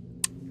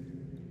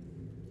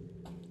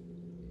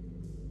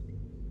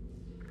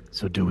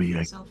 So do we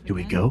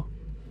go?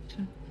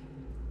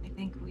 I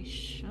think we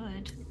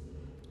should.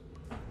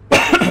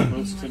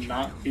 Supposed to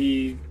not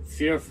be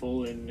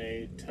fearful in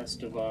a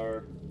test of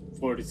our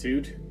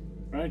fortitude,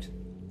 right?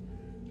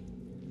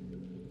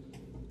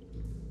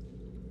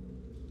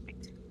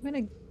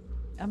 I'm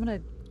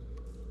gonna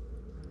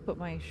put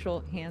my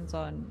hands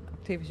on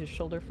Octavius'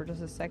 shoulder for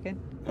just a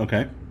second.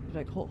 Okay. He's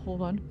like,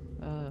 hold on.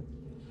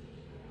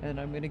 And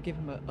I'm gonna give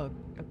him a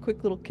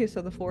quick little kiss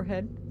on the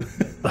forehead.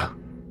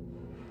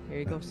 Here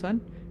you go,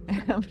 son.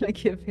 And I'm gonna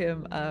give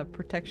him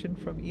protection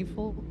from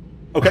evil.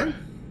 Okay.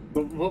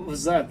 But what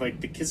was that? Like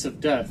the kiss of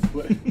death?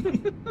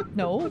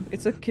 No,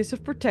 it's a kiss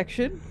of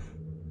protection.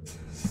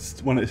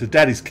 When it's a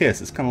daddy's kiss,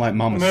 it's kind of like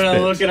mama's I'm gonna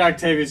spit. look at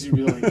Octavius and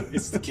be like,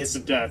 "It's the kiss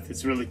of death.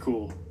 It's really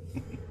cool."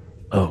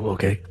 Oh,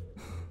 okay.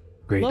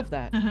 Great. Love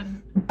that.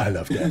 I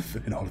love death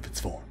in all of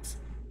its forms.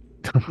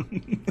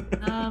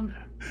 I'm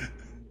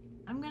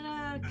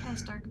gonna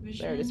cast Dark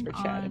Vision. There it is for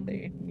chat if on,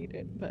 they need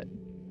it, but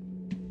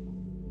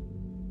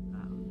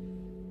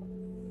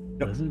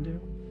What does it do?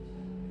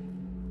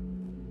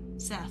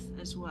 Seth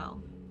as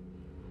well.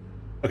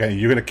 Okay,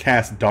 you're going to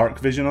cast Dark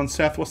Vision on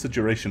Seth. What's the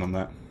duration on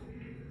that?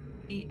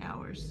 8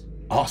 hours.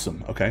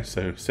 Awesome. Okay,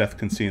 so Seth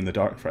can see in the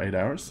dark for 8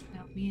 hours.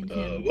 Now, me and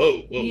him.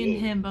 Whoa. Me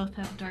and him both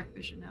have Dark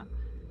Vision now.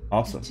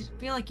 Awesome. I just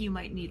feel like you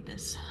might need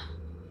this.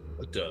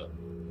 But,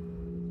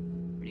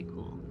 Pretty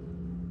cool.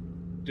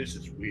 this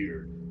is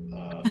weird.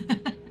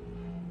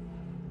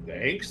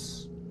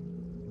 Thanks?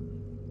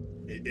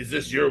 Is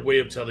this your way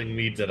of telling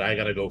me that I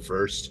gotta go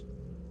first?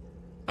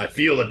 I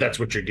feel that that's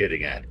what you're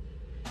getting at.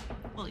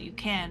 Well, you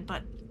can,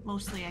 but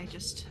mostly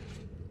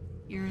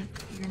you're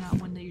not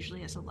one that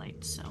usually has a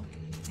light, so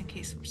in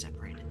case we're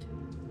separated.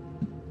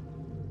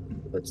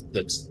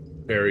 That's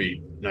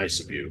very nice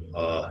of you.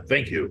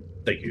 Thank you.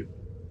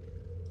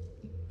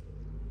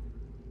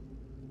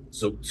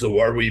 So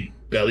are we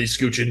belly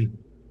scooching?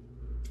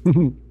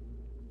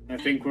 I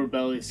think we're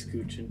belly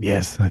scooching.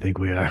 Yes, I think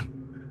we are.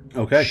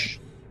 Okay.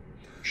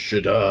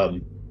 Should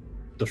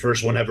the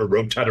first one have a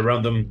rope tied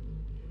around them?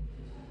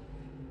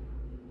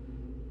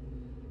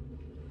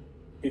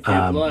 If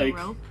you'd like,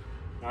 Rope?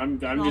 I'm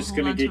I'll just hold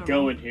gonna on to get a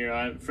going here.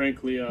 I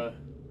frankly I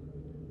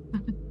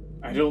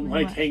don't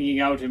like What? hanging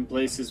out in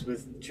places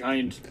with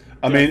giant.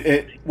 I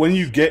mean, when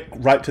you get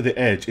right to the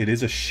edge, it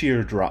is a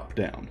sheer drop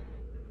down.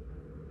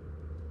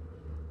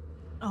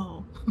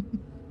 Oh.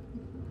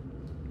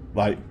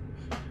 Like,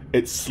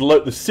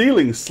 the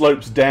ceiling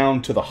slopes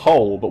down to the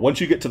hole, but once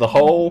you get to the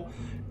hole,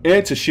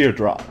 it's a sheer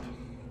drop.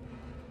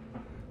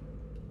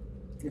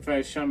 If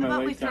I shine my How about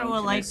light we down, throw a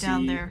can I light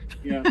down see- there?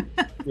 Yeah.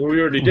 Well, we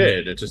already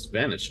did. It just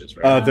vanishes,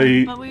 right?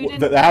 But we didn't-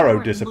 The arrow we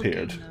weren't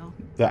disappeared. looking, though.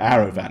 The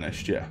arrow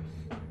vanished. Yeah.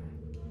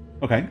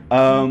 Okay.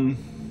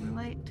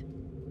 Light.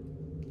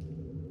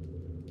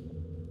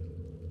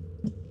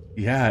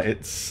 Yeah,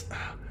 it's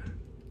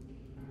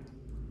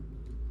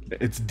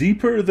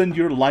deeper than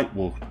your light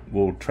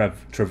will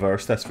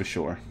traverse. That's for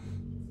sure.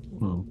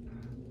 Hmm.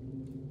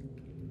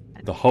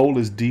 The hole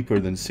is deeper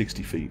than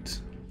 60 feet.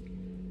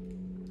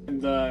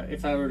 And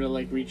if I were to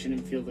like reach in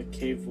and feel the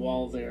cave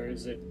wall there,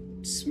 is it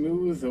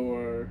smooth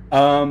or?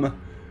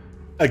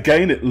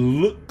 Again, it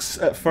looks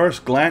at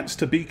first glance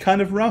to be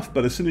kind of rough,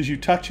 but as soon as you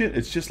touch it,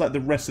 it's just like the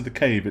rest of the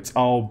cave. It's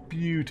all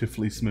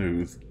beautifully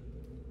smooth,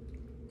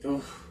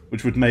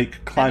 which would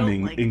make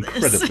climbing like this.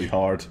 incredibly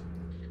hard.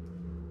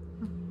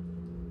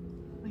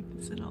 Like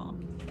this at all.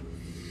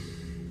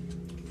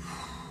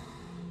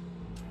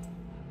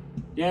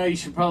 Yeah, you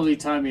should probably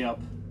tie me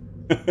up.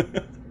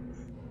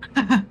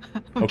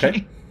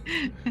 Okay.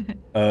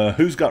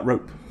 Who's got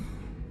rope?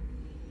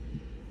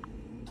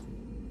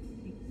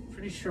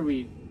 Pretty sure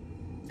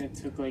I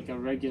took like a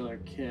regular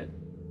kit.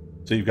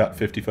 So you've got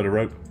 50 foot of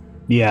rope?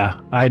 Yeah,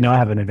 I know I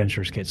have an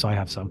adventurer's kit, so I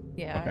have some.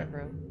 Yeah, Okay. I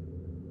wrote.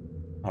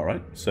 All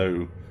right,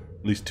 so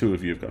at least 2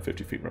 of you have got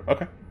 50 feet rope.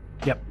 Okay.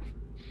 Yep.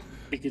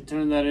 We could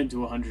turn that into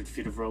 100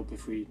 feet of rope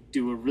if we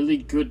do a really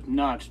good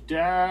knot,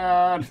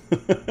 Dad.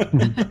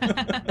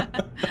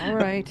 All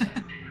right.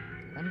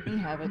 Let me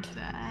have it.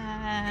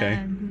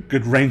 Okay.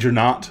 Good ranger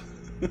knot.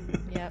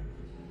 Yep.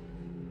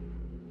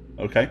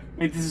 Okay.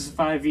 Wait, this is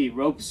 5e.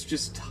 Rope's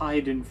just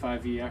tied in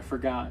 5e. I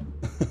forgot.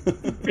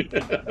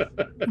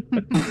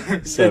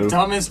 So- The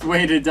dumbest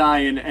way to die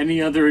in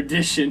any other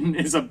edition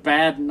is a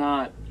bad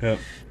knot. Yeah.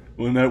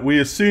 Well, no, we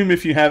assume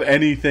if you have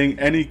any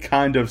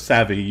kind of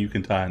savvy, you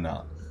can tie a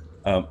knot.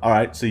 All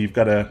right, so you've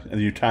got are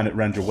you tying it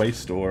around your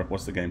waist, or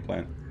what's the game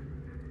plan?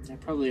 Yeah,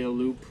 probably a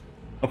loop.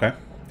 Okay.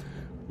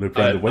 Loop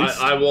around the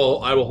waist. I will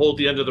hold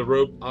the end of the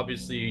rope,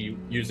 obviously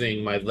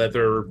using my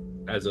leather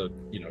as a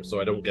so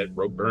I don't get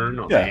rope burn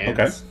on my Yeah.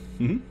 hands.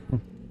 Okay. Hmm.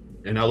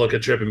 And I'll look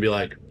at Trip and be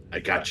like, "I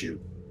got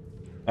you."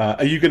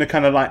 Are you going to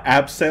kind of like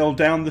abseil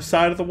down the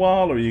side of the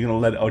wall, or are you going to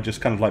let it, or just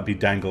kind of like be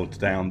dangled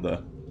down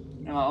the?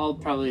 I'll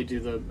probably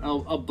do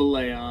I'll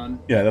belay on.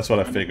 Yeah, that's what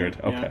I figured.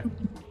 Yeah. Okay.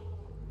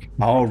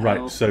 All right,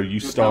 I'll- so you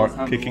I'll start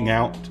have kicking the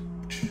wall.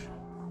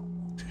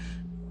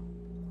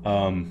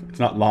 out. It's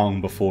not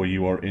long before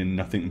you are in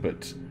nothing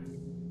but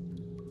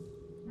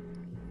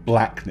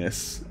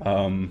blackness.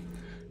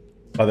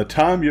 By the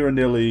time you're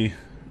nearly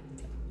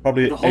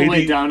probably The whole way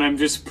 80, down, I'm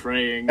just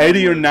praying.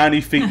 80 or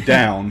 90 feet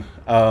down,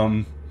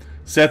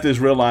 Seth is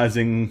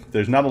realizing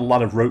there's not a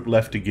lot of rope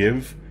left to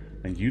give,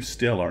 and you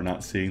still are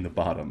not seeing the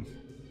bottom.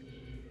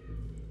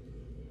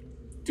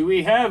 Do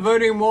we have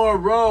any more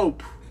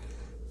rope?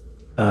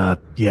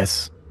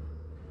 Yes.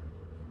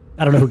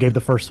 I don't know who gave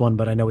the first one,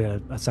 but I know we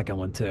had a second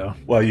one too.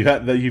 Well,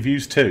 you've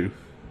used 2.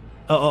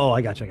 Oh,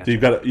 I got you. So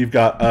you've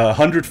got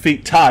 100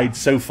 feet tied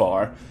so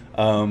far.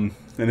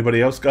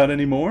 Anybody else got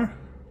any more?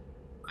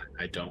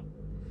 I don't.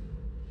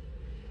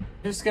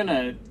 Just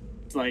gonna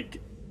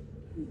like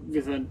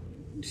with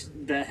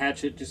that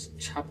hatchet just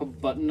chop a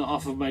button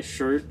off of my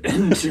shirt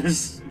and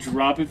just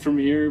drop it from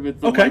here with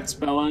the Okay. light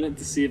spell on it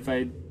to see if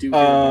I do.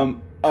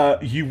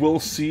 You will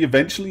see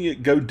eventually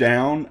it go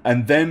down,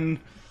 and then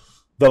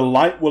the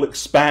light will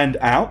expand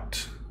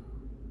out,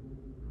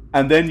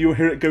 and then you'll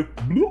hear it go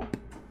bloop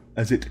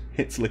as it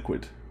hits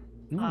liquid.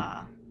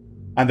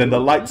 And then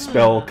the light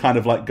spell kind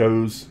of like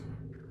goes.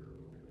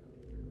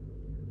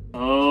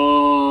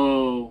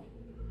 Oh,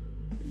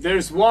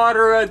 there's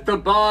water at the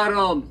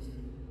bottom.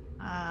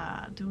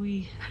 Do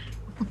we?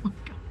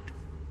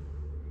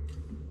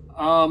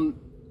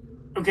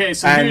 Okay,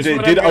 so And here's it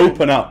what did I'm gonna-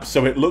 open up,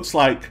 so it looks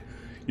like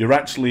you're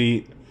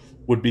actually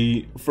would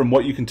be, from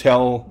what you can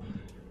tell,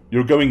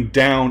 you're going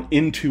down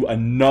into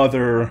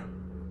another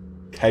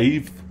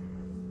cave.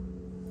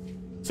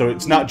 So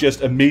it's not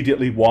just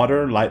immediately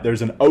water, like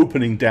there's an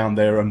opening down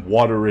there and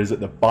water is at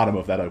the bottom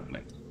of that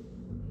opening.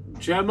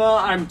 Gemma,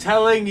 I'm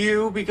telling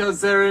you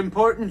because they're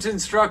important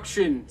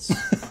instructions.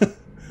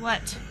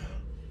 What?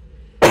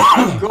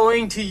 I'm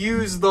going to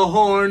use the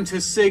horn to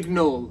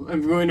signal.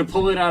 I'm going to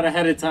pull it out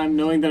ahead of time,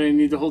 knowing that I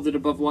need to hold it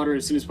above water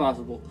as soon as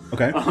possible.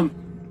 Okay.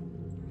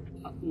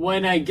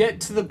 When I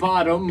get to the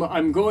bottom,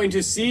 I'm going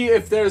to see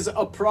if there's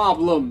a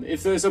problem.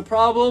 If there's a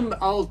problem,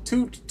 I'll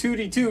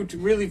tooty-toot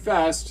really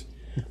fast.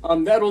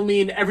 That'll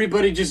mean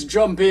everybody just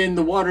jump in,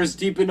 the water's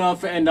deep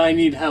enough, and I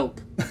need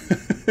help.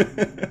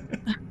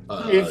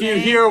 If you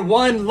hear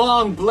one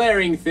long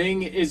blaring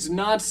thing, it's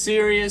not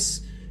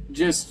serious.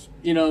 Just,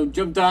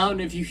 jump down.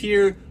 If you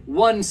hear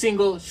one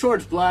single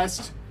short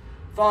blast,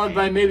 followed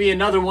by maybe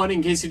another one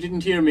in case you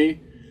didn't hear me,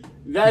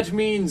 that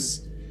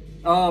means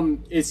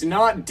it's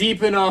not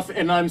deep enough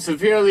and I'm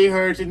severely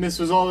hurt and this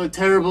was all a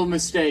terrible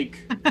mistake.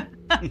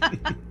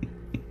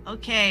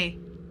 Okay.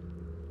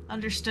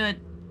 Understood.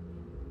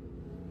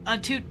 A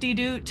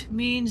toot-de-doot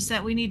means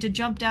that we need to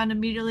jump down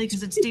immediately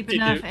because it's deep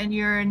enough and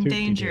you're in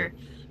danger.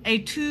 A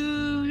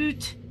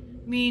toot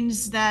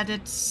means that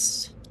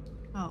it's...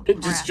 Oh,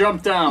 Just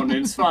jump down.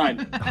 It's fine.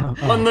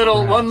 One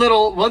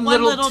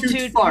little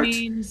toot fart.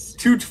 Means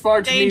toot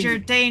fart danger,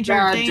 means danger,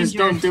 bad, danger. Just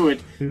don't do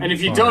it. And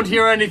if you don't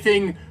hear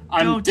anything,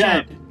 I'm Don't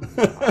dead.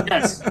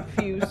 Yes.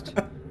 Confused.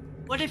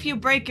 What if you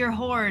break your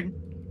horn?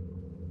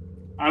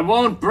 I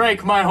won't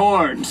break my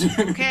horn.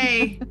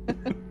 Okay.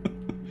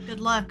 Good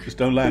luck. Just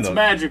don't land It's on it.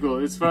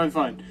 magical. It's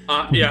fine.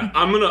 Yeah,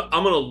 I'm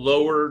gonna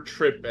lower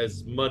Trip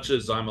as much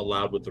as I'm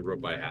allowed with the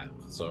rope I have.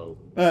 So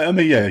I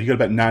mean, yeah, you got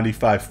about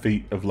 95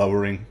 feet of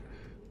lowering,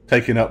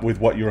 taken up with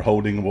what you're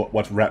holding and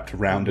what's wrapped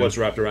around it. what's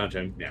wrapped around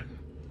him? Yeah.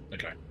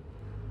 Okay.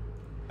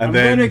 And I'm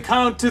then gonna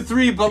count to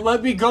 3, but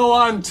let me go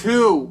on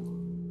 2.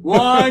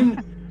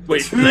 1,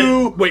 Wait,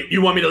 2, wait.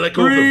 You want me to let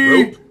go of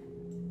 3. the rope?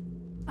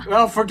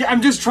 Well, forget.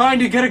 I'm just trying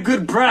to get a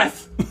good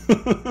breath.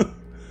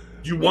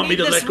 You We want me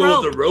need to this let go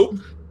of rope. the rope?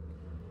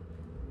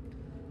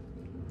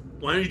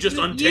 Why don't you just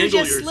untangle You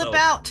just yourself? slip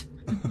out.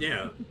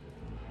 Yeah.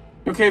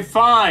 Okay,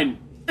 fine.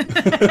 cut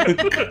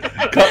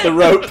the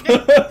rope.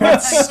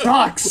 That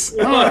sucks.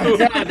 Oh my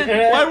god.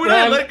 Why would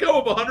I let go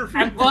of 100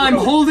 feet? of I'm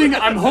rope?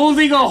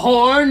 holding a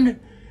horn,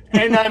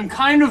 and I'm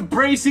kind of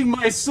bracing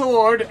my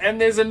sword, and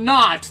there's a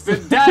knot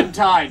that Dad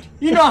tied.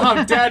 You know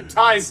how Dad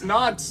ties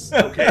knots.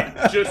 Okay,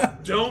 just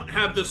don't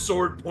have the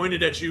sword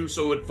pointed at you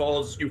so it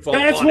falls. You fall.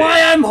 That's on why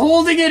it. I'm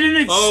holding it in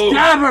its Oh.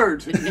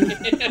 scabbard.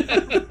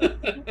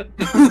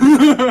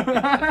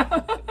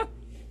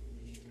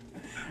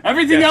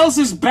 Everything else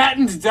is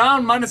battened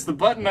down, minus the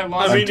button I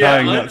lost. I mean, yeah,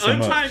 Untying not so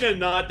untying much. a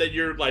knot that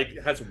you're like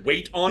has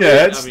weight on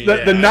Yeah, it. it's I mean,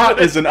 the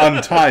knot isn't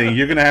untying.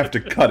 You're gonna have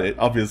to cut it,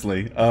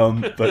 obviously.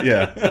 But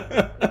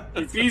yeah.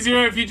 It's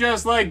easier if you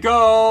just let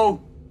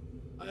go.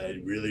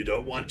 I really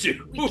don't want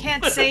to. We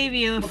can't save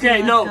you if Okay,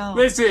 you no, let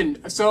go.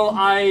 listen. So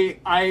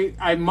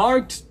I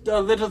marked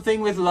a little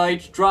thing with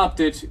light, dropped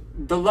it.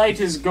 The light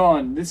is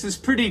gone. This is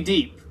pretty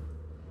deep.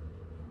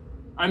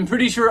 I'm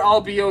pretty sure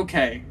I'll be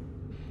okay.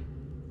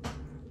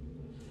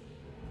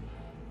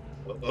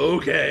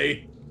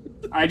 Okay.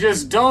 I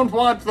just don't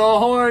want the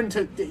horn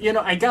to,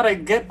 I gotta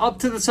get up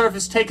to the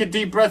surface, take a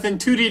deep breath, and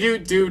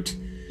tooty-doot-doot.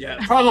 Yeah.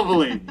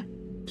 Probably.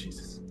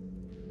 Jesus.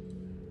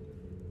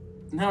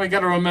 Now I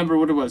gotta remember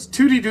what it was.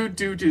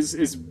 Tooty-doot-doot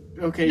is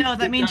okay. No, that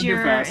get means down here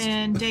you're fast.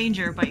 in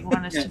danger, but you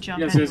want us to jump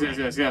Yes,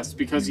 in. yes,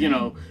 because,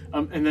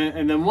 and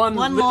then one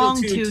One little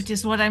long toot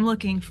is what I'm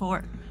looking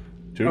for.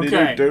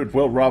 Okay. Dude,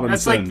 Will Robinson.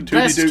 That's like Tootie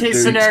best doot case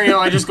doot. scenario.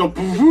 I just go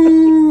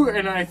boo,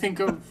 and I think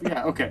of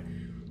okay.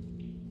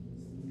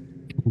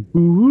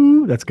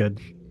 Ooh, that's good.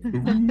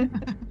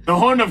 The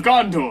Horn of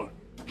Gondor.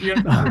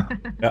 Yeah,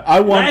 I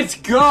want. Let's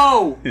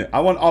go. Yeah, I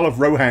want Olive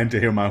Rohan to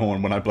hear my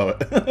horn when I blow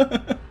it.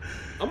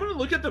 I'm gonna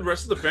look at the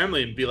rest of the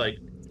family and be like,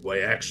 "Do I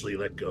actually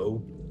let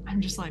go?" I'm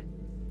just like,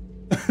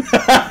 Okay.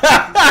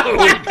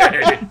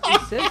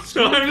 Six.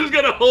 So I'm just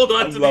gonna hold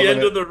on I'm to the loving end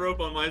it. of the rope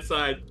on my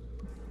side.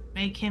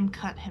 make him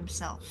cut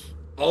himself.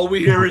 All we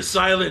hear is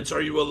silence.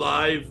 Are you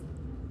alive?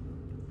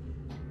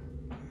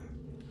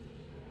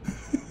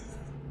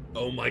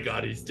 Oh my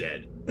god, he's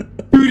dead.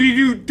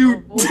 Doot.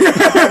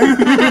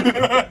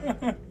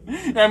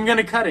 I'm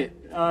gonna cut it.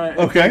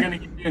 Okay.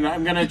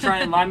 I'm gonna try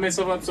and line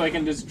myself up so I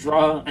can just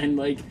draw and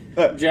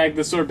jag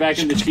the sword back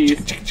in the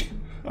teeth.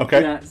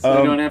 Okay. Yeah,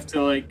 so I don't have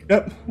to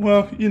Yep.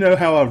 Well, you know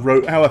how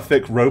a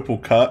thick rope will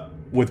cut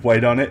with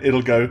weight on it.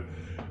 It'll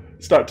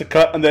start to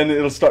cut, and then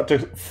it'll start to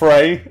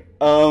fray.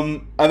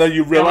 And then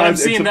you When I'm realize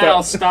it's seeing that, about,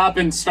 I'll stop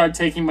and start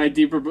taking my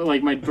deeper,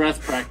 my breath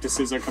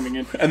practices are coming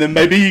in. and then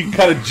maybe you can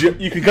kind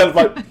of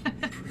like.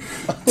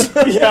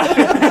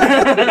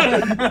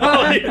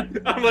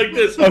 I'm like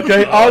this.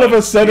 Okay, all of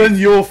a sudden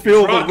you'll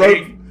feel the rope.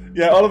 Rocking.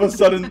 Yeah, all of a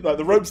sudden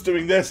the rope's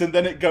doing this, and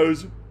then it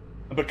goes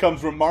and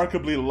becomes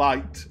remarkably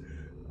light,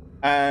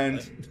 and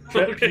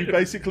you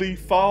basically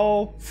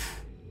fall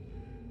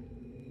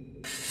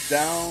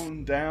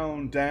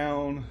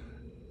down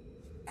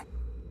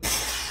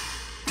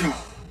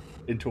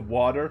into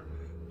water.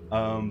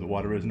 The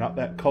water is not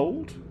that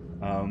cold.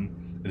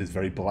 It is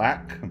very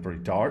black and very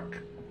dark.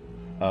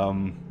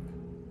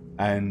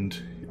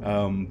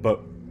 But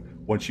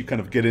once you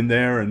kind of get in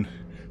there and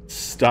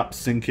stop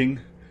sinking,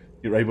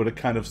 you're able to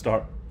kind of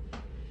start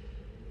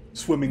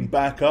swimming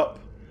back up,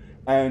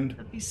 and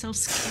That'd be so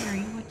scary.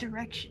 What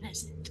direction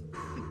is it?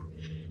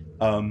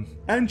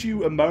 and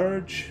you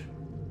emerge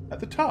at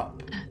the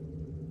top,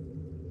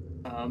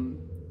 Um,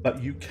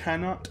 but you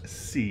cannot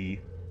see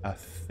a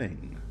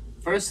thing.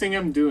 First thing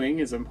I'm doing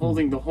is I'm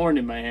holding the horn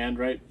in my hand,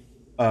 right?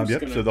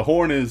 Yep. So the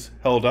horn is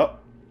held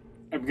up.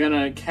 I'm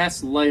gonna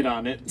cast light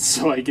on it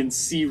so I can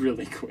see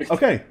really quick.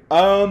 Okay.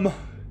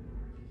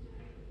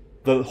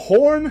 The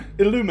horn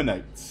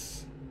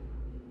illuminates,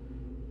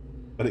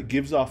 but it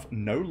gives off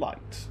no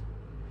light.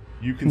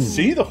 You can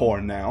see the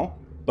horn now,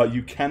 but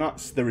you cannot.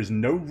 There is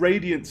no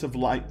radiance of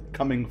light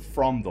coming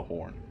from the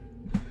horn.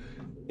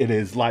 It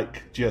is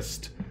like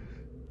just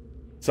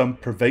some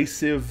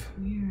pervasive,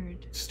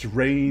 Weird.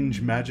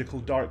 strange magical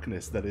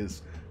darkness that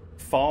is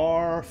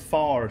far,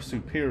 far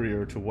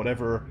superior to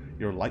whatever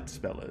your light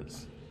spell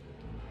is.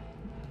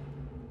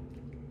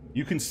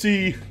 You can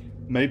see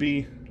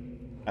maybe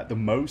at the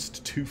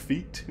most 2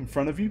 feet in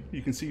front of you.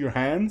 You can see your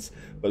hands,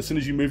 but as soon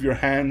as you move your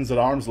hands at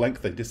arm's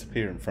length, they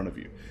disappear in front of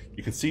you.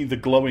 You can see the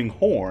glowing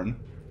horn,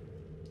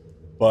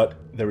 but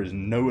there is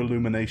no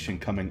illumination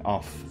coming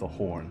off the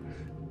horn.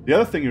 The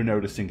other thing you're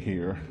noticing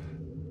here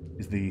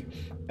is the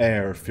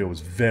air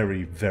feels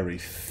very, very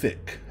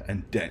thick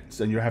and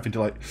dense, and you're having to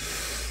like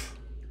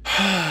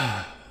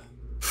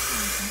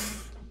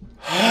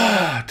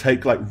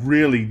take like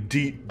really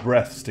deep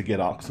breaths to get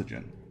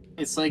oxygen.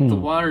 It's like the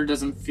water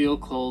doesn't feel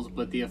cold,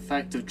 but the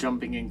effect of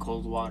jumping in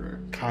cold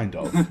water. Kind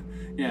of.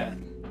 Yeah.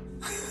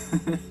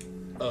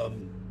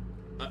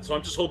 So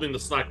I'm just holding the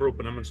slack rope,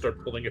 and I'm going to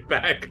start pulling it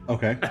back.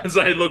 Okay. As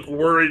I look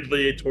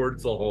worriedly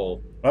towards the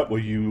hole. Right, well,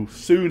 you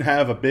soon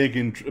have a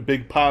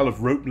big pile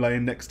of rope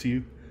laying next to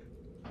you.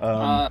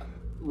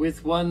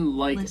 With one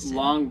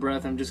long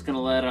breath, I'm just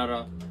gonna let out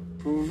a.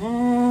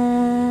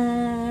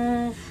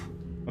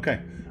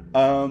 Okay.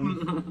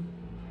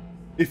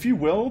 If you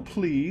will,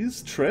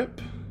 please,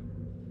 Trip,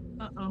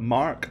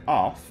 mark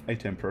off a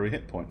temporary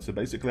hit point. So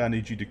basically, I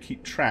need you to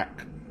keep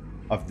track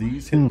of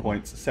these hit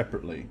points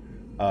separately.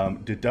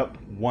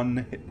 Deduct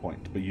 1 hit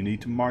point, but you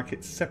need to mark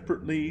it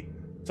separately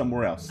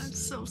somewhere else. I'm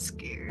so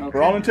scared.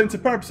 For all intents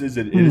and purposes,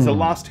 it is a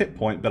lost hit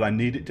point, but I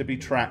need it to be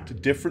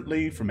tracked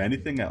differently from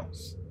anything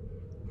else.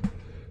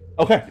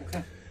 Okay.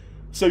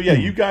 So yeah,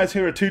 you guys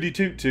hear a tooty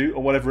toot toot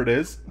or whatever it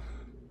is.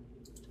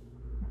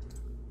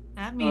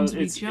 That means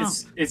we jump.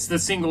 It's the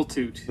single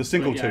toot. The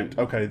single toot.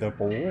 Okay.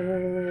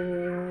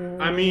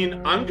 I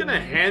mean, I'm gonna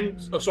hand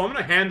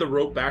the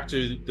rope back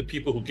to the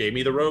people who gave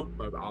me the rope.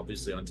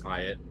 Obviously,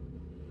 untie it.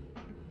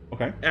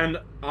 Okay. And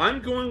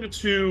I'm going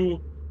to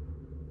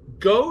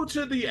go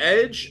to the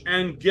edge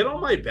and get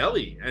on my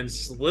belly and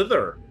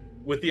slither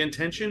with the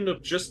intention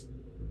of just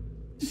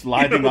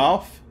sliding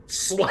off.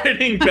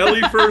 Sliding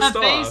belly first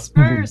off. Face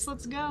first,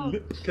 let's go.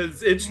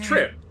 Because it's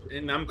Trip,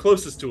 and I'm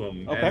closest to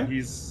him. Okay. And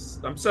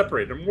I'm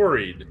separated. I'm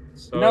worried.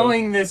 So...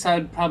 Knowing this,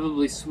 I'd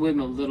probably swim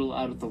a little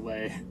out of the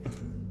way.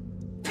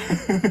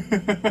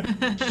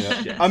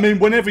 Yeah. I mean,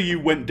 whenever you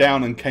went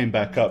down and came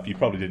back up, you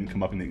probably didn't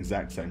come up in the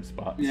exact same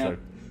spot. Yeah. So,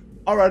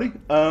 alrighty.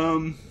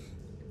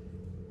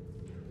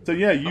 So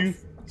yeah, you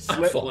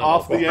slip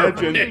off the edge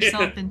Put and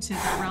yourself into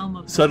the realm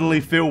of suddenly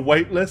feel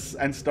weightless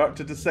and start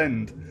to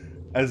descend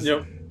as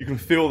you can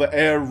feel the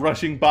air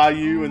rushing by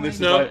you, and this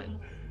is like,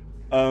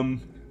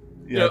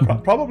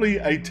 probably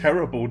a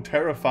terrible,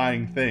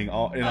 terrifying thing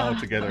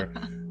altogether.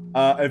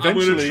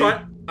 Eventually,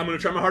 I'm gonna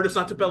try my hardest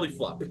not to belly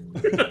flop.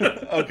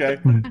 Okay,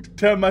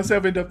 turn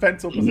myself into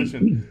pencil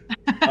position.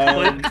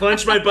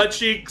 Clench my butt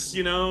cheeks,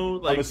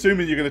 like. I'm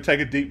assuming you're gonna take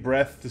a deep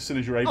breath as soon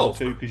as you're able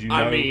to, because you know.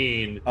 I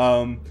mean.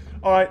 All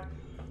right.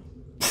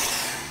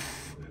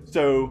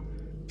 So,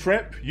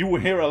 Trip, you will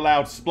hear a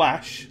loud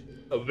splash.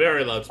 A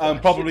very loud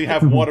splash. Probably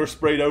have water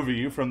sprayed over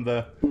you from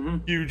the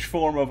huge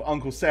form of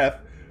Uncle Seth,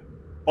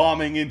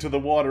 bombing into the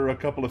water a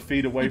couple of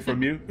feet away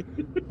from you.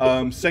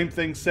 Same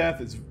thing,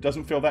 Seth. It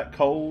doesn't feel that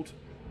cold.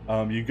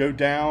 You go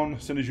down.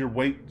 As soon as your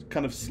weight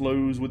kind of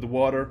slows with the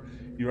water,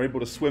 you're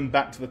able to swim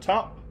back to the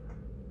top.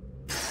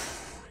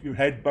 Your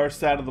head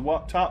bursts out of the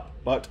top,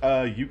 but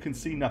you can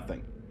see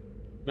nothing.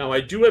 Now, I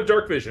do have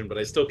dark vision, but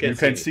I still can't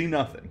see. You can see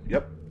nothing.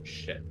 Yep.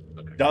 Shit.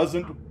 Okay.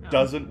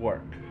 Doesn't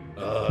work.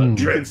 You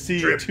can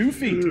see 2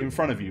 feet in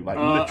front of you, like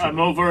literally. I'm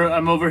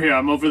over here.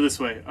 I'm over this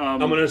way. I'm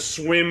gonna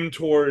swim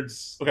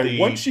towards. Okay,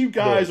 once you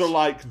guys are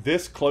like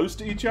this close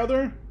to each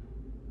other,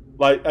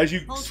 like as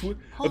you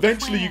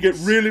eventually you get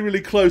really,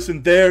 really close,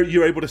 and there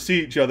you're able to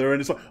see each other,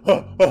 and it's like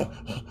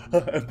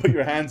and put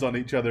your hands on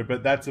each other.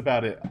 But that's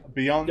about it.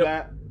 Beyond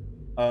that,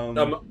 I'm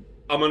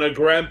gonna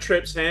grab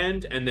Trip's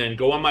hand and then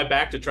go on my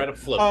back to try to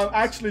float.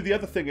 Actually, the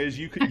other thing is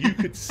you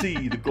could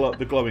see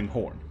the glowing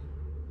horn.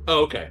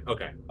 Oh, okay.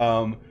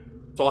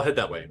 So I'll head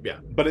that way, yeah.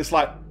 But it's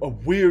like a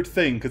weird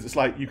thing, because it's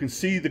like you can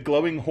see the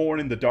glowing horn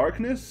in the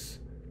darkness,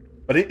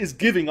 but it is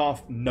giving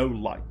off no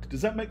light.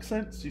 Does that make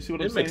sense? You see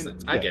what I'm saying? It makes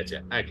sense. Yeah.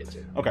 I get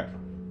you. Okay.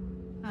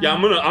 Yeah,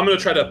 I'm gonna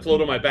try to float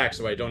on my back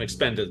so I don't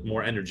expend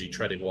more energy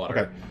treading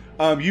water.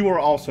 Okay. You are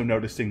also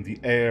noticing the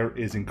air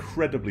is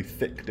incredibly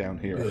thick down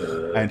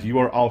here, and you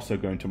are also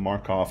going to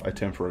mark off a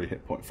temporary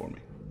hit point for me.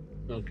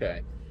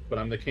 Okay. But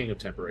I'm the king of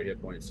temporary hit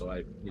points, so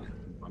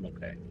I'm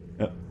okay.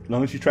 Yep. As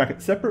long as you track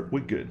it separate, we're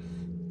good.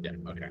 Yeah,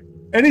 okay.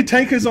 Any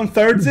takers on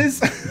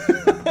thirdses?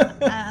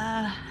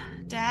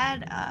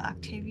 Dad,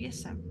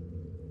 Octavius,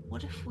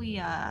 what if we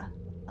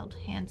held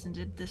hands and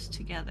did this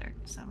together?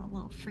 Because I'm a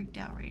little freaked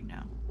out right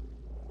now.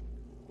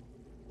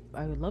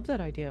 I would love that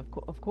idea,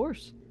 of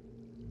course.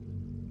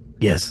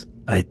 Yes,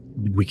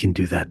 we can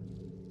do that.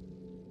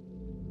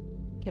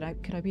 Can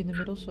I be in the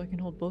middle so I can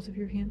hold both of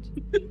your hands?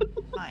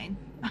 Fine.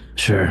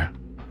 Sure.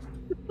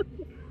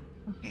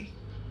 Okay.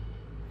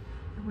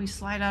 Can we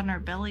slide on our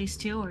bellies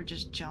too, or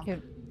just jump?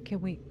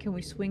 can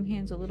we swing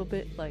hands a little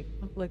bit like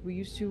we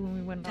used to when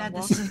we went on Dad,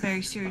 walks? this is a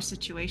very serious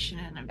situation,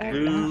 and I'm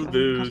very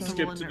Skip comfortable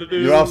to and the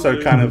nervous. You're also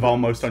Boo. kind of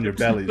almost on your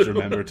bellies,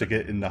 remember, to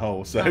get in the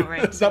hole. So Oh,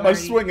 right, it's not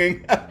much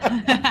already. swinging.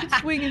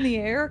 Swing in the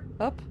air,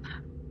 up.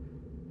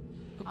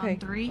 Okay, On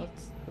 3.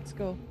 let's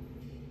go.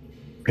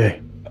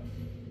 Okay.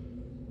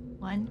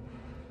 1.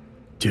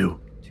 2.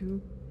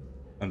 2.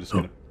 I'm just Oh,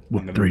 gonna. I'm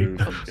gonna 3. move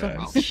you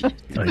guys.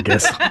 I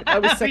guess. I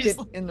was Just,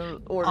 second in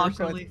the order. So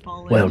Awkwardly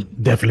falling. Well,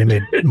 definitely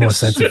made more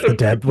sense if the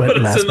dad went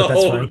Put us last, in the but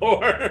that's hole fine.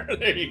 door.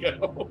 There you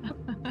go.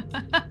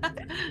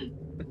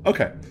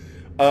 Okay.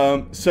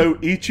 So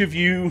each of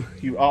you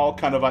all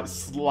kind of like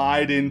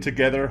slide in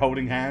together,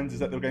 holding hands. Is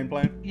that the game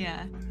plan?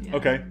 yeah.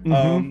 Okay.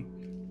 Mhm.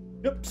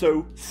 Yep.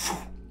 So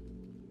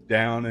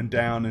down and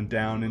down and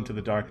down into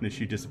the darkness,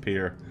 you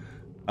disappear.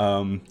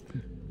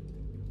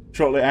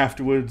 Shortly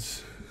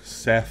afterwards,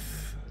 Seth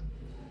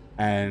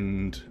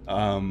and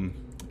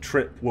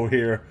Trip will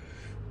hear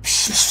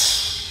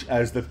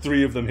as the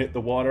three of them hit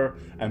the water,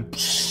 and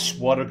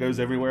water goes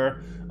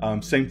everywhere.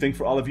 Same thing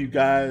for all of you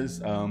guys.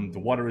 The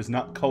water is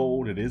not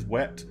cold; it is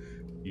wet.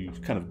 You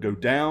kind of go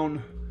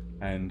down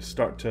and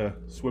start to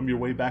swim your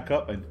way back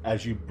up, and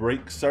as you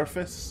break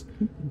surface,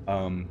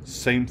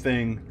 same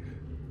thing.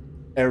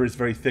 Air is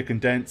very thick and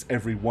dense.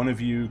 Every one of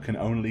you can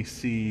only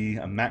see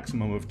a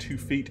maximum of 2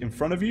 feet in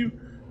front of you,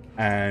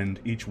 and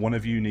each one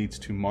of you needs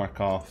to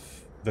mark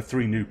off the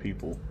 3 new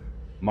people.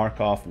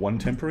 Mark off 1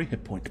 temporary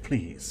hit point,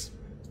 please.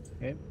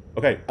 Okay.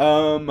 Okay.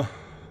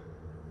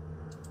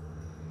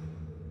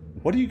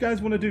 What do you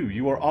guys want to do?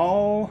 You are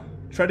all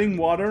treading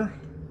water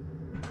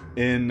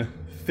in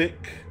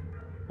thick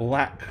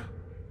black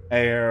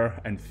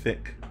air and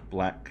thick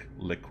black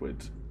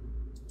liquid.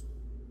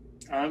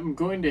 I'm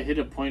going to hit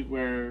a point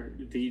where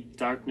the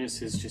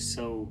darkness is just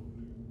so,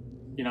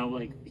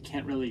 like we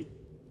can't really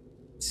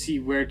see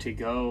where to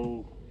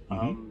go,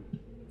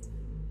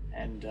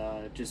 and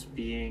just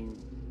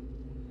being.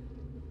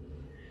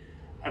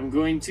 I'm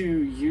going to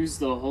use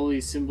the holy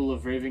symbol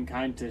of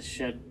Ravenkind to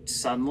shed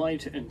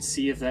sunlight and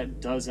see if that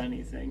does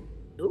anything.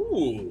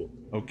 Ooh.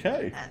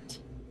 Okay. That.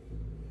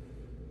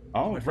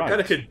 All I forgot I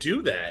right. could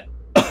do that.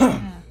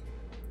 Yeah.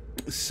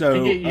 So I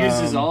think it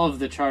uses all of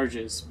the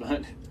charges,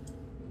 but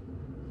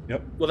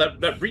Yep. Well,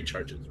 that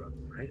recharges,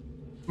 right?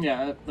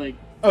 yeah, like.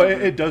 Oh,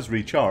 it does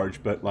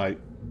recharge, but like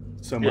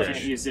so I much.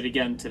 can't use it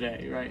again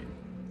today, right?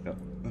 Yep.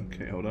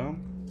 Okay, hold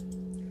on.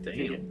 Can I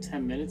Damn. get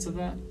 10 minutes of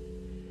that?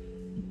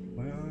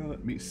 Well,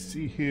 let me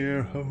see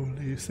here.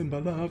 Holy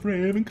symbol of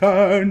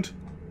Ravenkind.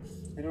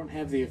 I don't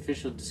have the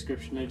official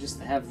description. I just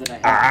have that I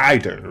have. I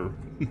do.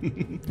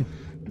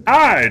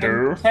 I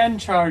do. 10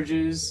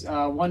 charges,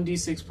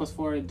 1d6 plus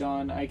 4 at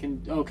dawn. I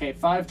can. Okay,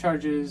 5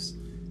 charges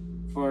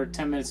for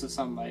 10 minutes of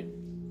sunlight.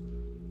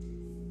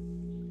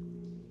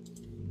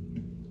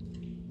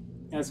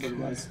 That's what it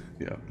was.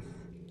 Yeah.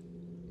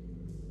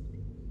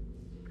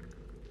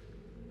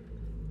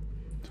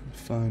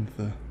 Find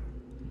the.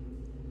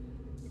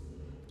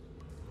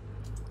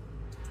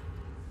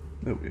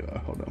 There we are.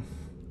 Hold on.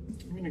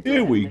 I'm gonna go Here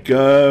ahead we and make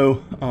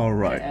go. All it-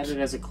 right. Add it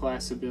as a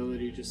class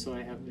ability just so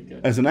I have the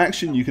good. As an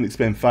action, you can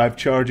expend 5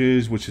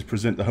 charges, which is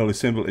present the holy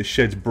symbol. It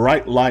sheds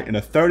bright light in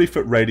a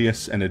 30-foot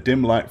radius and a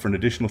dim light for an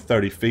additional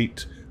 30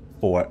 feet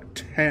for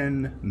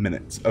 10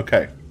 minutes.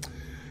 Okay.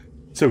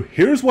 So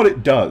here's what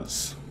it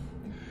does.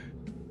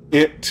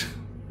 It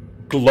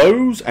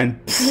glows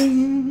and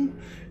boom,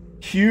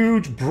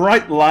 huge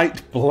bright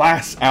light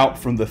blasts out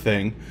from the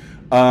thing,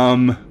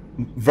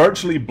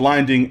 virtually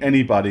blinding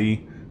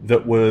anybody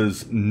that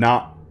was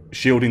not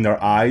shielding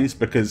their eyes,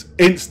 because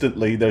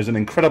instantly there's an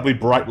incredibly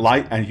bright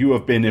light and you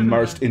have been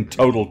immersed in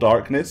total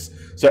darkness.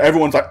 So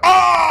everyone's like,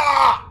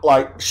 ah,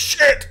 like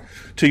shit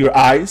to your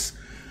eyes.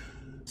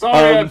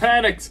 Sorry, I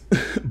panicked.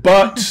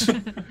 But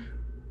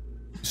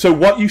so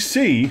what you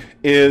see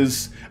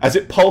is, as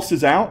it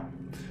pulses out,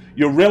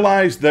 you'll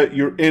realize that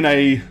you're in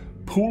a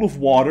pool of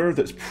water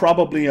that's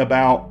probably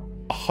about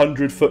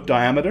 100-foot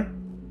diameter.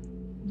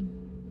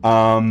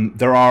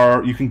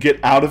 You can get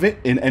out of it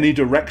in any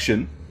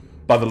direction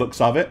by the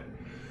looks of it,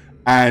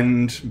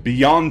 and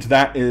beyond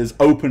that is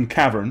open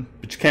cavern,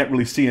 but you can't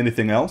really see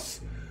anything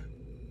else.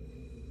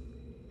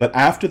 But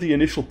after the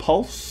initial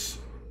pulse,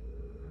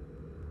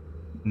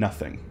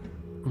 nothing.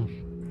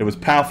 It was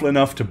powerful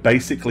enough to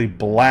basically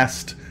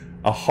blast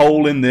a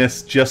hole in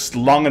this just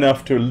long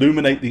enough to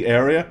illuminate the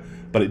area,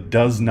 but it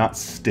does not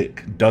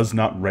stick, does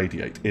not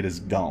radiate. It is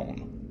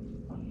gone.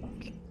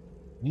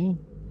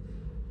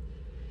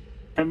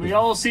 Can we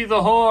all see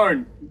the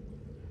horn?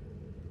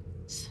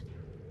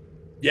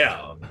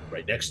 Yeah,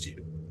 right next to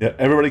you. Yeah,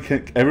 everybody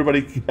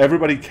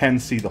can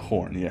see the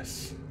horn,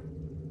 yes.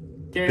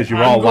 Okay, 'Cause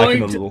you're all like in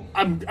going a little-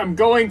 I'm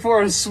going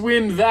for a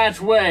swim that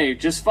way.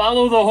 Just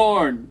follow the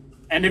horn.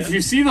 And if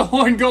you see the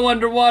horn go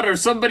underwater,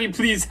 somebody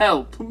please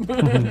help.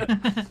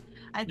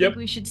 I think Yep.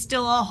 we should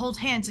still all hold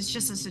hands. It's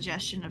just a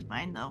suggestion of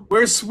mine, though.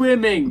 We're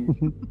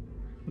swimming.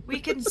 We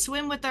can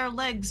swim with our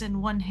legs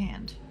in one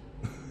hand.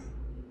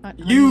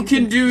 You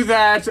can do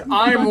that.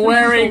 I'm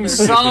wearing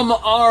some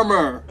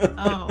armor.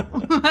 Oh.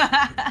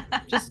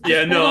 Just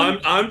Yeah, no, hold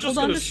on- I'm just hold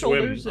on gonna to swim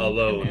shoulders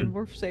alone and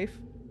we're safe.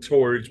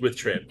 towards with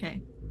Trip.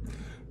 Okay.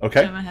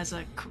 Okay. Gemma has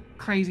a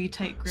crazy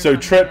tight grip. So on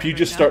Trip, the you bed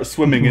just right start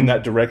swimming in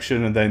that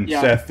direction, and then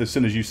Yeah. Seth, as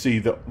soon as you see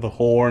the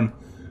horn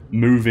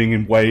moving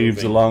in waves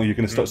Moving. along, you're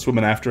going to start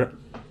swimming after it.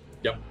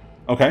 Yep.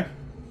 Okay.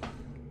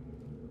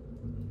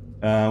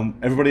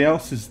 Everybody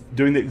else is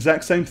doing the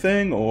exact same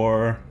thing,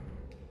 or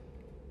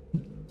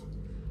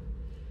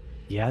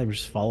Yeah, they were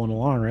just following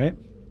along, right?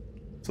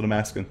 that's what I'm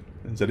asking.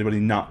 Is anybody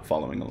not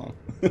following along?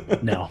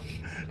 No.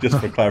 Just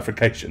for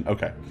clarification.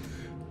 Okay.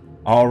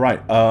 All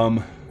right.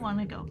 now.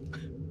 Wanna go?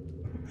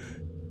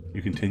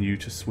 You continue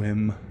to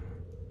swim.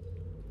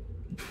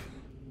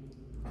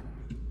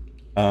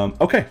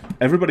 Okay.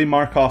 Everybody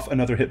mark off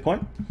another hit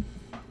point.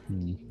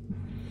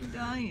 We're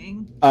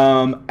dying.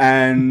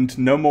 And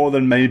no more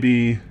than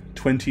maybe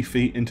 20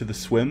 feet into the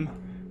swim,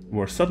 you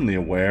are suddenly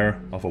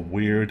aware of a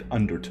weird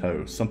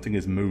undertow. Something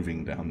is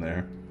moving down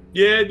there.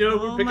 Yeah, no,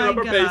 Oh we're picking my up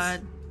our god.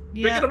 pace.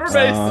 Yeah. Picking up our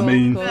pace. I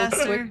mean, Go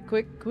Faster.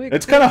 quick.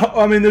 it's kind of.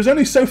 I mean, there's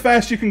only so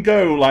fast you can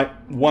go, like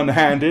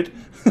one-handed.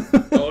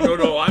 Oh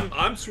no,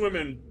 I'm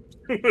swimming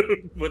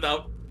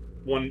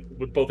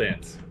with both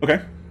hands.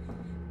 Okay.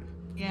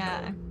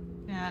 Yeah.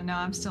 Yeah, no,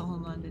 I'm still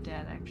holding on to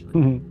Dad,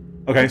 actually.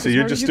 Okay, so as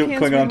you're hard just as you still can,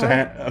 clinging on to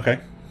sweetheart. hand. Okay.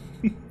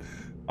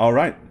 All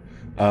right.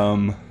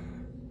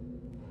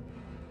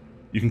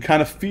 You can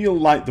kind of feel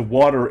like the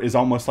water is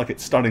almost like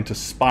it's starting to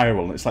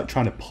spiral, and it's like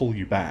trying to pull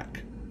you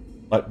back,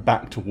 like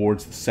back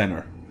towards the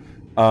center.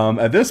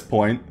 At this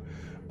point,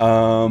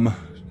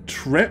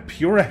 Trip,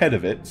 you're ahead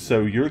of it,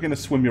 so you're going to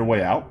swim your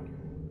way out.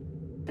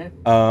 Okay.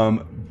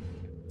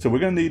 So we're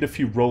going to need a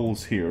few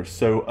rolls here.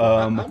 So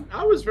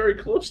I was very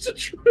close to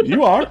Trip.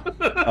 you are.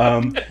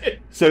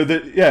 So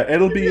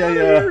it'll be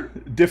a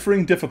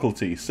differing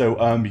difficulty.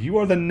 So you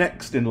are the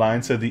next in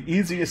line. So the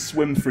easiest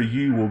swim for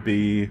you will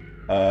be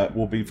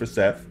for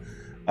Seth.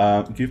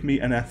 Give me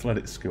an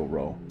athletic skill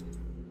roll.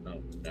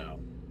 Oh no.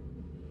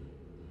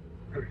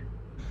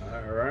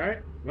 All right.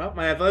 Well,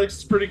 my athletics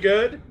is pretty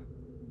good.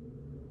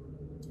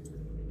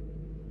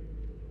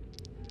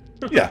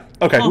 Yeah.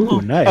 Okay. Oh.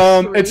 Ooh, nice.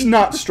 It's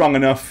not strong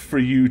enough for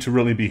you to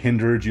really be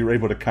hindered. You're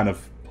able to kind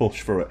of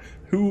push through it.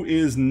 Who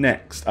is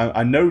next?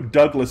 I know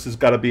Douglas has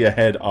got to be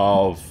ahead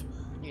of.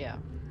 Yeah.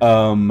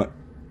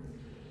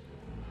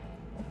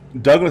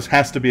 Douglas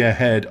has to be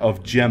ahead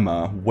of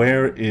Gemma.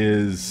 Where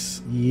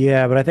is?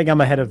 Yeah, but I think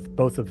I'm ahead of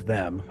both of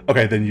them.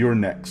 Okay, then you're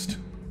next.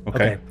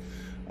 Okay.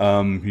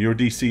 Okay. Your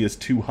DC is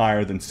 2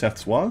 higher than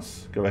Seth's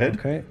was. Go ahead.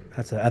 Okay.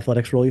 That's an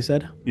athletics roll, you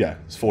said? Yeah,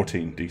 it's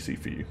 14 DC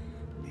for you.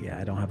 Yeah,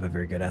 I don't have a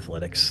very good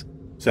athletics.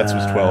 Seth's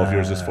was 12.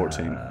 Yours is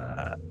 14.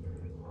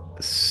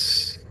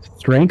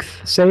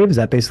 Strength save? Is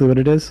that basically what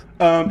it is?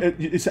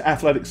 It's an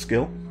athletic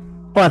skill.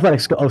 Oh,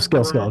 athletics skill. Oh,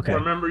 skill. Okay.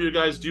 Remember, you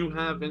guys do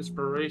have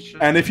inspiration.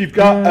 And if you've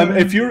got,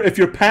 if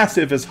your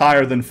passive is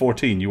higher than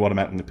 14, you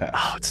automatically pass.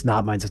 Oh, it's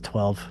not. Mine's a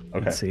 12.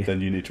 Okay, Let's see.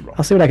 then you need to roll.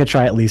 I'll see what I could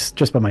try at least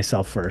just by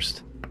myself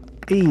first.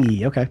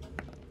 Okay.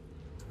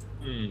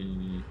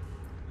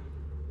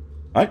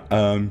 All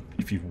right.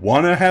 If you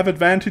want to have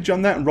advantage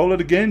on that and roll it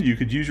again, you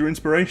could use your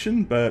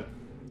inspiration, but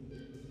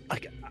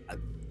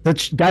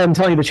Guy, I'm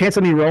telling you, the chance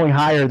of me rolling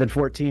higher than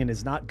 14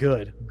 is not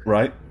good.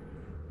 right.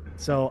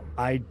 So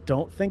I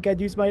don't think I'd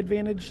use my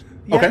advantage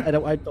yet. Okay.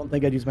 I don't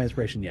think I'd use my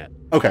inspiration yet.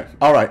 Okay.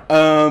 All right.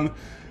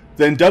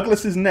 Then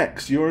Douglas is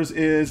next. Yours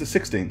is a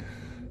 16.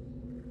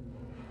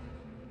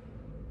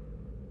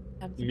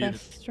 I have the Yeah.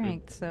 best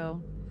strength,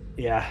 so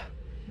Yeah.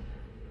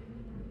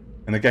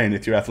 And again,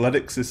 if your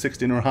athletics is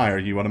 16 or higher,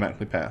 you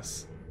automatically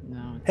pass.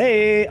 no.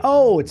 Hey.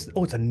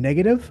 It's a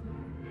negative.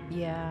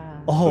 Yeah.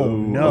 Oh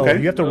Ooh, no! okay.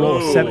 You have to roll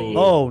a 7. Oh.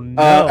 Oh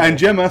no! And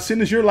Gemma, as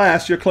soon as you're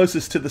last, you're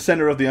closest to the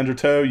center of the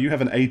undertow. You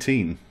have an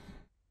 18.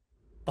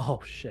 Oh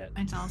shit!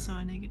 It's also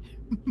a negative.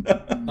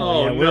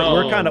 Oh, yeah,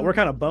 no. we're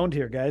kind of boned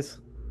here, guys.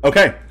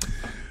 Okay,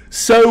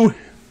 so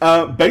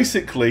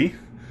basically,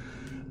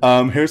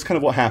 here's kind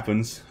of what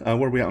happens. Where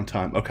are we at on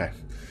time? Okay,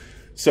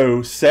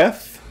 so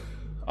Seth,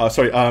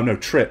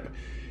 Trip,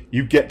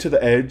 you get to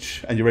the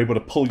edge and you're able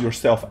to pull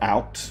yourself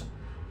out.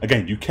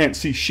 Again, you can't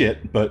see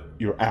shit, but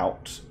you're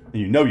out. And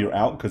you know you're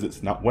out because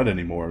it's not wet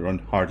anymore. You're on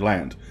hard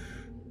land.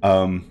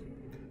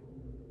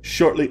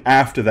 Shortly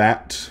after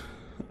that,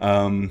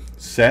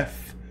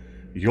 Seth,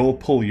 you'll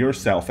pull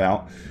yourself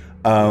out.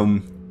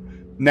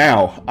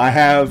 Now, I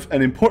have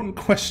an important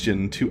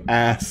question to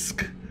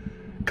ask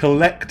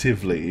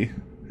collectively,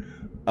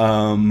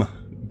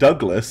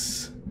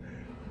 Douglas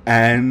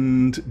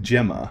and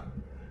Gemma.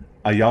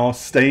 Are y'all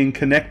staying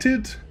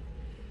connected,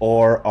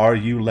 or are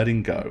you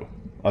letting go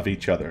of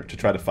each other to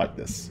try to fight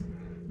this?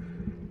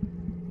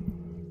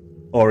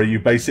 Or are you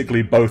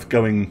basically both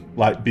going,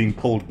 like, being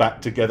pulled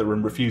back together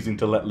and refusing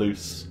to let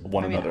loose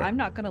one I mean, another? I'm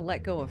not gonna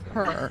let go of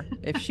her.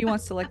 If she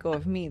wants to let go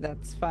of me,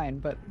 that's fine.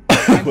 But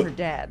I'm her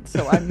dad,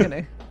 so I'm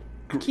gonna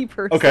keep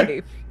her Okay.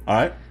 safe. All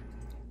right.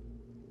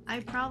 I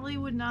probably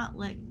would not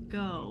let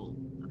go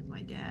of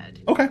my dad.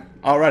 Okay.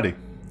 Alrighty.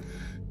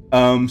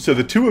 So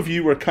the two of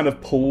you were kind of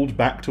pulled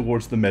back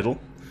towards the middle.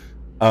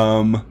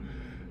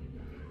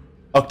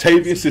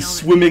 Octavius is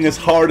swimming as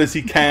hard as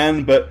he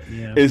can, but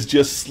is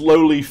just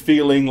slowly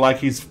feeling like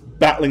he's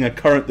battling a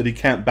current that he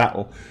can't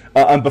battle.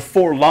 And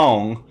before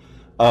long,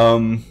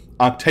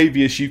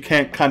 Octavius, you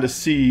can't kind of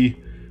see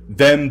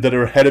them that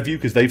are ahead of you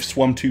because they've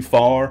swum too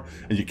far,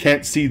 and you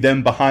can't see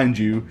them behind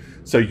you.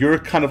 So you're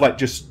kind of like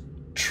just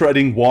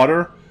treading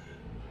water,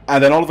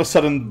 and then all of a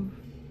sudden,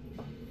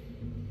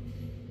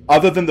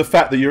 other than the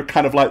fact that you're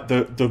kind of like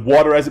the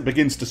water as it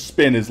begins to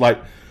spin is like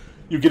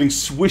you're getting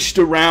swished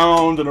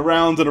around and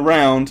around and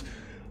around,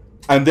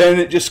 and then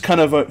it just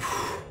kind of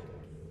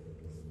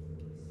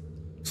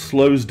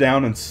slows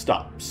down and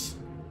stops,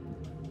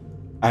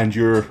 and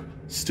you're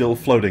still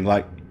floating.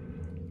 Like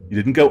you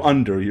didn't go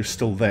under, you're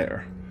still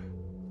there.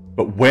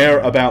 But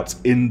whereabouts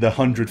in the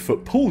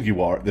 100-foot pool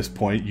you are at this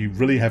point, you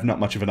really have not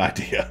much of an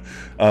idea.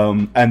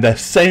 And the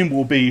same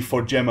will be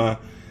for Gemma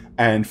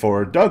and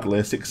for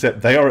Douglas,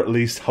 except they are at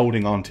least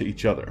holding on to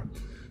each other.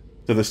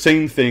 So the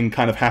same thing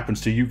kind of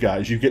happens to you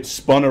guys. You get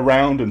spun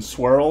around and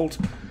swirled.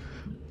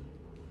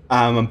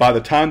 And by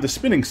the time the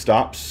spinning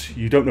stops,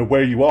 you don't know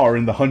where you are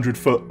in the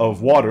 100-foot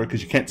of water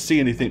because you can't see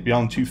anything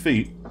beyond 2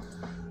 feet.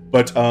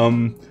 But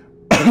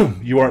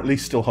you are at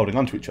least still holding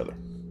on to each other.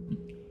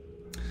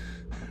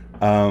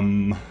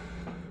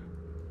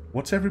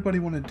 What's everybody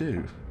want to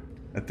do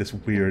at this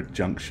weird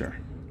juncture?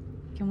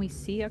 Can we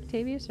see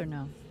Octavius or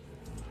no?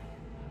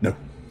 No.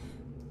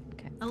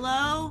 Okay.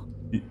 Hello?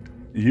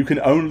 You can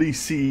only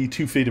see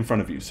 2 feet in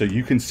front of you. So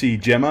you can see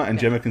Gemma, and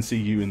Gemma can see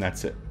you, and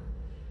that's it.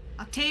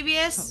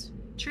 Octavius?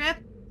 Trip?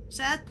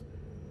 Seth?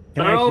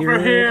 Can They're I over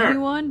hear here.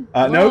 Anyone?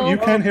 No, Whoa. you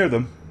can't hear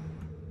them.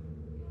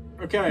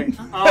 Okay.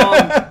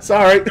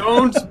 Sorry.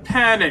 Don't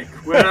panic.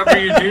 Whatever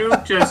you do,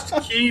 just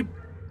keep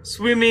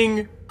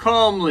swimming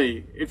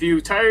calmly. If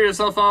you tire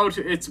yourself out,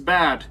 it's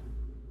bad.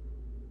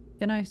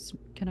 Can I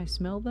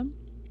smell them?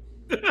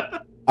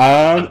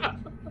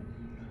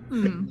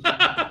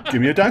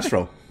 Give me a dice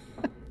roll.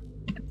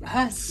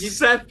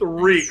 Seth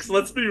reeks.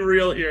 Let's be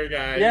real here,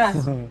 guys.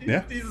 Yeah.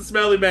 Yeah. He's a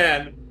smelly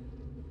man.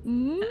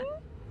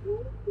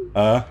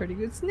 Pretty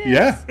good sniff.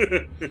 Yeah.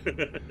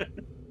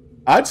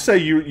 I'd say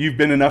you've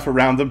been enough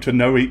around them to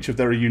know each of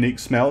their unique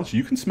smells.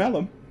 You can smell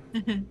them.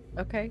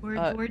 Okay.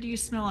 Where do you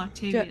smell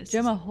Octavius?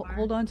 Gemma,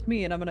 hold on to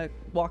me, and I'm gonna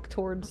walk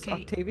towards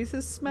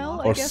Octavius's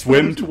smell. Or I guess.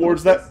 swim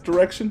towards that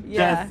direction?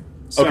 Yeah.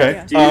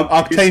 Okay. Do you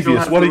Octavius, still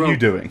have what the are you rope?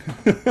 doing?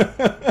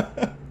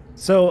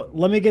 So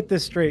let me get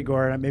this straight,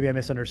 Gore. Maybe I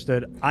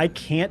misunderstood. I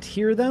can't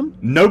hear them.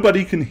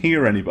 Nobody can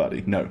hear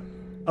anybody. No.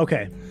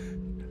 Okay.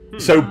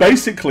 So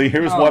basically,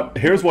 here's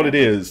what it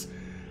is.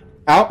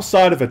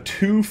 Outside of a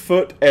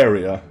 2-foot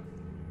area,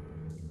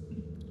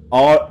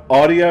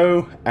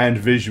 audio and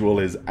visual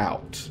is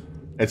out.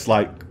 It's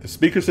like the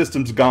speaker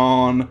system's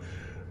gone,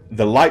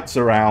 the lights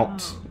are out.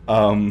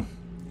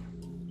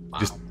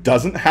 Just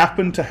doesn't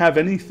happen to have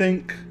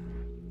anything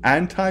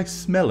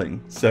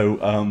anti-smelling. So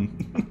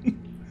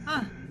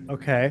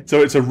Okay.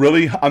 so it's a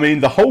really, I mean,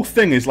 the whole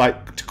thing is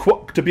like,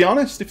 to be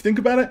honest, if you think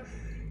about it,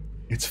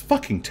 it's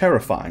fucking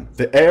terrifying.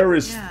 The air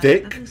is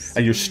thick,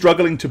 and you're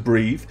struggling to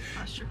breathe.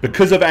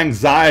 Because of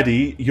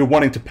anxiety, you're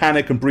wanting to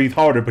panic and breathe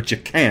harder, but you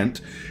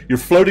can't. You're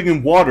floating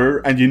in water,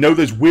 and you know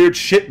there's weird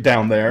shit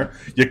down there.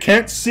 You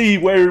can't see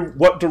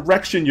what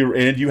direction you're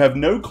in. You have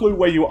no clue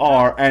where you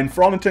are, and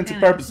for all intents and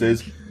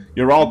purposes,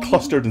 you're all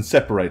clustered and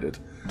separated.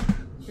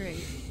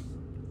 Great.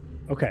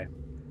 Okay.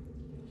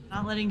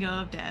 Not letting go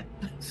of Dad.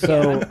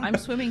 So I'm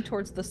swimming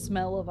towards the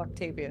smell of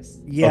Octavius.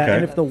 yeah, Okay.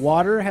 and if the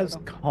water has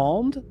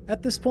calmed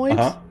at this point,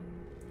 Uh-huh.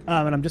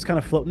 and I'm just kind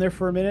of floating there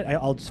for a minute,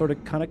 I'll sort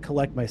of kind of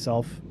collect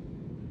myself,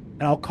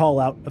 and I'll call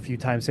out a few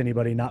times to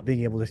anybody not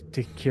being able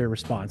to hear a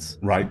response.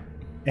 Right.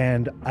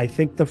 And I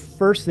think the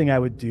first thing I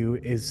would do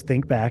is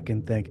think back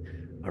and think,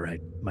 all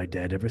right, my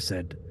dad ever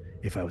said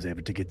if I was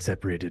ever to get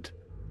separated,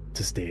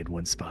 to stay in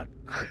one spot.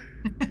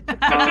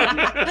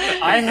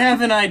 I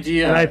have an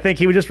idea. And I think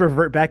he would just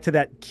revert back to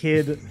that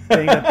kid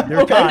thing that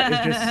they're taught is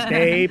just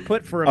stay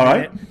put for a All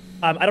minute.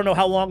 I don't know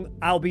how long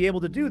I'll be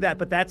able to do that,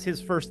 but that's his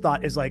first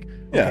thought is like,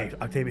 okay,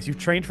 Octavius, you've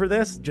trained for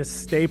this,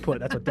 just stay put.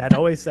 That's what Dad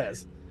always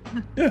says.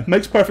 Yeah,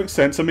 makes perfect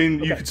sense. I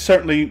mean, you could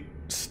certainly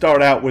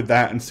start out with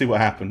that and see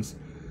what happens.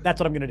 That's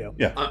what I'm gonna do.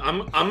 Yeah.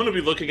 I'm gonna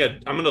be looking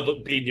at. I'm gonna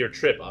be near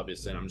Trip,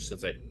 obviously, and I'm just gonna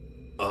say,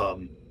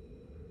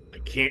 I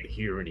can't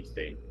hear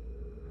anything.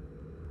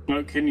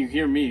 Well, can you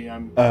hear me?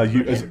 If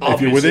you're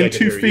Obviously, I within can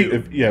 2 hear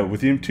feet, you.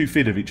 within 2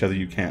 feet of each other,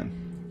 you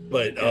can.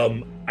 But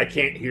I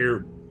can't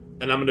hear,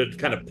 and I'm gonna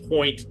kind of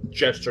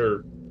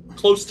gesture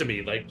close to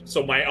me, like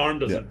so my arm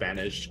doesn't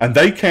vanish. And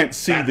they can't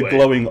see That the way.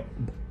 glowing.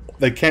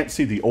 They can't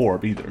see the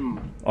orb either.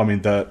 I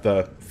mean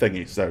the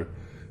thingy. So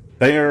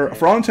they are,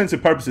 for all intents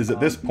and purposes, at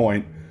this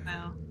point,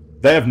 Wow.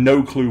 they have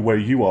no clue where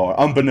you are.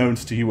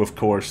 Unbeknownst to you, of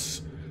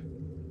course,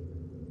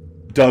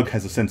 Doug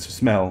has a sense of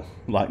smell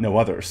like no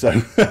other.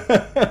 So,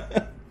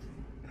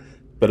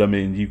 but I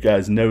mean, you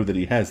guys know that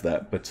he has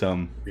that. But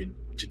Do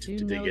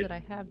you know that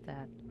I have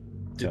that?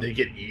 Did they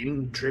get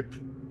eaten, Trip?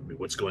 I mean,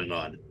 what's going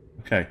on?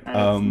 okay. I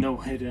have no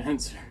way to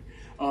answer.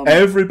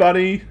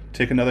 Everybody,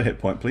 take another hit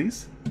point,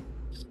 please.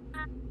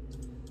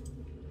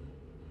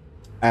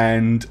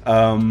 And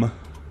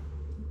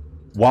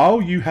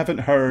while you haven't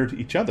heard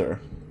each other,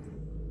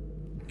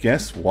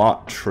 guess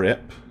what,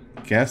 Trip?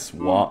 Guess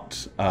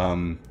what,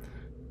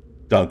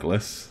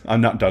 Douglas?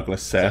 I'm not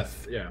Douglas,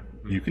 Seth. Yeah.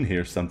 You can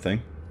hear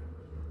something.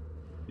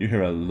 You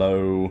hear a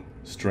low,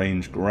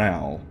 strange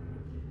growl.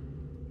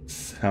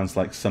 Sounds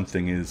like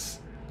something is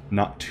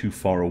not too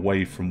far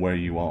away from where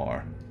you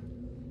are.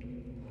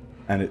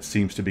 And it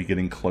seems to be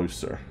getting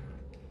closer.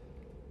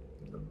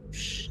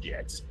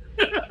 Shit.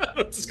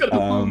 I'm just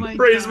gonna my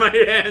raise God. my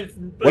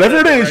hand. Whatever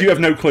it is, you have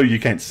no clue. You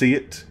can't see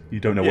it. You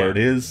don't know where Yeah. it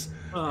is.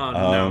 Oh,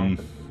 no.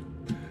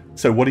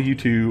 So what do you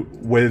do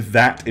with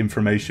that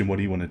information? What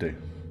do you want to do?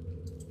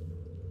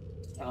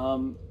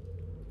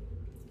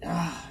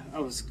 I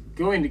was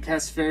going to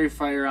cast Fairy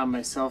Fire on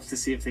myself to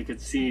see if they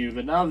could see me,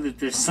 but now that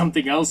there's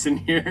something else in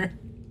here,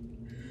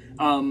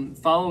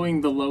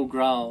 following the low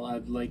growl,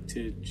 I'd like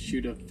to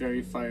shoot a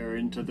Fairy Fire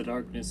into the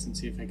darkness and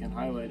see if I can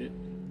highlight it.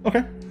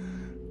 Okay.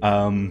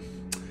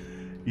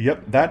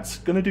 Yep, that's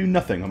gonna do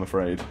nothing, I'm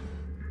afraid.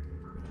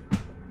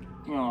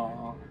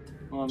 Aww.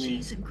 Well, let me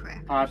Cheese and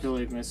crackers.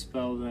 populate my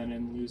spell then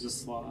and lose a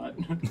slot.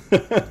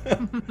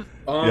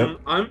 Yep.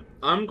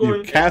 I'm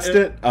going. You cast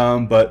it,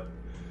 but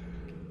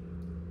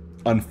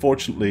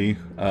unfortunately,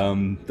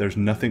 there's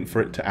nothing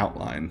for it to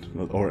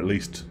outline, or at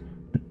least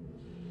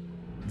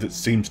that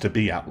seems to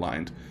be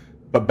outlined.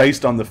 But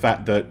based on the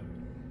fact that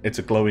it's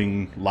a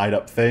glowing,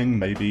 light-up thing,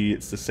 maybe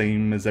it's the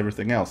same as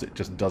everything else. It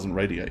just doesn't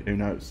radiate. Who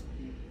knows?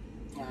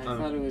 I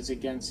thought it was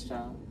against,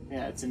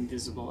 yeah, it's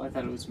invisible. I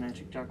thought it was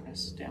magic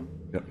darkness. Damn.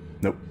 Yep.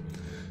 Nope.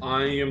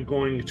 I am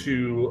going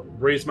to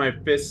raise my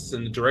fists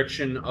in the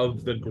direction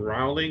of the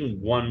growling,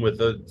 one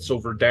with a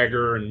silver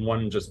dagger and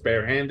one just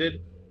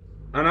barehanded.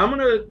 And I'm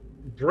going to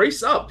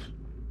brace up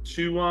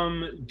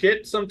to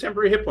get some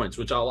temporary hit points,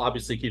 which I'll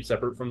obviously keep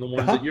separate from the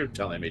ones that you're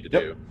telling me to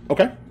do.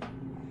 Okay.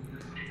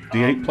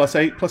 D8 plus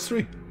 8 plus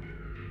 3.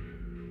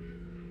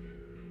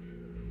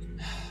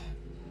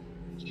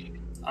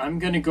 I'm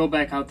gonna go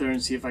back out there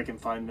and see if I can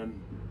find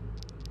them.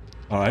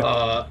 All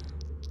right.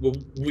 Well,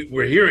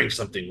 we're hearing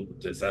something.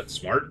 Is that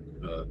smart?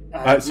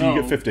 So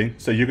you get 15.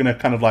 So you're gonna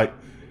kind of like,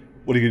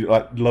 what do you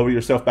like? Lower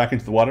yourself back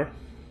into the water,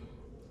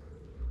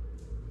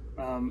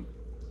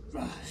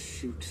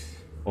 Shoot.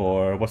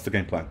 or what's the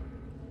game plan?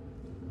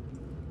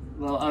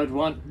 Well, I would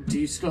want. Do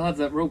you still have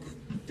that rope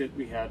that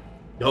we had?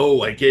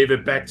 No, I gave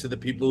it back to the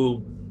people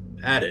who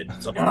had it.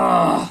 It's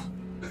Ah!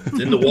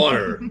 in the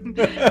water.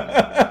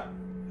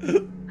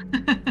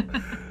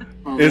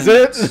 Well, Is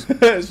then it?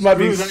 It might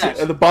be screw that.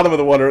 at the bottom of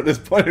the water at this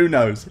point. Who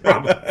knows?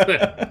 Gonna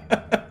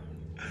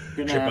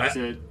have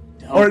to.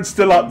 Or it's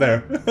still up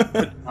there.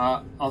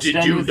 I'll Did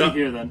stand you with you not-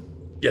 here then.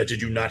 Yeah,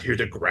 did you not hear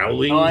the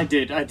growling? Oh, I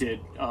did. I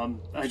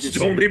just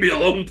Don't leave me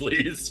alone,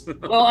 please.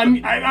 Well,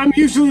 I'm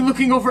usually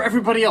looking over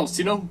everybody else,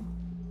 you know.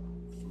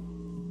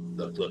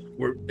 Look,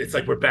 it's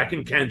like we're back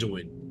in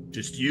Kanduin.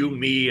 Just you,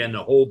 me, and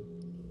a whole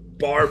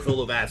bar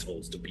full of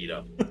assholes to beat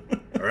up.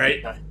 All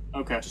right?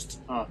 Okay. Just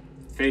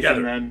Faith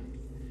together. in them.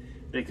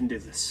 They can do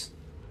this.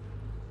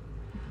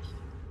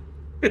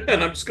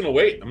 And I'm just gonna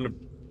wait. I'm gonna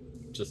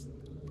just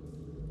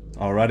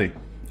Alrighty.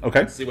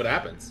 Okay. see what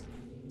happens.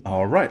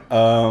 All right.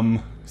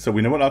 So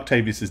we know what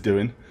Octavius is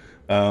doing.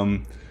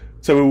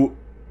 So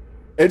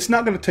it's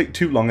not going to take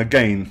too long.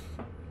 Again,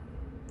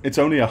 it's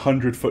only a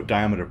 100-foot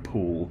diameter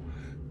pool,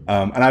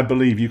 and I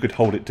believe you could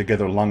hold it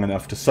together long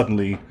enough to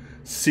suddenly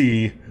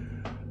see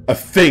a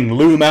thing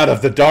loom out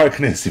of the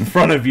darkness in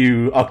front of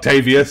you,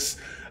 Octavius.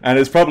 And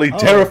it's probably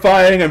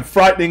terrifying and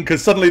frightening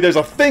because suddenly there's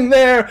a thing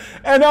there,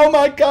 and oh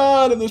my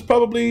god! And there's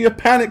probably a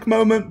panic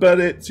moment,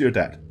 but it's your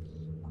dad.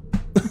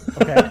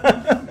 Okay.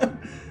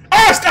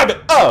 Ah, stop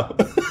it! Oh.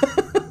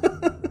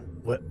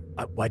 What?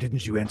 Why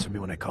didn't you answer me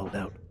when I called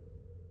out?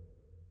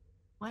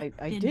 What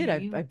I did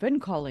did. you- I've been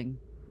calling.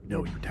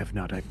 No, you have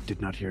not. I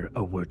did not hear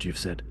a word you've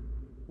said.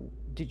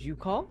 Did you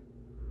call?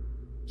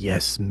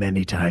 Yes,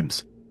 many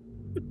times.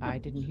 I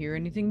didn't hear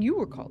anything you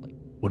were calling.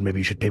 Well, maybe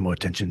you should pay more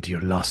attention to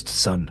your lost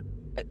son.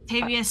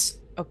 Tavius,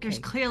 Okay. there's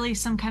clearly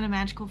some kind of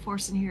magical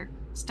force in here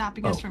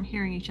stopping us Oh. from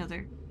hearing each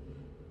other.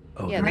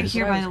 Oh, Yeah, there Right that's is-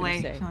 here, what I by was the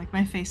gonna way. say. Like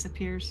my face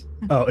appears.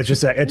 Oh, it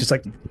just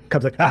like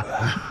comes like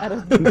Out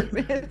of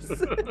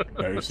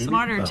darkness.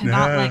 Smarter to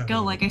not let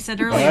go, like I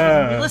said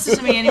earlier. Don't listen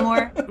to me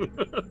anymore.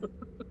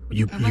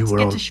 you Let's were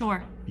get all, to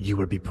shore. you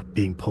were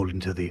being pulled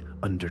into the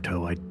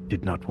undertow. I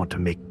did not want to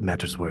make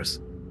matters worse.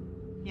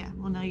 Yeah,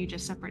 well, now you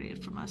just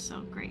separated from us,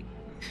 so great.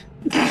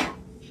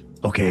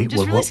 Okay, I'm just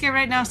well, really what, scared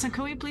right now, so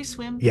can we please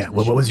swim? yeah, to the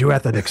well, what was shore? your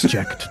athletics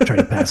check to try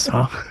to pass,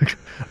 huh?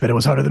 Bet it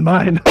was harder than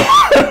mine.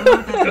 I don't know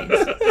what that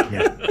means.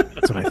 Yeah,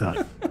 that's what I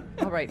thought.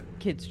 All right,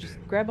 kids, just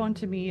grab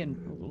onto me and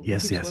we'll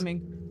Yes, keep yes.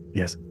 swimming.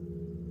 Yes.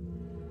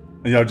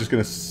 And you're just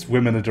going to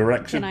swim in a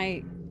direction? Can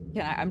I?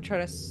 I'm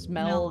trying to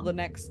smell the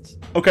next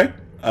Okay.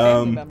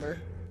 family member.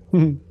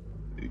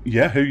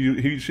 Yeah, who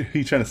you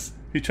trying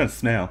to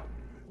snail?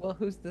 Well,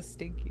 who's the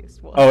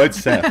stinkiest one? Oh, it's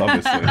Seth,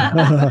 obviously.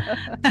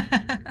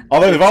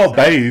 Although they've all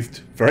bathed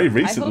very I hope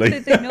recently.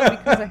 that they know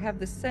because I have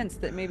the sense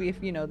that maybe if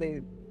they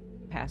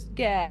past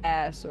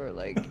gas or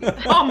like.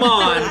 Come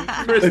on,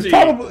 Christy.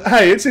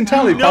 Hey, it's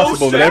entirely No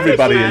possible that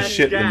everybody has status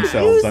shit man,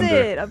 themselves Use under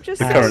it. I'm just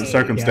the current saying.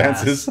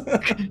 circumstances.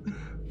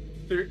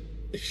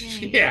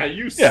 Yeah,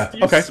 you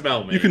okay.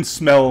 smell me. You can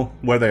smell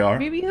where they are.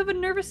 Maybe you have a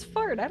nervous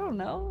fart. I don't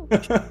know.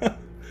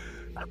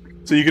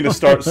 So you're going to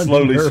start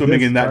slowly Nervous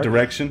swimming in that fart.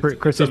 direction?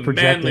 Chris It's is a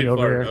projecting manly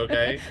over fart, here.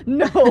 okay?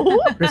 No.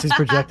 Chris is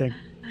projecting.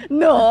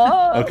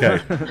 No. Okay.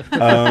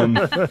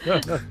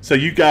 So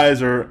you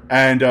guys are,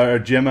 and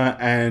Gemma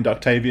and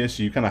Octavius,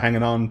 you kind of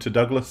hanging on to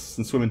Douglas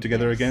and swimming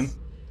together again?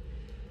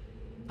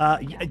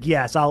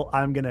 Yes,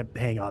 I'm gonna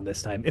hang on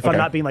this time. If Okay. I'm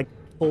not being like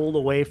pulled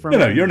away from.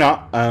 No, him. you're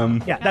not.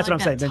 Yeah, that's what I'm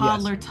saying. That Then yes.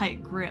 toddler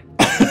tight grip.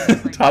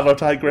 Toddler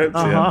tie grips.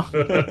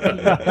 Uh-huh.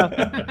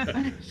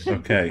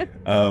 Okay.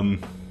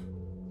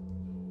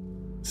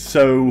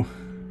 So,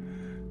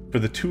 for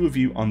the two of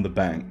you on the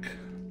bank,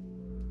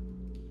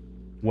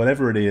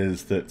 whatever it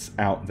is that's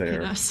out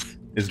there Yes.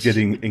 is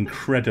getting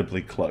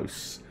incredibly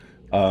close.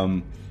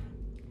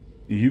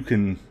 You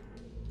can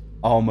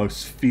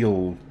almost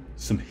feel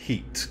some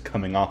heat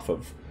coming off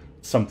of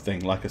something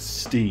like a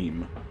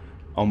steam.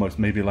 Almost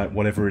maybe like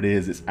whatever it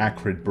is, it's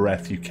acrid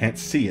breath. You can't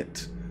see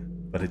it,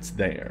 but it's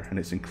there, and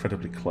it's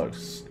incredibly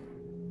close.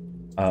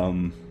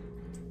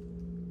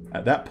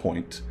 At that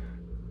point,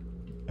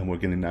 and we're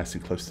getting nice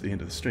and close to the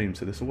end of the stream,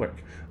 so this will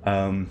work.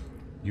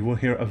 You will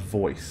hear a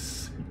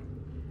voice,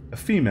 a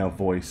female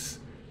voice,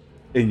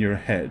 in your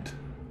head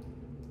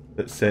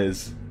that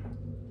says,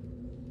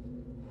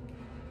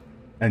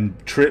 and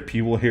Trip,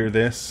 you will hear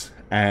this,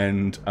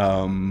 and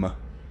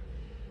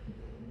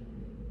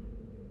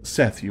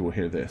Seth, you will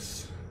hear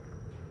this.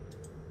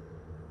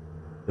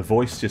 The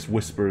voice just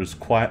whispers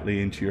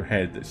quietly into your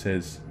head that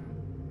says,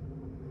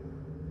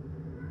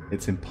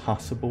 "It's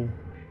impossible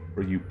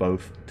for you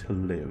both to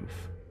live.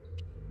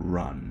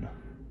 Run."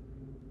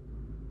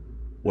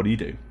 What do you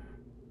do?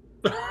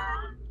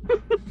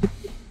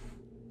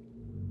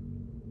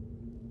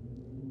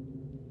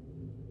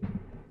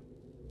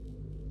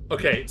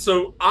 Okay,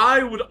 so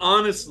I would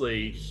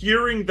honestly,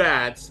 hearing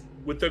that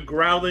with the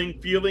growling,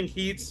 feeling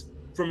heats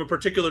from a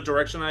particular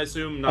direction, I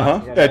assume,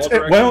 not from all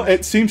directions. Well,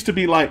 it seems to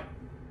be like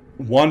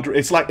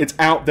it's like it's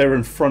out there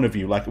in front of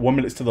you. Like 1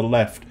 minute's to the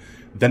left,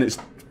 then it's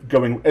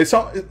going.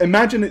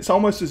 Imagine it's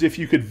almost as if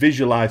you could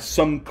visualize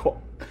some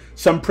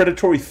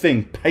predatory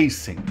thing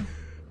pacing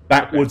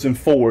backwards and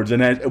forwards,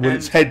 and with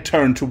its head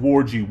turned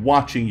towards you,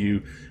 watching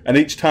you. And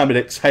each time it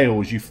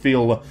exhales, you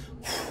feel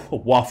a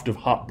waft of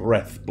hot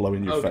breath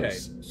blowing your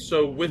face.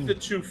 So with the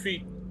 2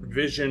 feet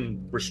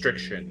vision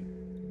restriction,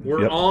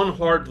 we're on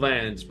hard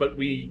lands, but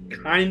we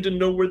kind of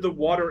know where the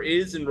water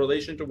is in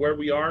relation to where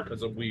we are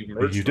because we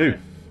merged. You do. It.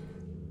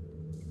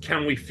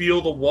 Can we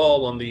feel the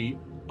wall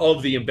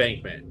of the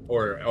embankment,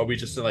 or are we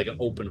just in like an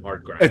open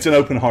hard ground? It's an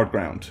open hard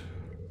ground.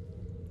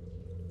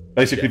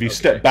 Basically, if you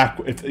step back,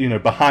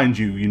 behind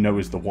you,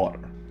 is the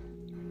water.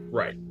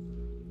 Right.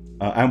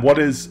 And what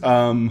is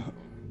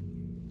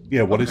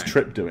is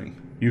Trip doing?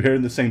 You're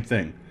hearing the same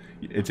thing.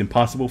 It's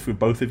impossible for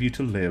both of you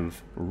to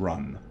live.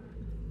 Run.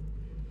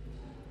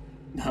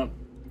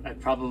 I'd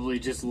probably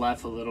just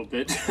laugh a little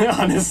bit,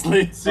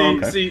 honestly.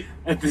 See,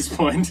 at this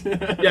point.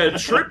 yeah,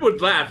 Trip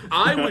would laugh.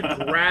 I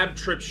would grab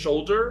Trip's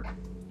shoulder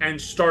and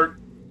start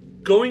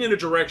going in a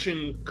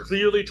direction,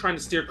 clearly trying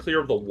to steer clear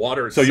of the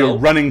water itself. So you're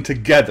running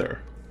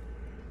together.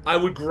 I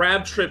would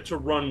grab Trip to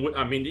run with.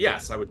 I mean,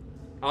 yes, I would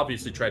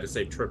obviously try to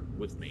save Trip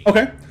with me.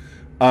 Okay.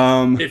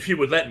 If he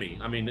would let me.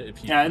 I mean, if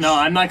he... Yeah, no,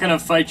 I'm not gonna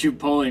fight you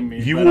pulling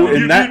me. You will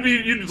in that.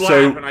 You'd laugh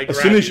So and I as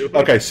grab soon as you.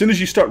 as soon as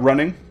you start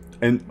running,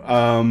 and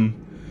I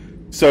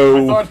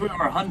so thought we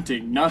were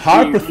hunting, not being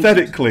hunted.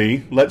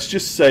 hypothetically, let's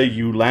just say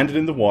you landed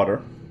in the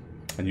water,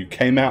 and you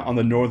came out on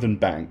the northern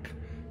bank.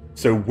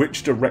 So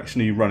which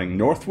direction are you running?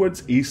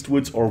 Northwards,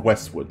 eastwards, or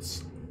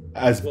westwards?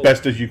 As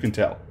best as you can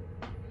tell.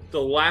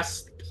 The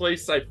last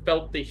place I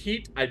felt the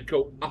heat, I'd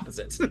go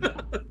opposite.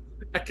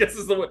 I guess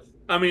is the way.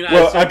 I mean,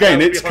 Well, that again,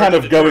 would be it's hard kind to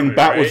of going determine,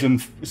 backwards, right?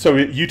 and so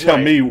you tell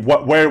Right. me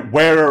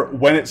where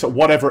when it's at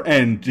whatever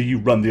end do you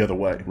run the other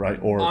way, right?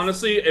 Or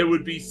Honestly, it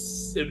would be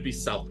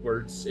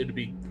southwards. It would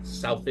be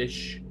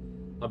southish,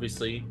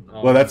 obviously.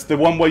 well, that's the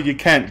one way you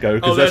can't go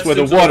because Oh, that's where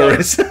the into water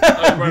is.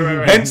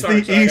 right. Hence Sorry,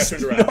 the I got east,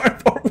 turned around.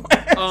 north, or west.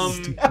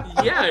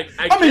 Yeah,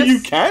 I mean, guess, you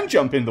can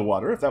jump in the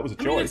water if that was a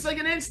I mean, choice. it's like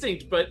an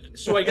instinct, but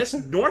so I guess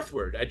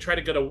northward. I try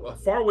to get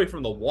far away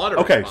from the water.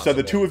 if Okay, so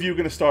the possible. two of you are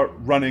going to start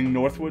running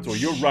northwards, or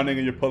you're running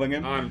and you're pulling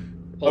him.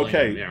 I'm pulling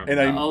Okay, him, yeah. and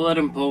I'll let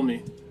him pull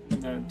me.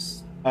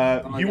 That's...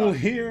 my you will God.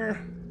 hear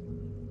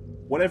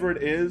whatever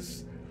it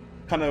is,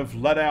 kind of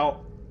let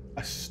out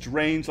a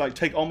strange,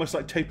 take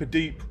a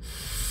deep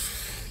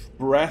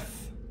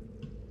breath,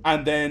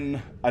 and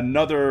then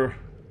another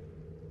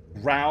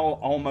growl,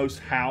 almost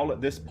howl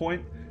at this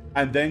point,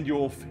 and then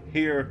you'll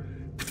hear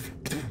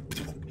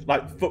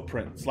like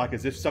footprints, like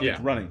as if something's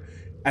running.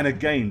 And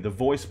again, the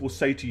voice will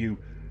say to you,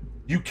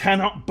 "You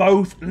cannot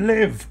both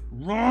live.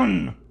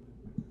 Run."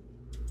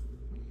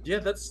 Yeah,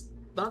 that's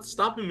not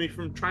stopping me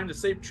from trying to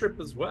save Trip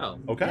as well.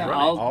 Okay, Yeah,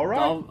 all right.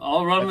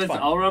 I'll run That's with fine.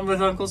 I'll run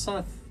with Uncle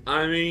Seth.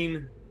 I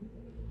mean,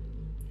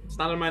 It's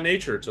not in my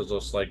nature to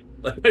just like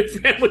let my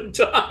family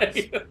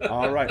die.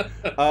 All right.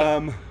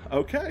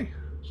 Okay.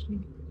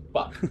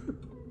 Fuck.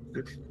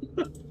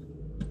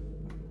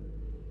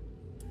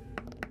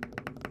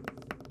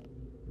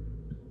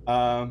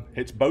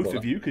 It's both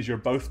of you because you're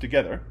both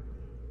together.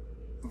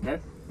 Okay.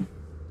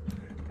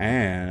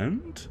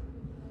 And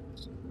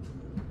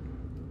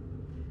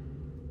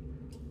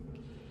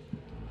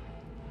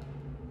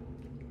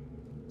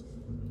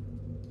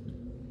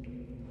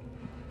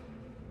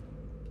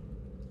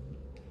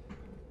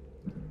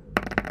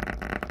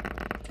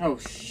Oh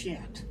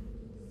shit.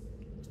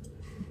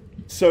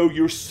 so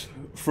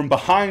from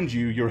behind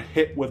you, you're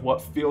hit with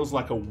what feels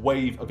like a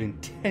wave of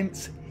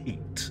intense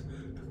heat.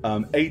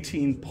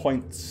 18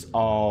 points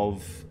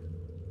of,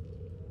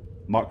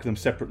 mark them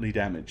separately,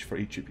 damage for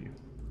each of you.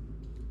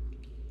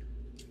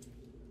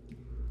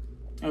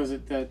 Oh, is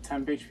it the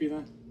temp HP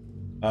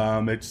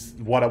then? It's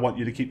what I want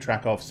you to keep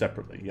track of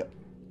separately. Yep.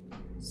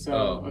 So,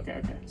 Oh.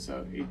 okay.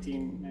 So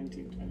 18,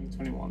 19, 20,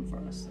 21 for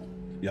us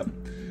then. Yep.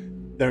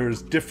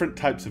 There's different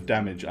types of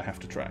damage I have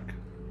to track.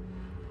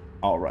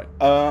 All right.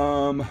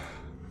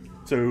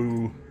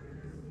 So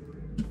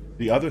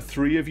the other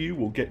three of you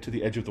will get to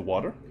the edge of the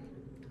water,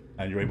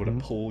 and you're able to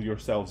pull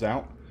yourselves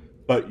out.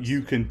 But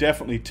you can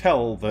definitely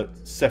tell that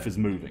Seth is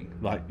moving.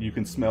 Like, you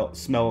can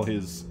smell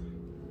his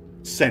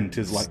scent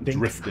is like Stink.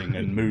 drifting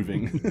and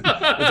moving.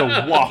 There's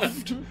a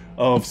waft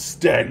of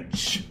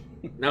stench.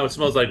 Now it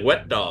smells like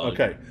wet dog.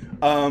 Okay.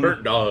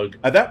 Burnt dog.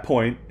 At that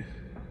point,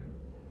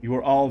 you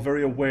are all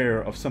very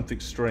aware of something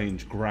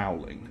strange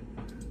growling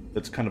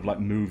that's kind of like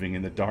moving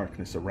in the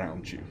darkness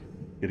around you,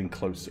 getting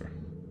closer,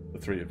 the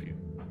three of you.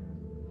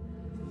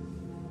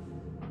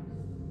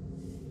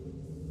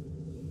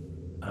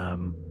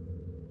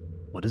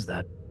 What is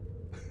that?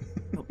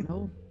 Oh,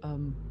 no.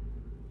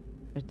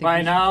 I think By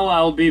we now,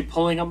 I'll be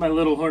pulling up my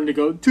little horn to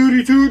go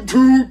tooty toot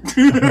toot.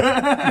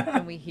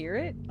 Can we hear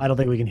it? I don't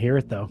think we can hear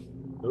it though.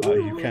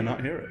 You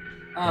cannot hear it.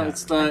 Oh,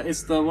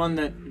 it's the one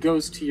that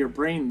goes to your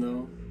brain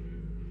though.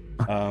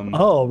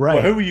 Oh, right.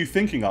 Well, who were you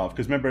thinking of?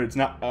 Because remember, it's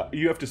not.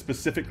 You have to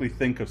specifically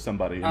think of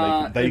somebody,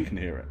 and they can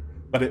hear it.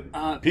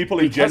 But people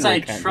in Because general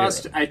I can't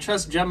trust hear I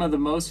trust Gemma the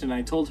most, and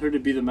I told her to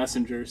be the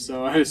messenger,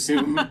 so I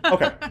assume. it.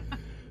 Okay.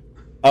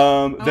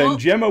 Then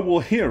Gemma will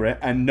hear it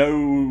and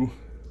know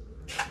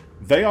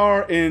they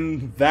are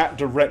in that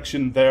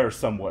direction there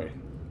some way.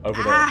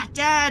 Over there. Ah,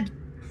 Dad!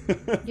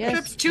 Yes.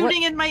 Trip's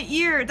tooting in my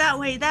ear. That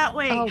way, that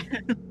way. Oh,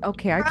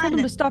 okay. I told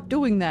him to stop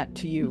doing that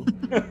to you.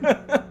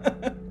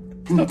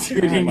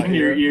 Tooting in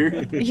your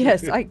ear.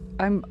 Yes,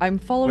 I'm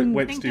following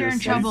Wait, I think Stu, they're in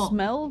it's- trouble.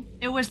 smell.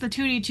 It was the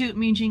tootie toot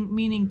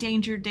meaning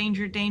danger,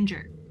 danger,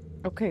 danger.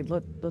 Okay,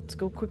 let's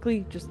go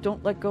quickly. Just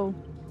don't let go,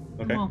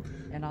 Okay. Well,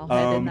 and I'll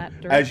head in that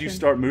direction. As you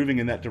start moving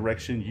in that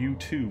direction, you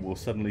too will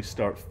suddenly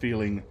start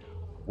feeling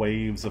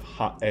waves of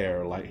hot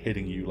air like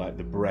hitting you like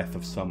the breath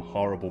of some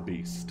horrible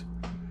beast.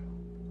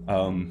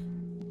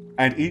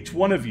 And each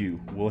one of you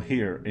will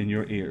hear in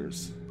your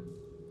ears,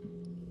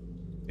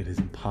 "It is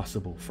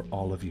impossible for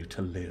all of you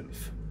to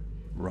live.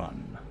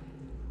 Run."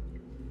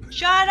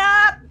 shut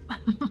up!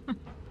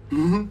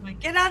 Like,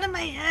 get out of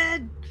my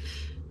head!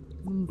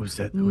 Who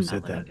said Not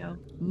that? let me go.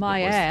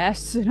 My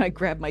ass, and I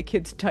grab my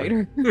kids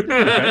tighter.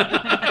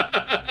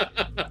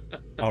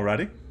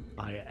 Alrighty.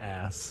 My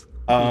ass.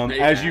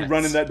 As you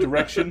run in that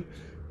direction,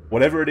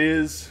 whatever it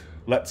is,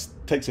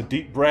 takes a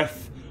deep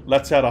breath,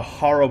 lets out a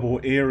horrible,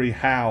 eerie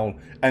howl,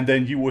 and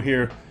then you will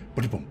hear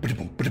 "ba-da-boom,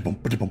 ba-da-boom, ba-da-boom,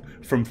 ba-da-boom"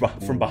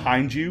 from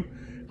behind you.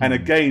 And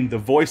again, the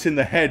voice in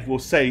the head will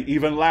say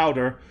even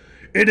louder,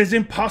 "It is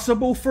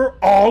impossible for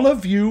all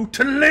of you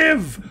to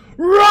live.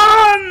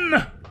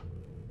 Run!"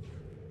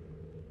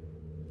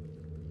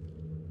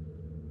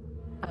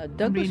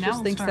 Douglas now just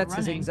we'll thinks start that's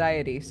his running.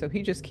 anxiety, so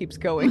he just keeps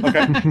going.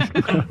 Okay.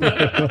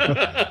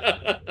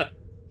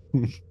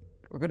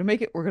 We're gonna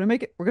make it. We're gonna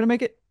make it. We're gonna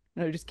make it.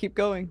 No, just keep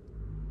going,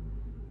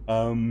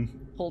 um,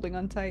 holding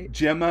on tight.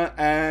 Gemma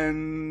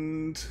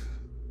and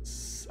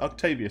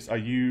Octavius, are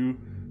you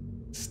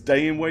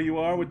staying where you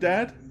are with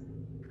Dad?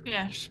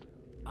 Yes.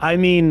 I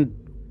mean,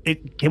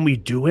 can we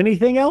do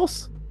anything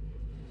else?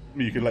 I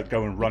mean, you could let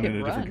go and run in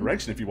can a different run.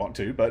 direction if you want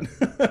to, but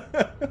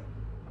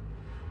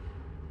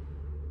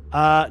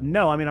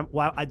No. I mean,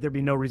 there'd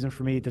be no reason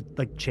for me to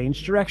like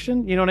change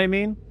direction. You know what I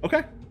mean?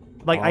 okay.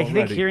 Like, I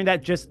think Alrighty. hearing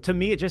that to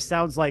me, it just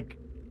sounds like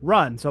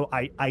run. So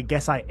I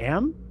guess I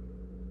am.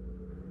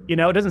 You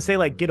know, it doesn't say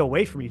like get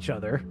away from each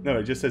other. No,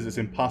 it just says it's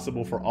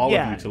impossible for all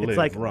yeah, of you to it's live.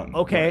 like Run.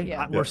 okay,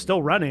 Yeah. we're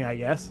still running, I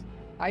guess.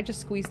 I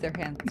just squeeze their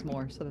hands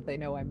more so that they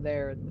know I'm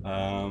there and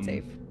Um,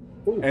 safe.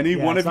 Any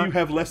Yeah, one it's of you not-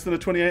 have less than a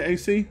 28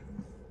 AC?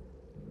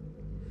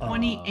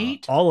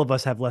 28? All of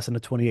us have less than a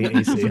 28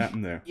 What's AC.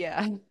 happened there?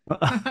 Yeah.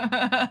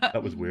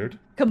 That was weird.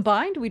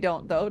 Combined, we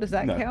don't though. Does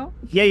that No. count?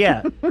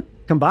 yeah.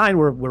 Combined,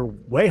 we're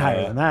way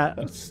higher than that.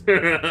 That's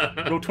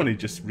roll 20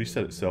 just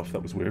reset itself.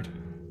 That was weird.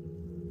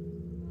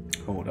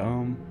 Hold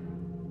on.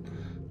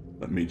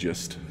 Let me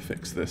just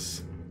fix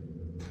this.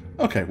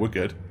 Okay, we're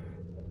good.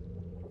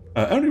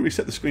 I only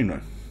reset the screen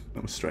though.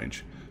 That was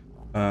strange.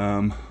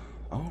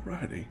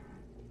 Alrighty.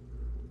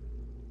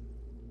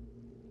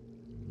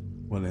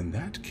 Well, in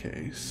that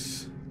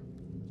case...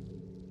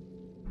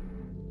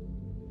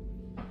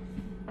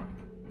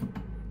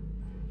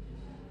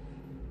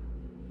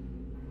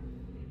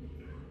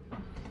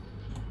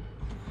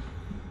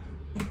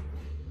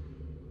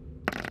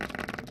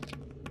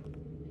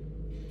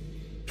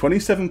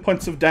 ...27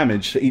 points of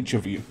damage to each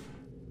of you.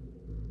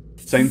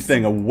 Same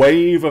thing, a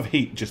wave of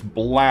heat just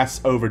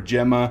blasts over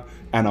Gemma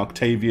and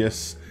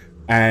Octavius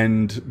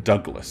and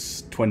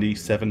Douglas.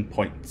 27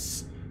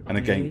 points. And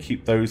again,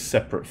 keep those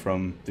separate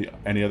from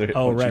any other hit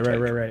points you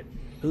take. Right.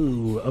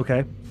 Ooh,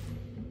 okay.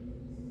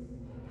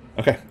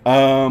 Okay.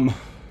 So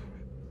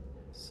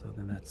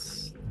then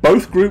that's...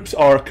 Both groups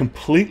are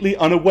completely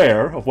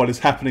unaware of what is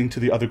happening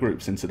to the other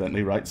groups,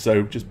 incidentally, right?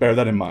 So just bear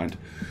that in mind.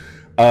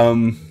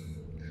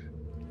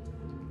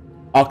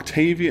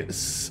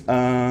 Octavius,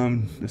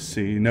 let's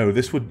see. No,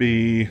 this would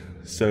be,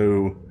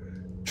 so,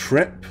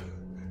 Trip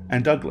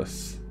and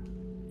Douglas.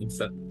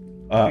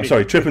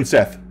 Sorry, Trip and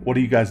Seth. What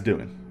are you guys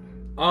doing?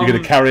 You're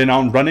going to carry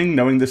on running,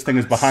 knowing this thing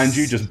is behind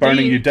you, just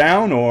burning you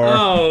down, or...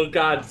 Oh,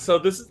 God. So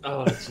this is...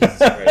 Oh, Jesus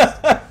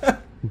Christ.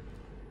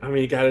 I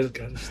mean, you gotta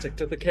stick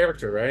to the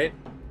character, right?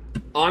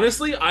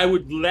 Honestly, I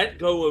would let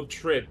go of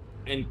Trip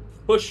and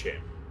push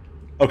him.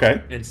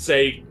 Okay. And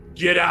say,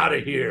 get out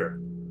of here.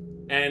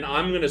 And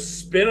I'm going to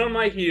spin on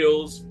my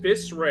heels,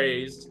 fists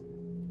raised,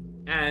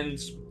 and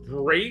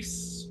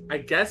brace, I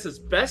guess, as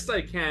best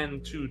I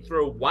can to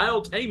throw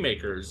wild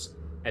haymakers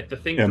at the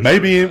thing. Yeah,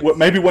 maybe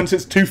once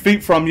it's 2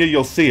 feet from you,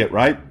 you'll see it,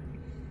 right?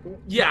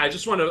 Yeah, I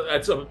just want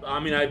to... I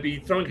mean, I'd be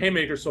throwing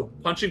haymakers, so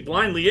punching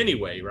blindly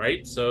anyway,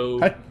 right? So...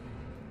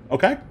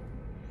 Okay.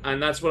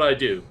 And that's what I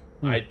do.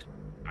 I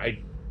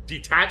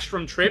detach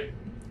from Trip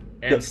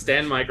and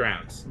stand my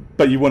grounds.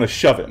 But you want to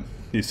shove him,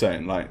 you're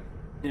saying, like...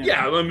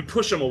 Yeah, let me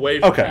push him away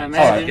from Okay, him.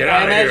 alright. Get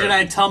out of here.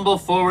 I tumble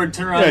forward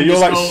to run. Yeah, you're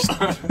like...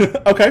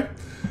 okay.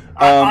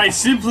 I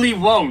simply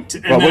won't.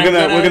 Well,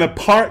 we're gonna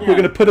park. Yeah. We're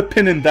gonna put a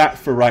pin in that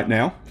for right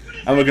now,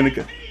 and we're gonna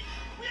go.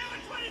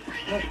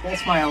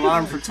 That's my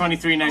alarm for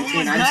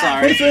 2319. I'm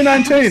sorry.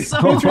 2319.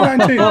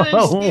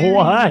 2319.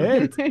 What?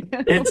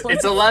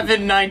 It's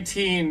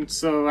 11:19,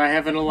 so I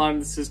have an alarm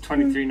that says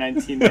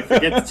 2319. I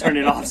forget to turn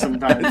it off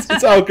sometimes.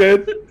 It's all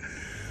good.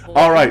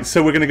 All right,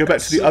 so we're gonna go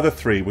back to the other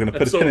three. We're gonna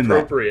put a pin in that.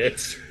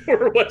 Appropriate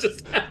for what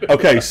just happened.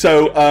 Okay,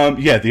 so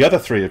yeah, the other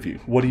three of you.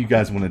 What do you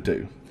guys want to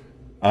do?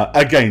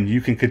 Again,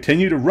 you can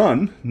continue to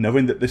run,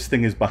 knowing that this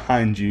thing is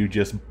behind you,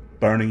 just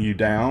burning you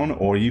down,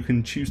 or you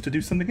can choose to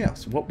do something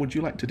else. What would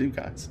you like to do,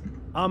 guys?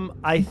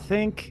 I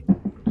think.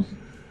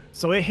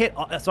 So it hit.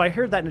 So I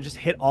heard that and it just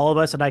hit all of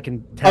us, and I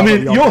can tell. I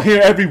mean, you'll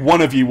hear every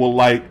one of you will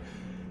like.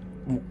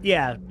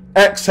 Yeah.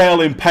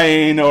 Exhale in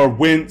pain, or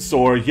wince,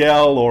 or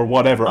yell, or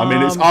whatever. I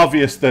mean, it's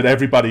obvious that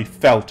everybody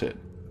felt it.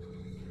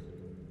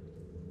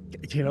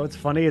 You know what's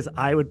funny is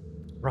I would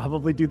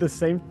probably do the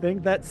same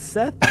thing that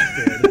Seth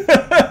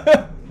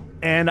did.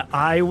 And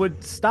I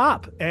would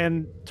stop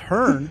and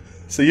turn.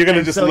 So you're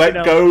gonna just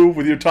let go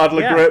with your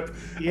toddler grip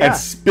and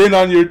spin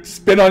on your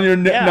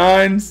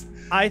nines.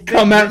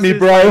 Come at me,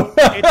 bro.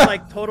 It's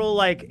like total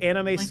like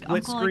anime like split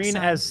Uncle screen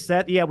Like as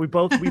Seth. Yeah, we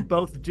both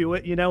do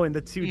it. You know, in the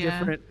two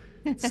different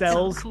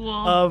cells so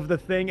cool. of the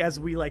thing as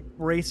we like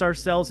brace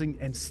ourselves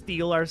and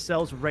steel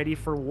ourselves ready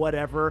for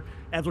whatever.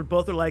 As we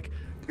both are like,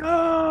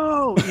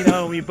 go. You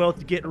know, we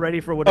both get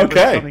ready for whatever's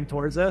coming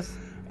towards us.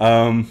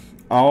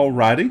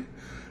 Alrighty.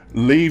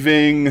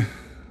 Leaving.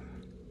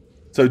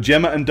 So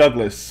Gemma and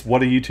Douglas,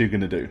 what are you two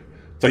gonna do?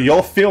 So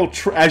you'll feel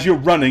as you're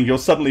running, you'll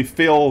suddenly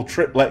feel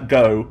Trip let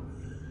go,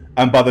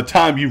 and by the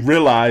time you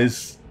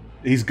realize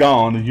he's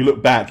gone and you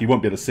look back, you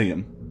won't be able to see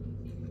him.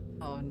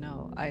 Oh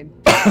no, I'm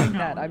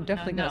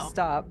definitely gonna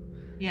stop.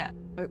 Yeah.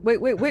 Wait,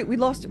 we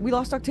lost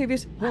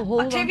Octavius. Hold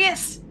on.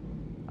 Octavius.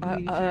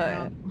 I'm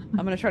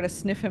gonna try to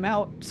sniff him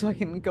out so I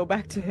can go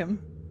back to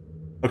him.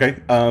 Okay,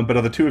 but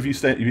are the two of you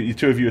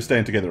are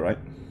staying together, right?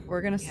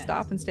 We're gonna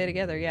stop and stay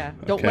together. Yeah.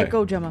 Don't let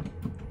go, Gemma.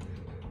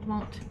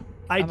 Won't.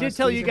 I did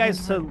tell you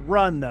guys to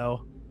run,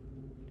 though.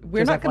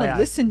 We're not going to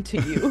listen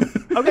to you.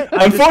 Okay.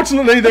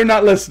 Unfortunately, they're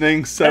not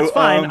listening, so... That's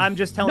fine. I'm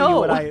just telling you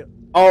what I...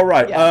 All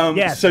right.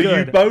 Yes, so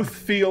good. you both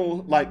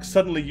feel like...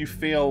 Suddenly you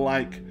feel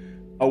like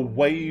a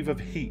wave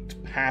of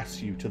heat pass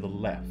you to the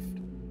left.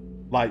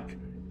 Like,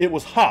 it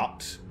was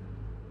hot,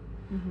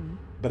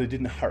 but it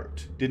didn't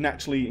hurt. Didn't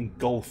actually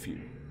engulf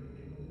you.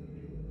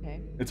 Okay.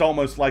 It's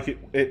almost like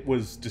it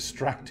was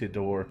distracted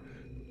or...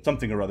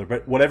 something or other,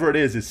 but whatever it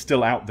is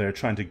still out there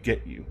trying to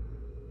get you.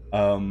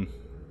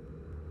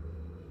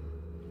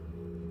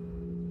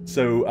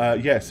 So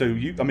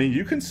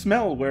you can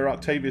smell where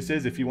Octavius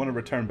is if you want to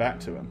return back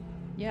to him.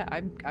 Yeah,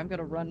 I'm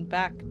gonna run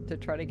back to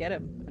try to get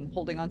him, and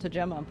holding on to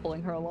Gemma, I'm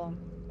pulling her along.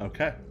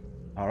 Okay,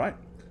 all right.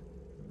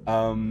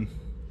 I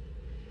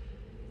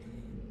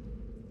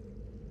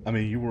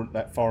mean, you weren't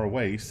that far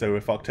away, so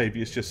if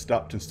Octavius just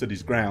stopped and stood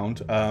his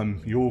ground,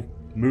 you'll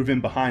move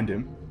in behind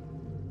him.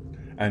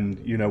 And,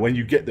 you know, when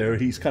you get there,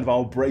 he's kind of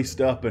all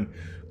braced up and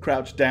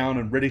crouched down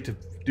and ready to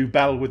do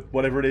battle with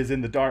whatever it is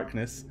in the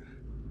darkness.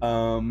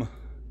 And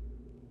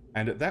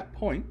at that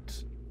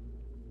point,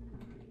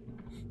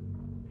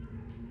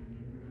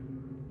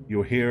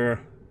 you'll hear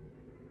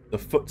the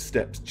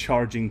footsteps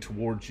charging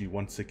towards you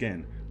once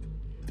again.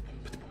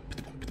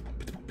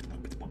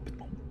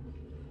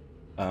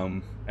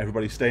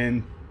 Everybody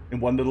staying in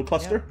one little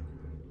cluster?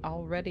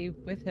 Already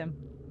with him.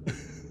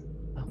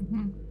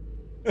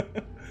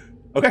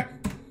 Okay.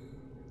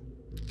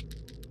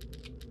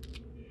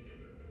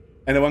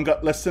 Anyone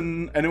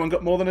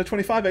got more than a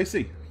 25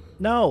 AC?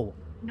 No.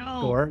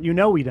 No. Gore, you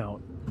know we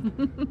don't.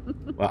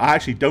 Well, I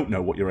actually don't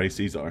know what your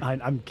ACs are.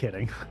 I'm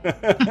kidding.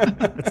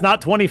 It's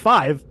not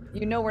 25.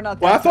 You know we're not.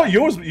 Well, I that thought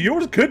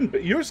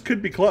bad. yours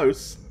could be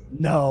close.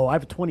 No, I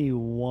have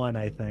 21,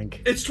 I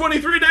think. It's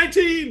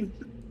 2319.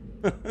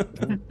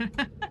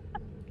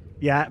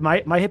 Yeah,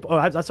 my hip. Oh,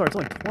 I'm sorry. It's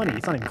only 20.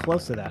 It's not even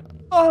close to that.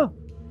 Oh,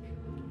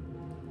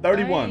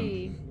 31.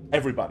 Hey.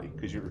 Everybody,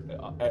 because you're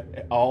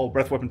all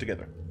breath weapon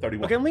together.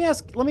 31. okay.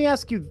 Let me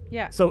ask you.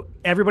 Yeah. So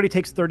everybody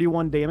takes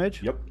 31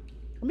 damage. Yep.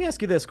 Let me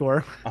ask you this,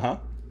 Gore. Uh-huh.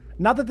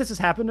 Not that this has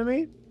happened to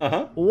me.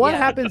 Uh-huh. What Yeah.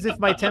 happens if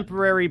my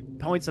temporary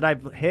points that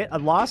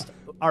I've lost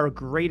are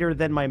greater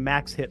than my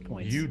max hit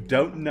points? You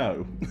don't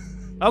know.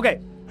 Okay.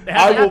 It I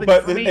hasn't will happened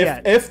bet for me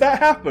that yet. if that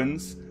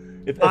happens,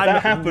 if I'm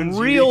that happens,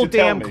 real you need to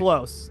tell damn me.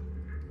 close.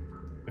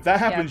 If that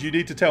happens, you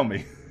need to tell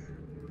me.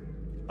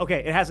 Okay,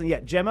 it hasn't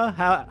yet. Gemma,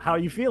 how are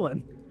you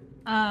feeling?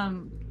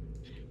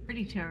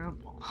 Pretty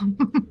terrible.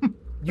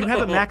 You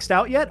haven't maxed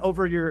out yet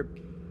over your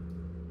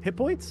hit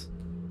points?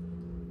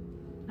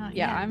 Not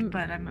Yeah, yet,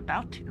 but I'm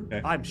about to.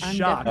 Okay. I'm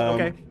shocked.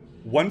 definitely- Okay.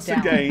 Once Down.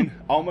 again,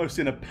 almost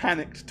in a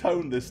panicked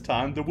tone this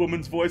time, the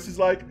woman's voice is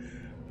like,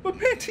 "For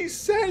pity's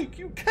sake,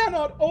 you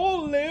cannot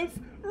all live!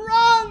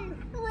 Run!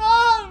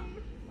 Run!"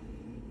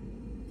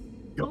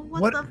 Oh,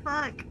 what the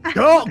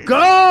fuck?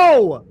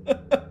 Go!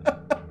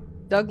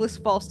 Douglas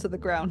falls to the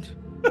ground.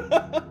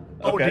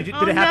 Oh, Okay. did it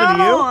Oh, happen to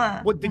no!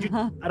 you? What did you?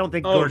 Uh-huh. I don't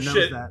think Oh, Gordon knows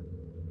shit. that.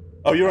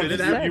 Oh, you're on. Did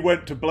it You, happen? you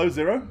went to below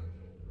zero.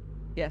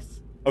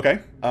 Yes. Okay.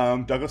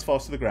 Douglas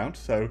falls to the ground.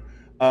 So,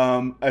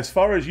 as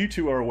far as you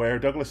two are aware,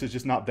 Douglas is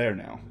just not there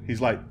now. He's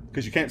like,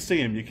 because you can't see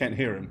him, you can't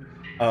hear him.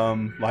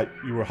 Like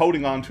you were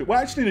holding on to. Well,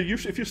 actually, no,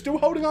 if you're still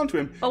holding on to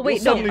him, Oh, wait,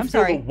 you'll no, suddenly I'm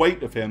feel sorry. the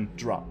weight of him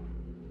drop.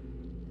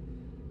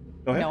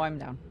 Go ahead. No, I'm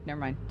down. Never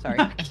mind. Sorry.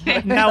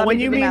 Now, Thought when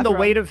we you did mean math the wrong.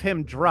 weight of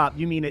him drop,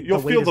 you mean it? You'll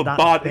the weight feel is the not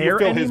body. there You'll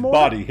feel his anymore?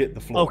 body hit the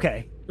floor.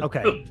 Okay.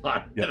 Okay.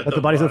 Yeah. But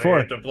the body's on the floor.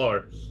 Hit the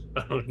floor.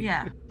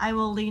 Yeah, I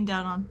will lean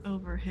down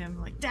over him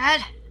like,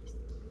 Dad,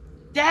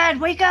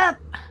 wake up!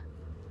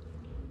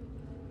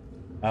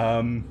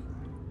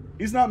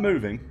 He's not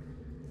moving.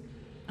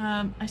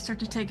 I start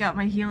to take out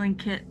my healing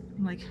kit.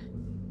 I'm like,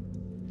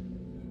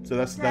 So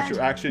that's your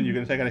action. You're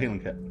gonna take out a healing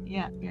kit.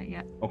 yeah.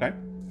 Okay.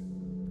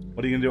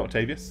 What are you gonna do,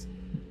 Octavius?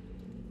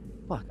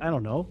 Fuck, I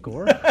don't know,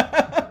 Gore.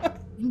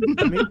 let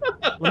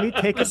me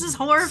take This a is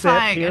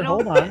horrifying. sip here. I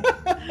don't- Hold on.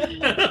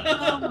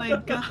 Oh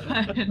my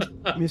god.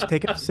 Let me just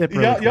take a sip.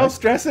 Really Y'all quick.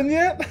 stressing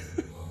yet?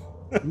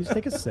 Let me just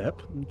take a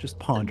sip and just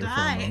ponder for a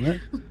Die.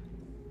 moment.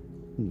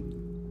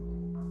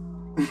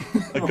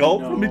 A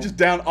gulp? no. Let me just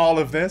down all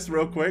of this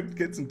real quick.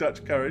 Get some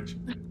Dutch courage.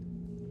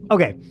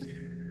 Okay.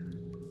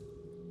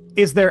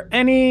 Is there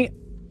any?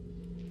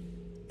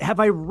 Have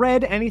I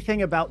read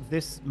anything about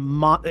this?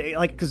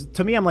 Like, because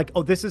to me, I'm like,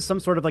 oh, this is some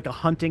sort of like a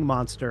hunting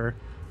monster.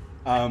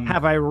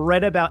 Have I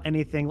read about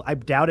anything? I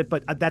doubt it,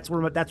 but that's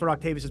where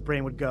Octavius's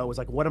brain would go. Was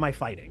like, what am I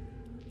fighting?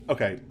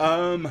 Okay.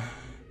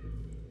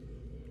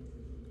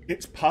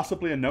 It's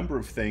possibly a number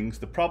of things.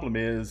 The problem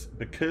is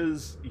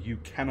because you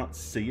cannot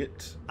see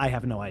it. I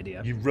have no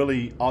idea. You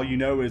really, all you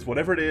know is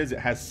whatever it is. It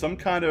has some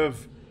kind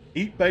of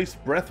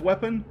heat-based breath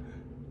weapon,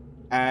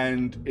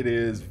 and it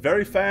is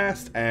very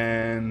fast,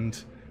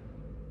 and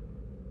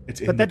it's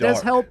in But the that does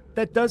dark. help.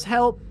 That does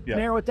help Yeah.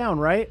 narrow it down,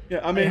 right?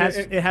 Yeah, I mean,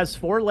 it has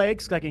 4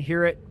 legs. I can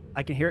hear it.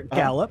 I can hear it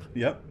gallop.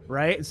 Yep.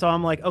 Right? And so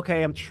I'm like,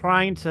 okay, I'm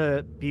trying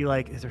to be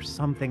like, is there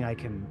something I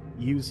can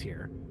use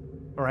here?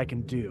 Or I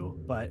can do?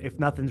 But if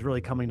nothing's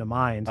really coming to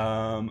mind.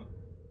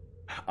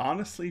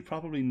 Honestly,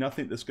 probably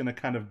nothing that's going to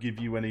kind of give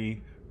you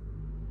any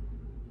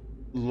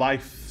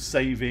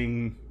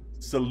life-saving,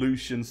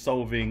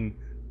 solution-solving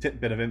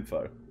tidbit of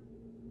info.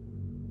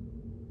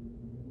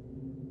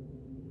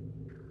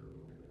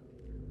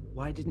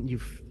 Why didn't you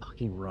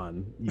fucking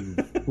run, you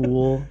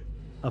fool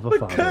of a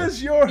father?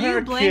 Because you're Are you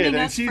her blaming kid and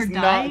us for she's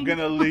not dying? going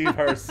to leave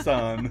her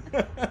son.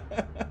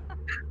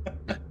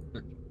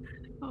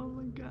 Oh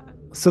my god.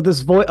 So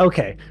this voice,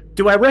 okay.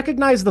 Do I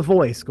recognize the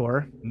voice,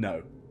 Gore?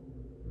 No.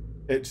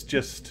 It's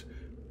just...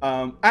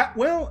 I'll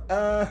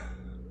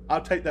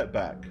take that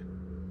back.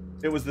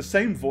 It was the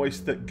same voice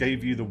that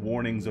gave you the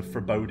warnings of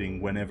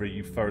foreboding whenever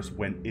you first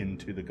went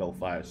into the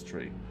Gulthias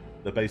tree.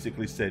 That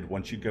basically said,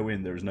 once you go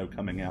in, there's no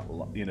coming out.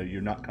 You know,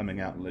 you're not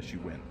coming out unless you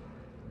win.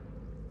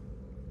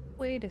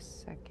 Wait a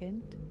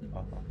second.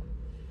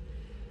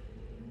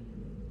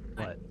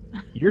 What?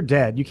 You're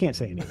dead. You can't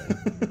say anything.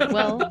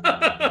 Well,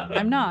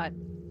 I'm not.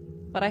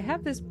 But I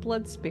have this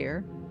blood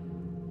spear.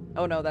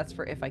 Oh no, that's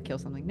for if I kill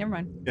something. Never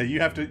mind. Yeah, you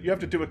have to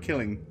do a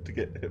killing to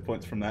get hit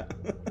points from that.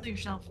 Kill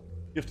yourself.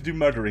 You have to do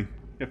murdering.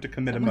 You have to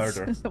commit a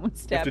murder. Someone You have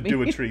stabbed to me.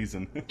 do a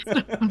treason.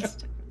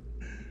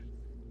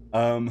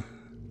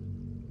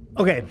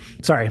 Okay,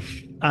 sorry.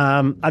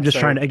 I'm just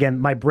So- trying to, again,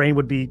 my brain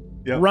would be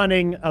Yep.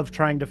 running of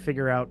trying to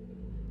figure out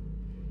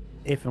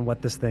if and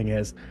what this thing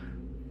is.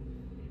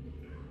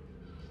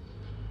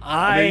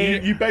 I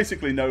mean, you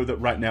basically know that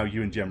right now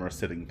you and Gemma are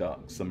sitting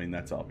ducks. I mean,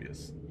 that's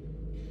obvious.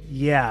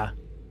 Yeah.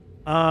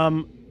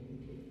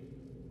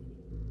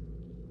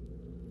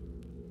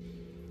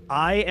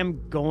 I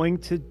am going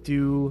to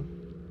do...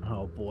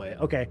 Oh, boy.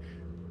 Okay.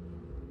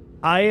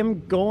 I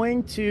am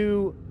going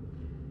to...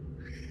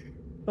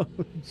 Oh,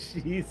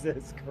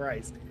 Jesus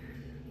Christ.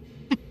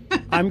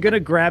 I'm going to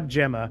grab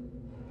Gemma,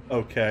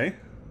 Okay.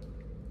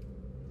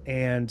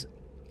 and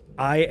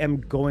I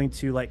am going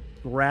to, like,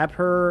 grab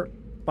her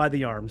by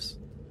the arms.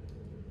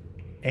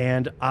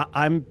 And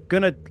I'm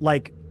going to,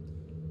 like,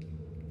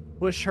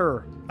 push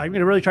her. I'm going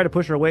to really try to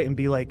push her away and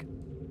be like,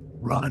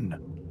 run.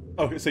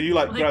 Okay, so you,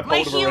 like, Like, grab my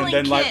hold of her and healing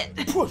then, like,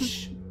 kit.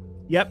 push.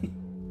 Yep.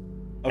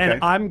 Okay.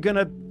 And I'm going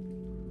to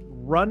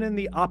run in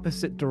the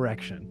opposite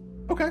direction.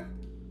 Okay.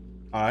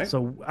 All right.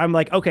 So I'm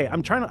like, okay,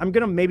 I'm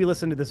gonna maybe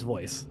listen to this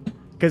voice,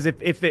 because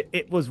if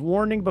it was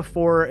warning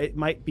before, it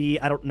might be,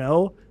 I don't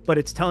know, but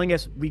it's telling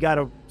us we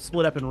gotta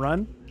split up and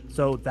run.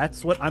 So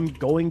that's what I'm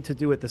going to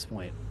do at this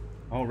point.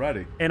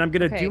 Alrighty. And I'm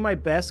gonna Okay. do my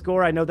best,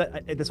 Gore. I know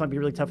that this might be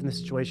really tough in this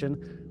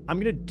situation. I'm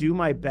gonna do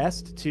my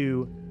best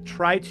to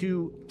try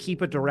to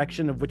keep a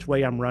direction of which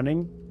way I'm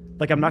running.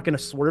 Like, I'm not gonna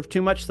swerve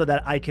too much so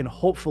that I can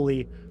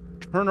hopefully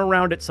turn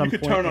around at some You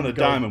point. could turn on and a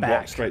go dime and back.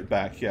 walk straight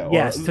back, yeah.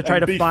 Yes, to try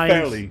and to be find-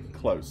 fairly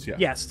close, yeah.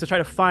 Yes, to try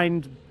to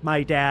find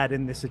my dad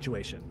in this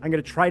situation. I'm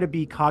going to try to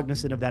be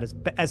cognizant of that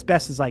as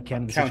best as I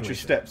can in the Count your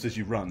situation. steps as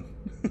you run.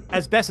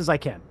 As best as I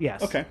can,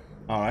 yes. Okay.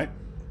 All right.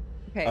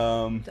 Okay.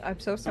 I'm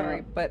so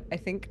sorry, but I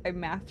think I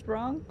mathed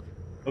wrong.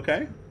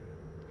 Okay. I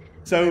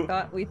So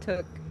thought we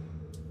took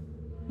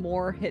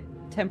more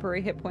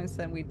temporary hit points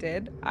than we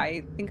did.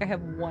 I think I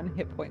have 1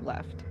 hit point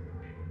left.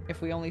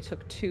 If we only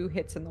took 2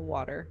 hits in the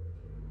water.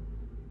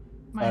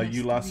 Minus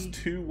you lost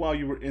 3. 2 while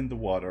you were in the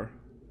water.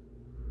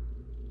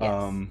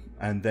 Yes.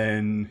 And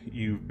then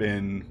you've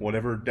been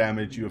whatever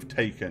damage you have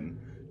taken.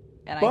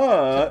 And I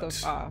took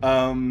those But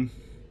off.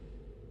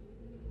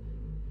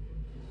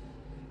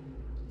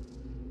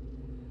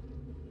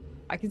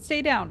 I can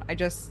stay down. I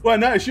just well,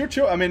 no, it's your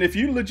choice. I mean, if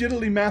you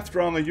legitimately math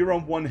wrong and you're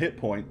on 1 hit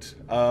point,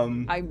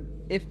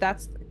 if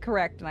that's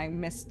correct and I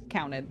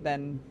miscounted,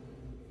 then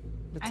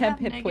the I temp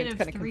have hit points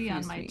kind of -3 on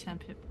confused my me.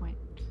 temp hit point.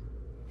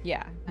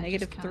 Yeah, I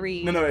negative just counted.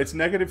 3. no, it's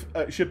negative.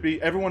 It should be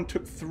everyone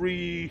took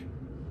 3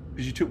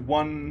 because you took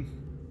one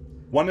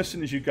as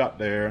soon as you got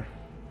there.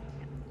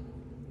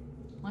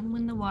 1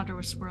 when the water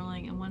was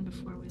swirling and 1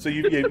 before we. So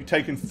you've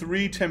taken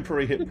 3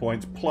 temporary hit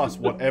points plus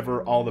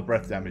whatever all the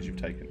breath damage you've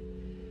taken.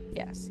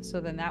 Yes, so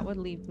then that would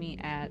leave me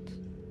at...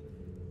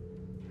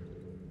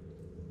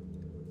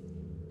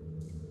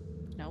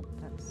 Nope,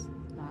 that's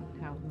not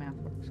how math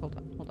works. Hold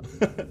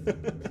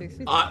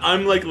on.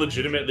 I'm like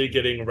legitimately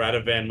getting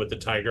Radovan with the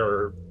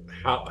tiger,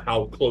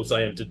 how close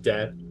I am to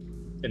death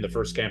in the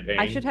first campaign.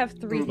 I should have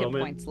 3 for a hit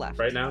moment points left.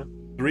 right now.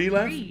 3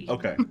 left? 3.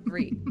 Okay.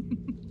 3.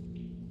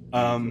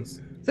 Um,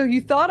 So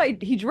you thought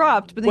he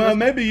dropped, but then well, he goes,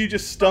 maybe you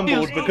just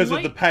stumbled Oh, because of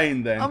wait. the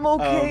pain then. I'm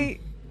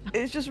okay.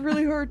 It just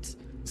really hurts.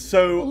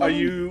 So are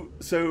you?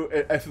 So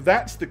if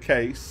that's the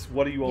case,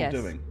 what are you all Yes.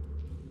 doing?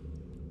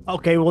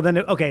 Okay, well then,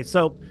 okay,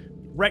 so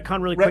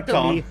retcon really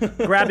quickly,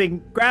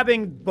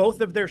 grabbing both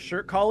of their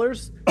shirt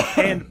collars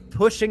and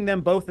pushing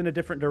them both in a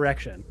different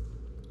direction.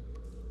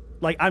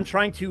 Like, I'm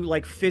trying to,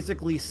 like,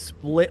 physically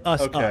split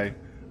us Okay.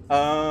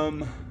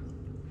 up.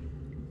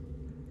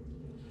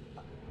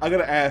 I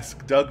gotta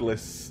ask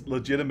Douglas.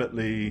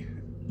 Legitimately,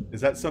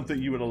 is that something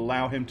you would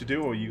allow him to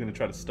do, or are you gonna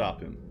try to stop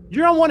him?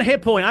 You're on 1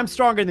 hit point. I'm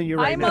stronger than you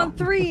right I'm now. on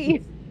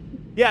 3.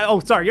 Yeah, oh,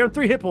 sorry, you're on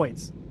 3 hit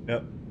points.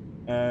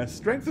 Yep.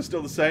 Strength is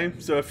still the same.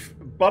 So if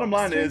bottom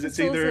line Strength is, is it's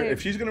still the either same.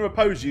 if she's going to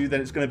oppose you, then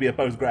it's going to be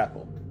opposed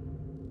grapple.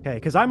 Okay,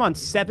 because I'm on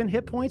 7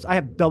 hit points. I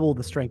have double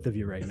the strength of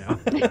you right now.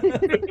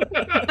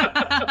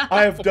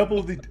 I have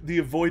double the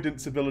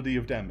avoidance ability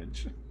of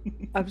damage.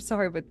 I'm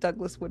sorry, but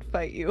Douglas would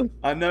fight you.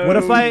 I know What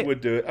if I- you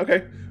would do it.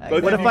 Okay. I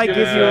Both What of if I can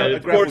give you a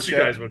of grapple course you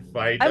check. guys would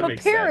fight. I'm That a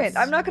makes parent. sense.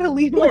 I'm not going to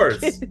leave Of my course.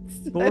 kids.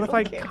 But what if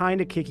I don't care. kind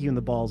of kick you in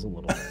the balls a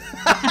little?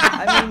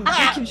 I mean, you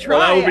can try. Well,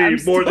 that would I'm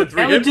be more than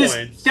still- 3 hit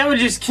points. That would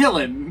just kill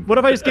him. What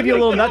if I just give you a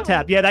little nut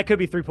tap? Yeah, that could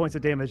be 3 points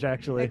of damage, It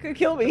actually. could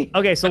kill me.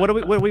 Okay, so what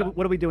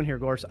are we doing here,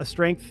 Gorse? A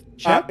strength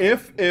check?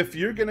 If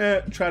you're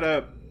gonna try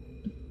to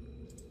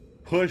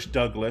push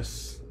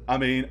Douglas, I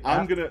mean,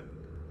 I'm gonna.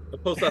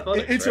 Opposed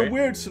athletics, It's right? a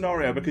weird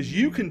scenario because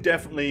you can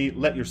definitely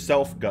let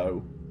yourself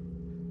go,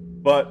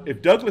 but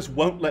if Douglas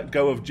won't let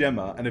go of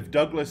Gemma, and if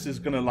Douglas is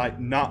gonna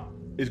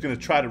gonna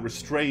try to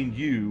restrain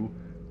you,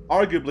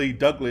 arguably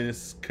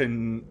Douglas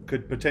could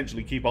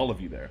potentially keep all of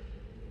you there.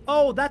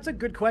 Oh, that's a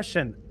good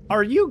question.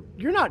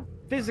 You're not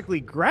physically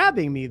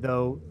grabbing me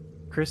though,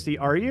 Christy,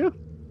 are you?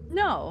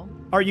 No,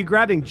 Are you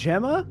grabbing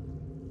Gemma?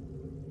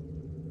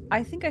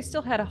 I think I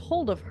still had a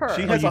hold of her.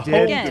 She has you a did?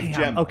 hold Again. of Damn,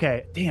 Gemma.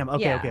 okay. Damn,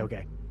 okay, Yeah.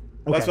 okay.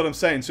 That's what I'm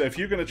saying. So if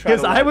you're gonna try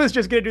Because to, I was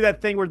just gonna do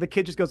that thing where the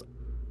kid just goes,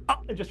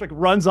 It just like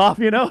runs off,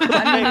 you know.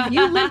 I mean, if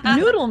you limp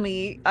noodle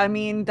me, I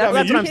mean, I that's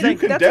mean, what I'm saying. you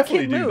can That's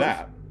definitely a kid do move.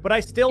 that. But I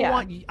still Yeah.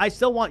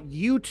 want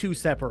you two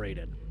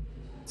separated.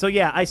 So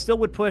yeah, I still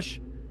would push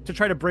to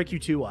try to break you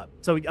two up.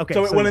 So okay.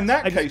 So, well, in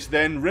yes, that case,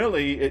 then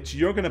really, it's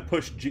you're gonna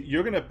push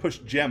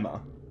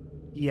Gemma,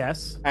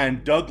 yes.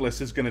 and Douglas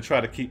is gonna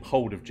try to keep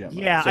hold of Gemma.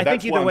 Yeah, so I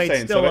that's think what either I'm way, it's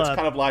saying. still So it's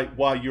kind of like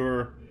while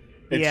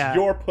it's Yeah.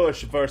 your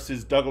push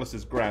versus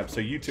Douglas's grab.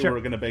 So you two Sure.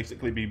 are gonna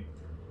basically be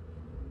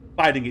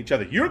fighting each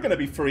other. You're gonna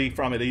be free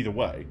from it either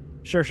way.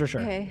 Sure.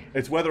 Okay.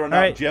 It's whether or not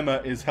right.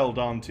 Gemma is held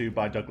on to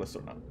by Douglas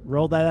or not.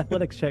 Roll that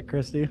athletics check,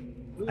 Christy.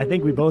 I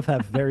think we both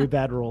have very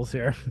bad rolls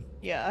here.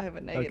 Yeah, I have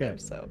a negative,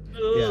 so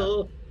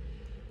Yeah.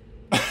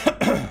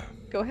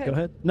 go ahead. Go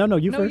ahead. No,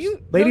 you No, first. you-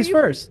 Ladies you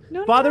first. first.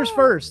 No, Fathers no.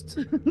 first.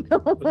 No,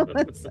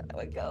 that's not how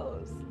it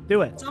goes.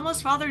 Do it. It's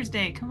almost Father's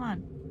Day. Come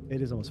on.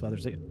 It is almost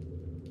Father's Day.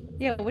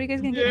 Yeah, what are you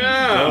guys gonna get?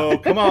 Yeah. Oh,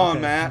 come on,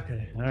 Okay, Matt.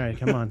 Okay. All right.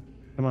 Come on.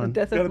 Come The on.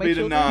 death Gotta of my be the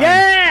children. 9.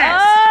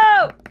 Yes.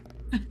 Oh!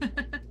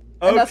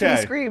 And that's when he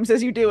Okay. screams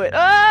as you do it.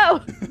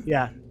 Oh!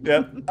 Yeah.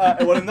 Yep.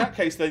 Well, in that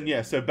case, then,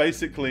 yeah. So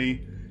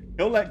basically,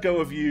 he'll let go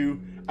of you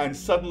and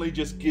suddenly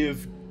just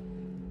give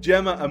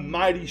Gemma a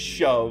mighty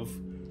shove,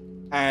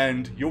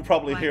 and you'll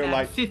probably hear God,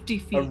 like 50 a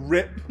feet.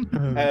 rip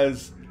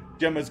as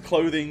Gemma's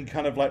clothing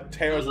kind of like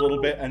tears a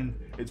little bit, and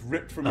it's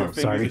ripped from your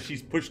fingers sorry. as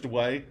she's pushed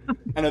away.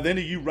 And then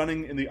are you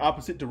running in the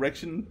opposite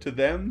direction to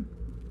them,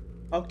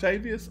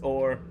 Octavius,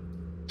 or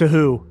To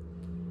who?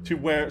 to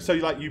where? So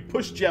you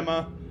push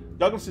Gemma,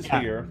 Douglas is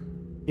Yeah. here.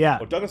 Yeah.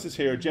 Or Douglas is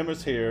here,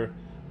 Gemma's here.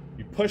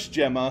 You push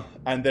Gemma,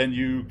 and then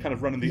you kind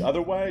of run in the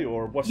other way,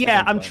 or what's the Yeah.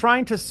 game plan?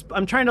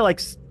 I'm trying to like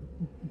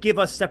give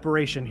us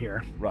separation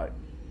here. Right.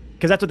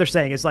 Because that's what they're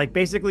saying. It's like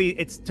basically,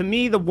 it's to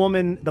me, the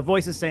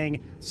voice is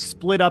saying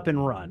split up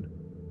and run.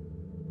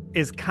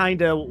 Is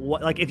kind of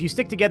what, like, if you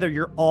stick together,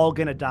 you're all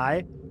gonna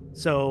die.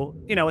 So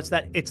it's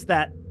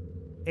that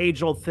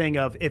age-old thing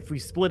of if we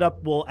split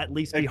up, we'll at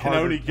least be It can harder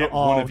only to get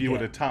all one of you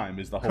get. at a time.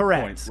 Is the whole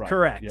Correct, point? Right.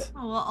 correct. Yeah.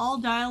 Oh, we'll all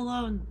die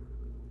alone.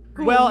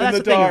 Well, In that's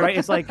the the thing, dark. right?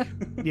 It's like,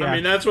 yeah, I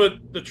mean, that's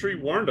what the tree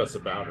warned us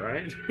about,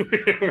 right?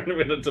 We're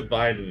going to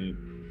divide and...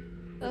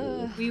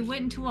 We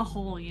went into a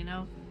hole,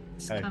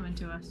 It's Hey. coming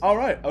to us. All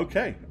right.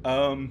 Okay.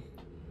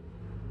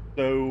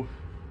 So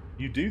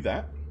you do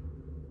that.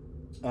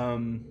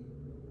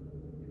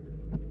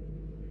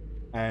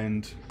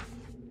 And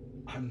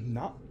I'm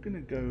not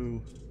gonna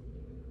go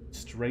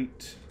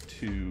straight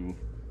to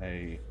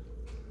a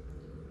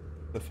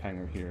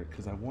cliffhanger here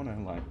because I want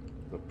to like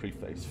a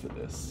preface for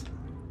this.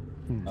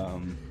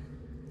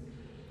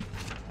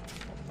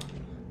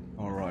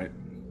 All right.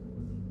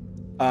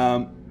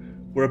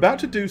 We're about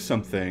to do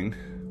something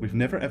we've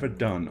never ever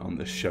done on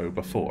this show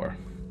before.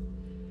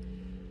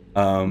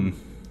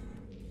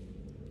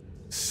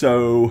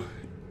 So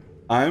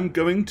I'm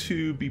going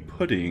to be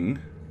putting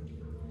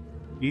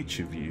each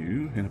of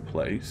you in a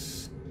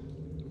place,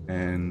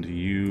 and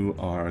you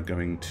are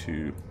going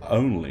to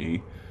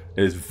only...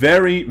 It is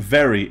very,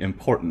 very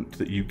important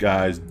that you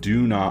guys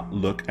do not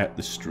look at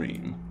the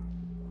stream.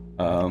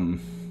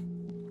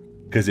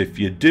 Because if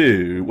you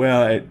do,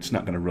 well, it's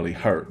not going to really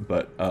hurt,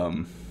 but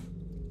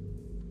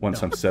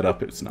once I'm set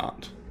up, it's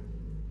not.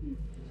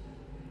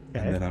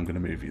 Okay. And then I'm going to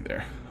move you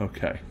there.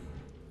 Okay.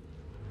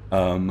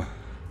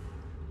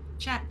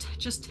 Chat,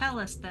 just tell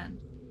us then.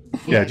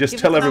 Yeah, just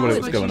give tell us everyone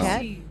knowledge what's going you on.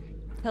 have. See.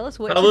 Tell us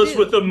what Tell to us do.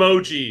 with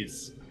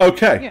emojis,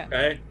 Okay. Yeah.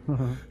 okay?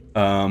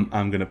 I'm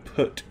going to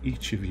put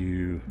each of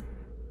you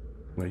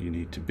where you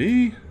need to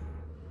be.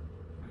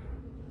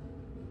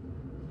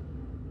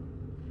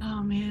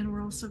 Oh man,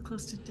 we're all so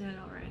close to dead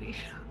already.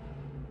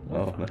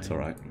 Oh, that's all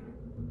right.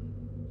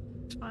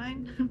 It's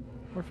fine.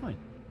 We're fine.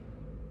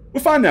 We're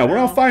fine now. We're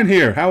all fine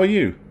here. How are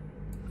you?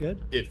 Good.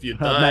 If you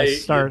Nice. die,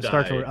 Star you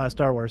die.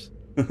 Star Wars.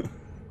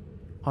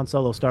 Han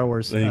Solo, Star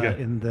Wars, There you go.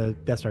 in the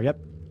Death Star. Yep,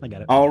 I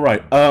got it. All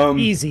right.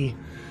 Easy.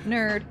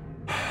 Nerd.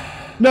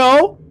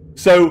 No.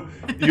 So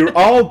you're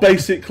all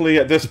basically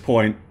at this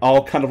point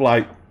all kind of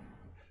like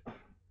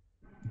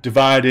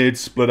divided,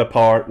 split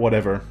apart,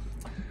 whatever.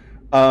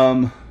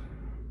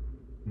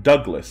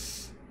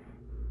 Douglas.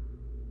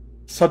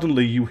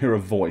 Suddenly you hear a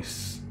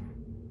voice.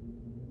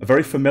 A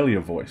very familiar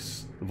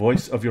voice. The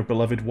voice of your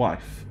beloved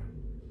wife.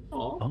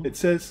 Aw. It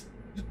says,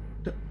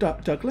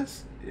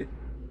 Douglas?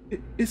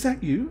 Is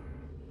that you?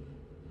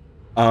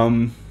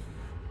 And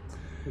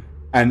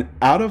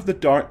out of the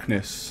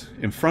darkness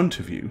in front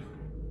of you,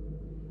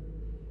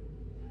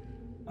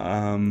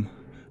 I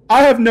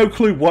have no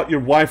clue what your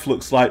wife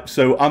looks like,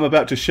 so I'm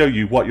about to show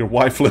you what your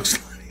wife looks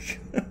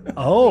like.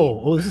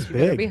 Oh, this is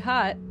Better be big.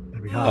 hot.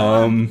 Better be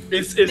hot.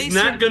 It's Face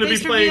not going to be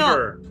face playing reveal.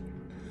 her.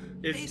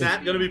 It's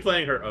not going to be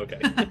playing her. Okay.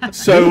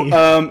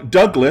 So,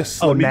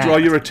 Douglas, Oh, let me Nat. draw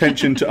your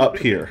attention to up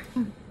here.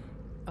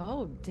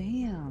 Oh,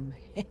 damn.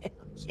 Hell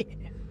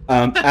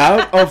yeah.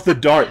 Out of the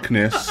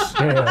darkness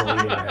Hell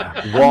yeah.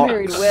 I'm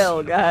married walks.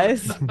 well,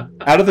 guys.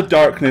 Out of the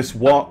darkness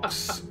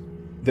walks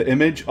the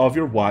image of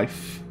your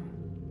wife,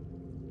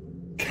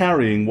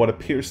 carrying what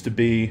appears to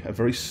be a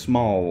very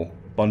small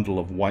bundle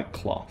of white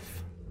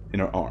cloth in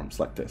her arms,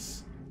 like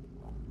this.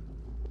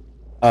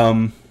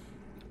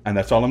 And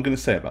that's all I'm going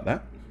to say about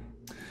that.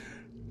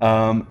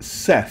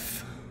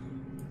 Seth.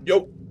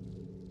 Yo.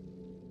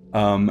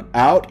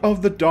 Out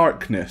of the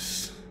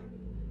darkness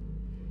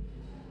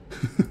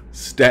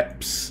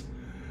steps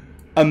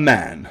a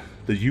man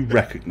that you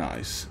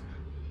recognize.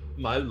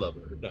 My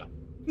lover. No.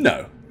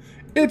 No,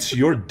 it's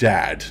your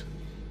dad.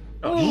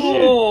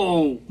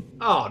 Oh, shit.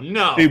 Oh,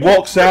 no. He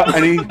walks out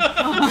and he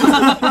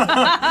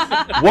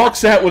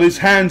walks out with his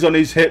hands on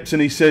his hips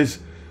and he says,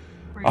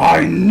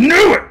 I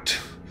knew it!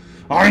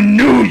 I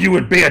knew you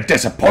would be a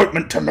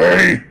disappointment to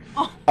me!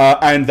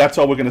 And that's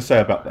all we're going to say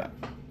about that.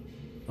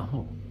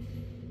 Oh.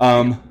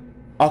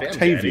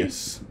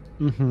 Octavius.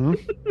 Mm-hmm.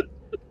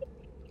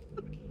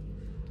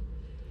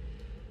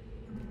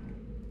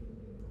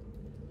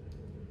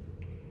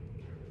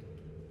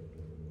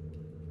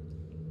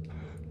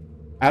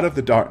 Out of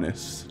the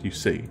darkness, you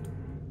see,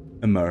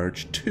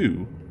 emerge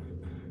two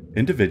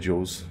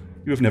individuals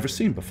you have never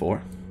seen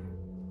before.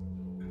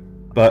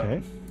 But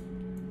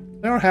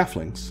there are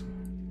halflings.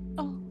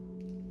 Oh.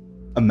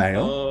 A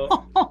male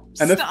Oh,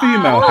 and a stop.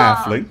 female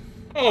halfling.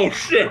 Oh,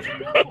 shit.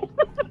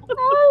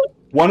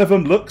 One of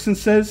them looks and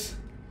says,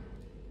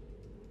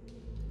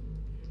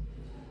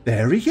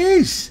 there he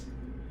is.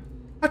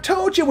 I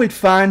told you we'd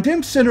find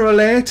him sooner or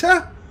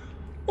later.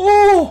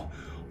 Oh,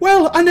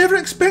 well, I never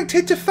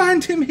expected to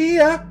find him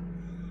here.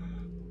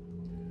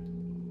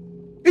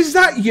 Is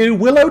that you,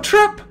 Willow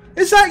Trip?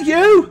 Is that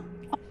you?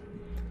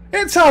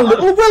 It's our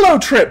little Willow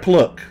Trip,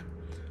 look.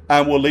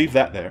 And we'll leave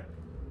that there.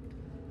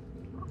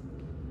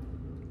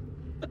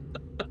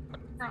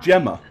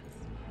 Gemma.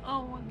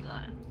 Oh my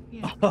god.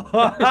 Yeah.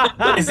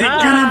 Is it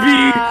gonna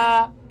be?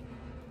 I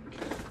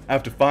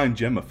have to find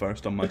Gemma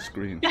first on my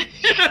screen.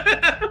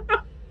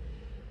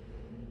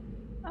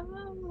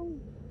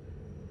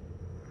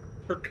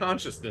 Her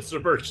consciousness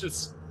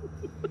emerges.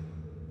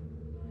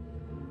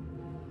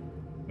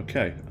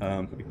 Okay,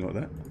 ignore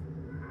that.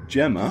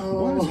 Gemma,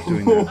 why is it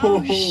doing that?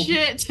 Oh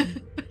shit.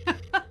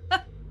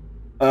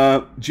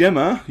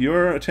 Gemma,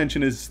 your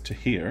attention is to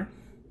here.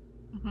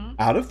 Mhm.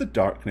 Out of the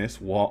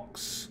darkness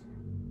walks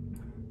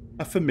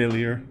a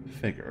familiar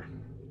figure.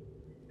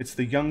 It's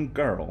the young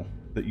girl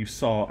that you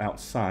saw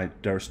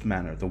outside Durst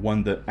Manor, the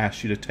one that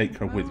asked you to take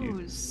her with you.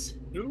 Rose.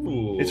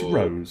 Ooh. It's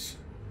Rose.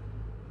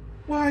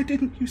 Why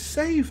didn't you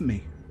save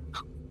me?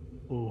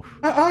 Oof.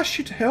 I asked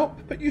you to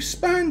help, but you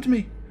spurned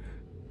me.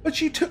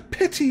 But you took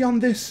pity on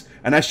this.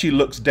 And as she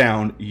looks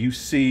down, you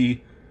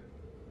see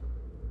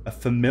a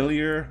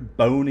familiar,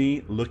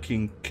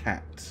 bony-looking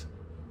cat.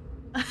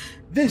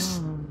 This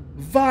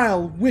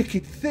vile,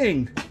 wicked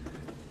thing.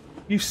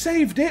 You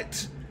saved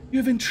it.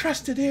 You've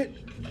entrusted it.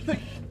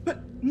 But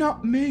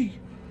not me.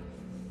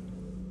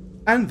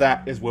 And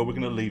that is where we're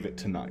going to leave it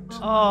tonight.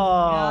 Oh,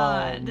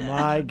 God.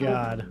 my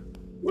God.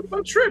 What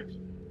about Trip?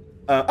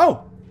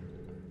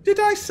 Did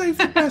I save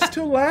the best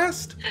till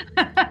last?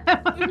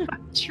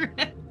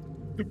 Trip.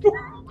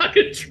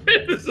 Fucking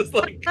Trip is just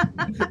like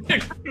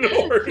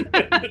ignored.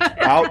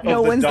 Out No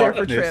of the one's there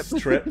for darkness,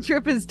 Trip. Trip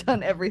Trip has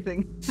done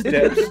everything Trip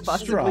steps could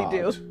possibly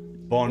do.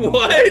 Strahd, Bon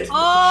What?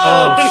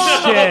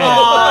 Oh, shit.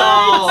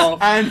 Oh,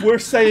 And we're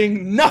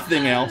saying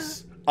nothing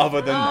else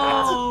other than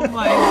that. oh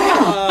my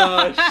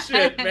god. Oh,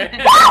 shit,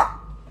 man.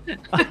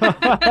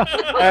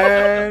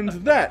 And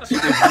that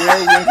is where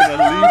we're going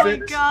to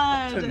leave it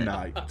God.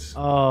 tonight.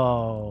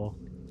 Oh.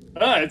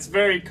 It's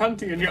very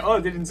cunting in here. Oh,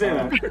 they didn't say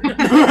that.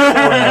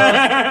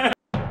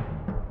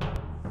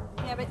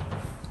 Yeah, but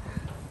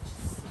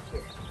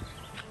here.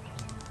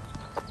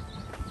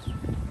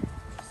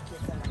 Just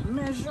get that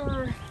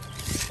measure.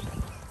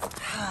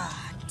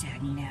 Ah,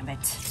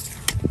 dagnabbit.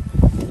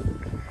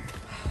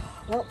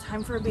 Well,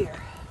 time for a beer.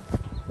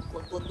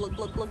 Glug, glug, glug,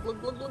 glug, glug,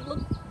 glug, glug, glug,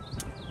 glug.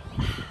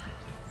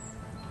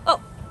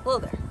 Oh, hello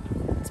there.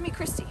 It's me,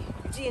 Christy,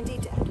 your D&D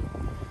dad.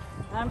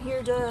 I'm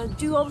here to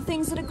do all the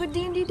things that a good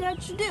D&D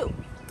dad should do.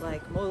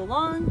 Like mow the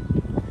lawn,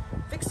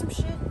 fix some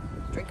shit,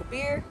 drink a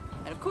beer,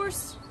 and of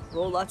course,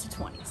 roll lots of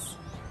 20s.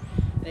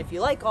 And if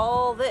you like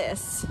all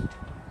this,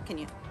 can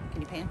you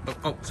pan?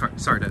 Oh,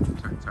 sorry, Dad.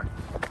 Sorry.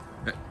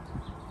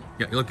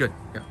 Yeah, you look good.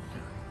 Yeah.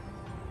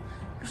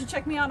 You should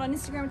check me out on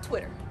Instagram and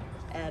Twitter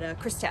at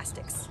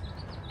Christastics.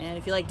 And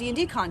if you like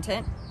D&D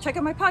content, check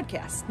out my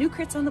podcast, New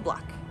Crits on the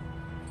Block.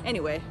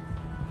 Anyway,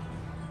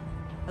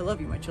 I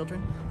love you, my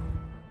children.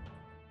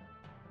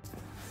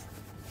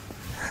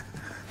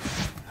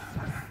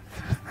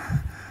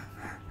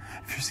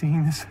 If you're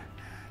seeing this,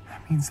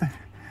 that means that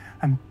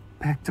I'm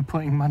back to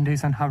playing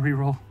Mondays on How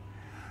Reroll.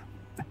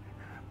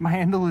 My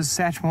handle is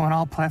Satchmo on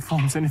all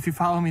platforms, and if you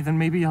follow me, then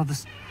maybe I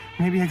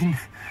can...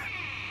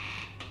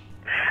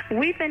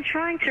 We've been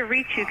trying to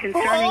reach you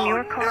concerning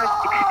your car's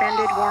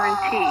extended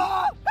warranty.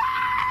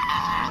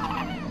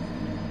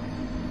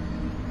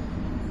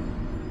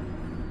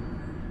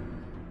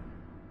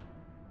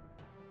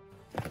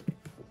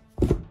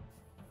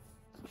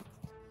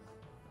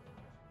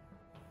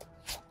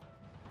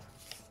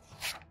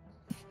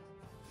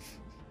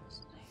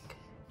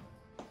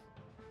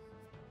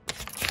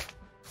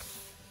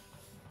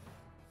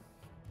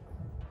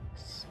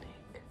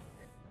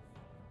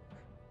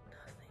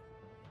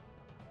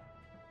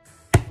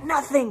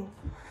 nothing.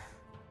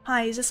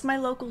 Hi, is this my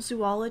local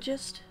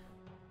zoologist?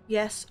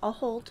 Yes, I'll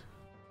hold.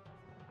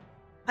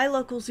 Hi,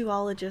 local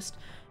zoologist.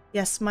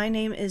 Yes, my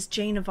name is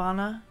Jane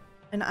Ivana,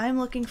 and I'm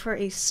looking for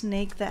a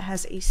snake that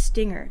has a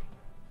stinger.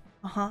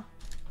 Uh-huh.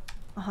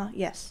 Uh-huh,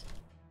 yes.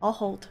 I'll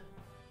hold.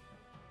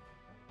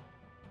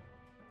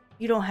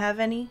 You don't have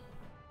any?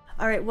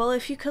 Alright, well,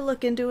 if you could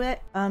look into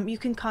it, you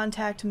can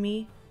contact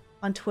me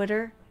on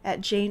Twitter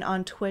at Jane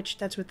on Twitch,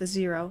 that's with a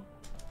 0.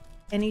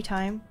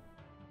 Anytime.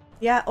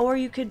 Yeah, or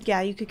you could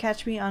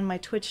catch me on my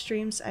Twitch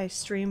streams. I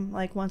stream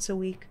like once a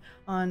week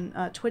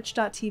on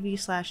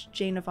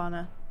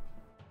twitch.tv/JaneIvana.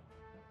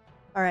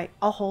 Alright,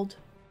 I'll hold.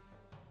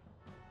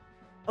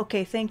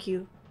 Okay, thank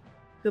you.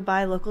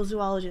 Goodbye, local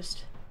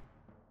zoologist.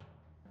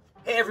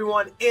 Hey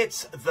everyone,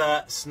 it's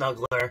the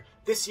Snuggler.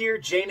 This year,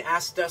 Jane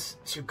asked us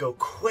to go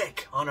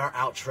quick on our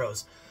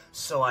outros,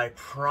 so I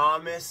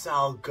promise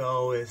I'll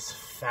go as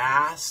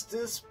fast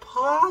as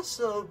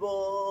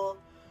possible.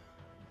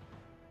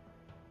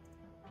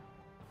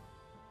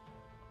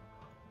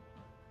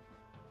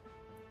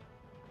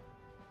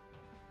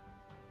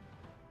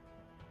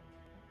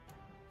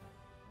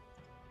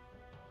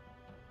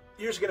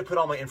 You're just gonna put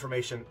all my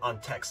information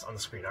on text on the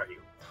screen, aren't you?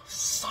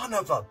 Son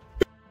of a...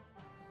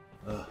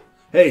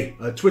 Hey,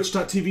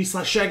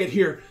 twitch.tv/Shagget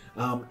here,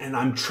 and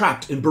I'm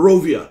trapped in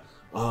Barovia.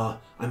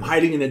 I'm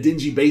hiding in a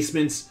dingy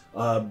basement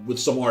with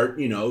some art,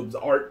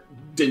 art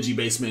dingy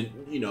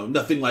basement,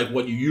 nothing like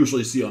what you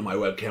usually see on my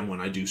webcam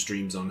when I do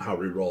streams on How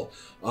We Roll.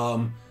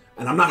 And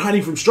I'm not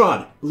hiding from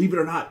Strahd, believe it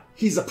or not.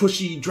 He's a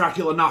pushy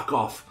Dracula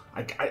knockoff.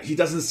 He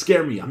doesn't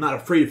scare me, I'm not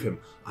afraid of him.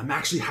 I'm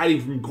actually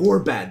hiding from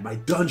Gorebad, my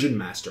dungeon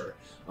master.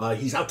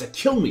 He's out to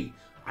kill me.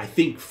 I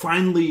think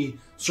finally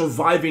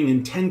surviving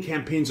in 10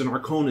 campaigns in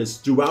Arconis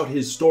throughout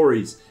his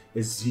stories,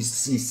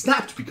 he's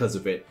snapped because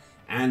of it.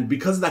 And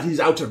because of that, he's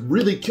out to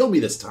really kill me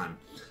this time.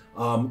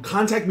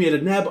 Contact me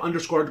at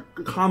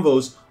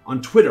 @neb_convos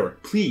on Twitter,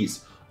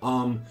 please.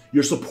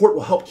 Your support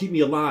will help keep me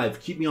alive,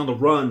 keep me on the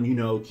run,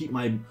 keep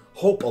my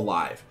hope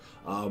alive.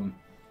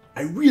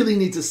 I really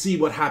need to see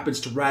what happens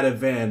to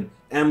Radovan,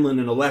 Emlyn,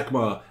 and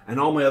Alekma, and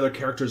all my other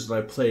characters that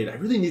I've played. I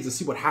really need to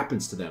see what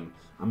happens to them.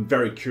 I'm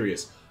very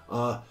curious.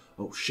 Oh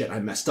shit, I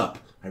messed up.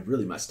 I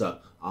really messed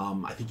up.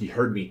 I think he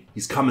heard me.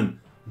 He's coming.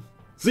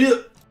 See ya!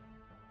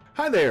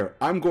 Hi there,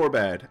 I'm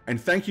Gorebad,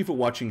 and thank you for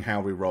watching How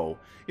We Roll.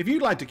 If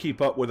you'd like to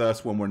keep up with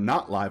us when we're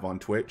not live on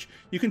Twitch,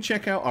 you can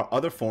check out our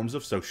other forms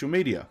of social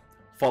media.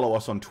 Follow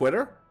us on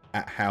Twitter,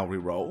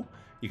 @HowWeRoll.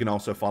 You can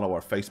also follow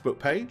our Facebook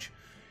page.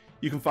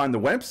 You can find the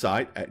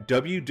website at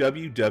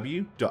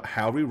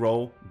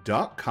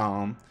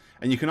www.howweroll.com,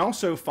 and you can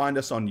also find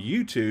us on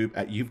YouTube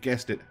at, you've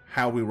guessed it,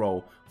 How We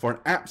Roll, for an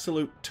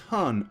absolute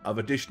ton of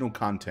additional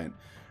content.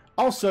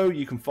 Also,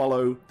 you can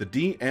follow the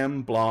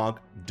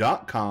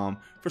dmblog.com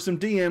for some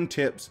DM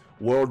tips,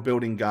 world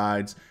building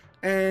guides,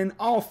 and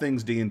all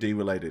things D&D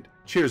related.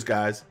 Cheers,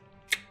 guys.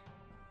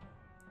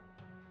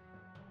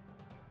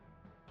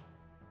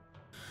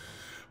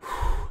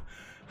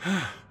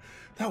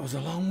 That was a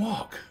long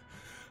walk.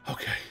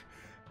 Okay,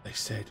 they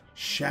said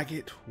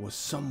Shagget was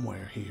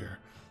somewhere here,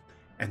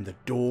 and the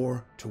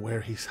door to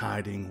where he's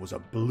hiding was a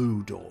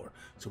blue door.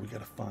 So we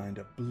gotta find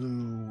a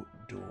blue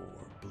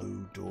door,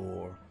 blue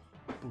door,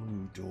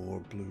 blue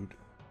door,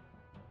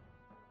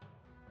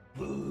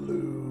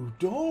 blue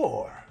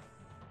door.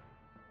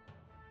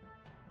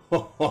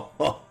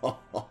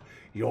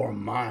 You're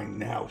mine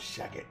now,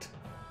 Shagget.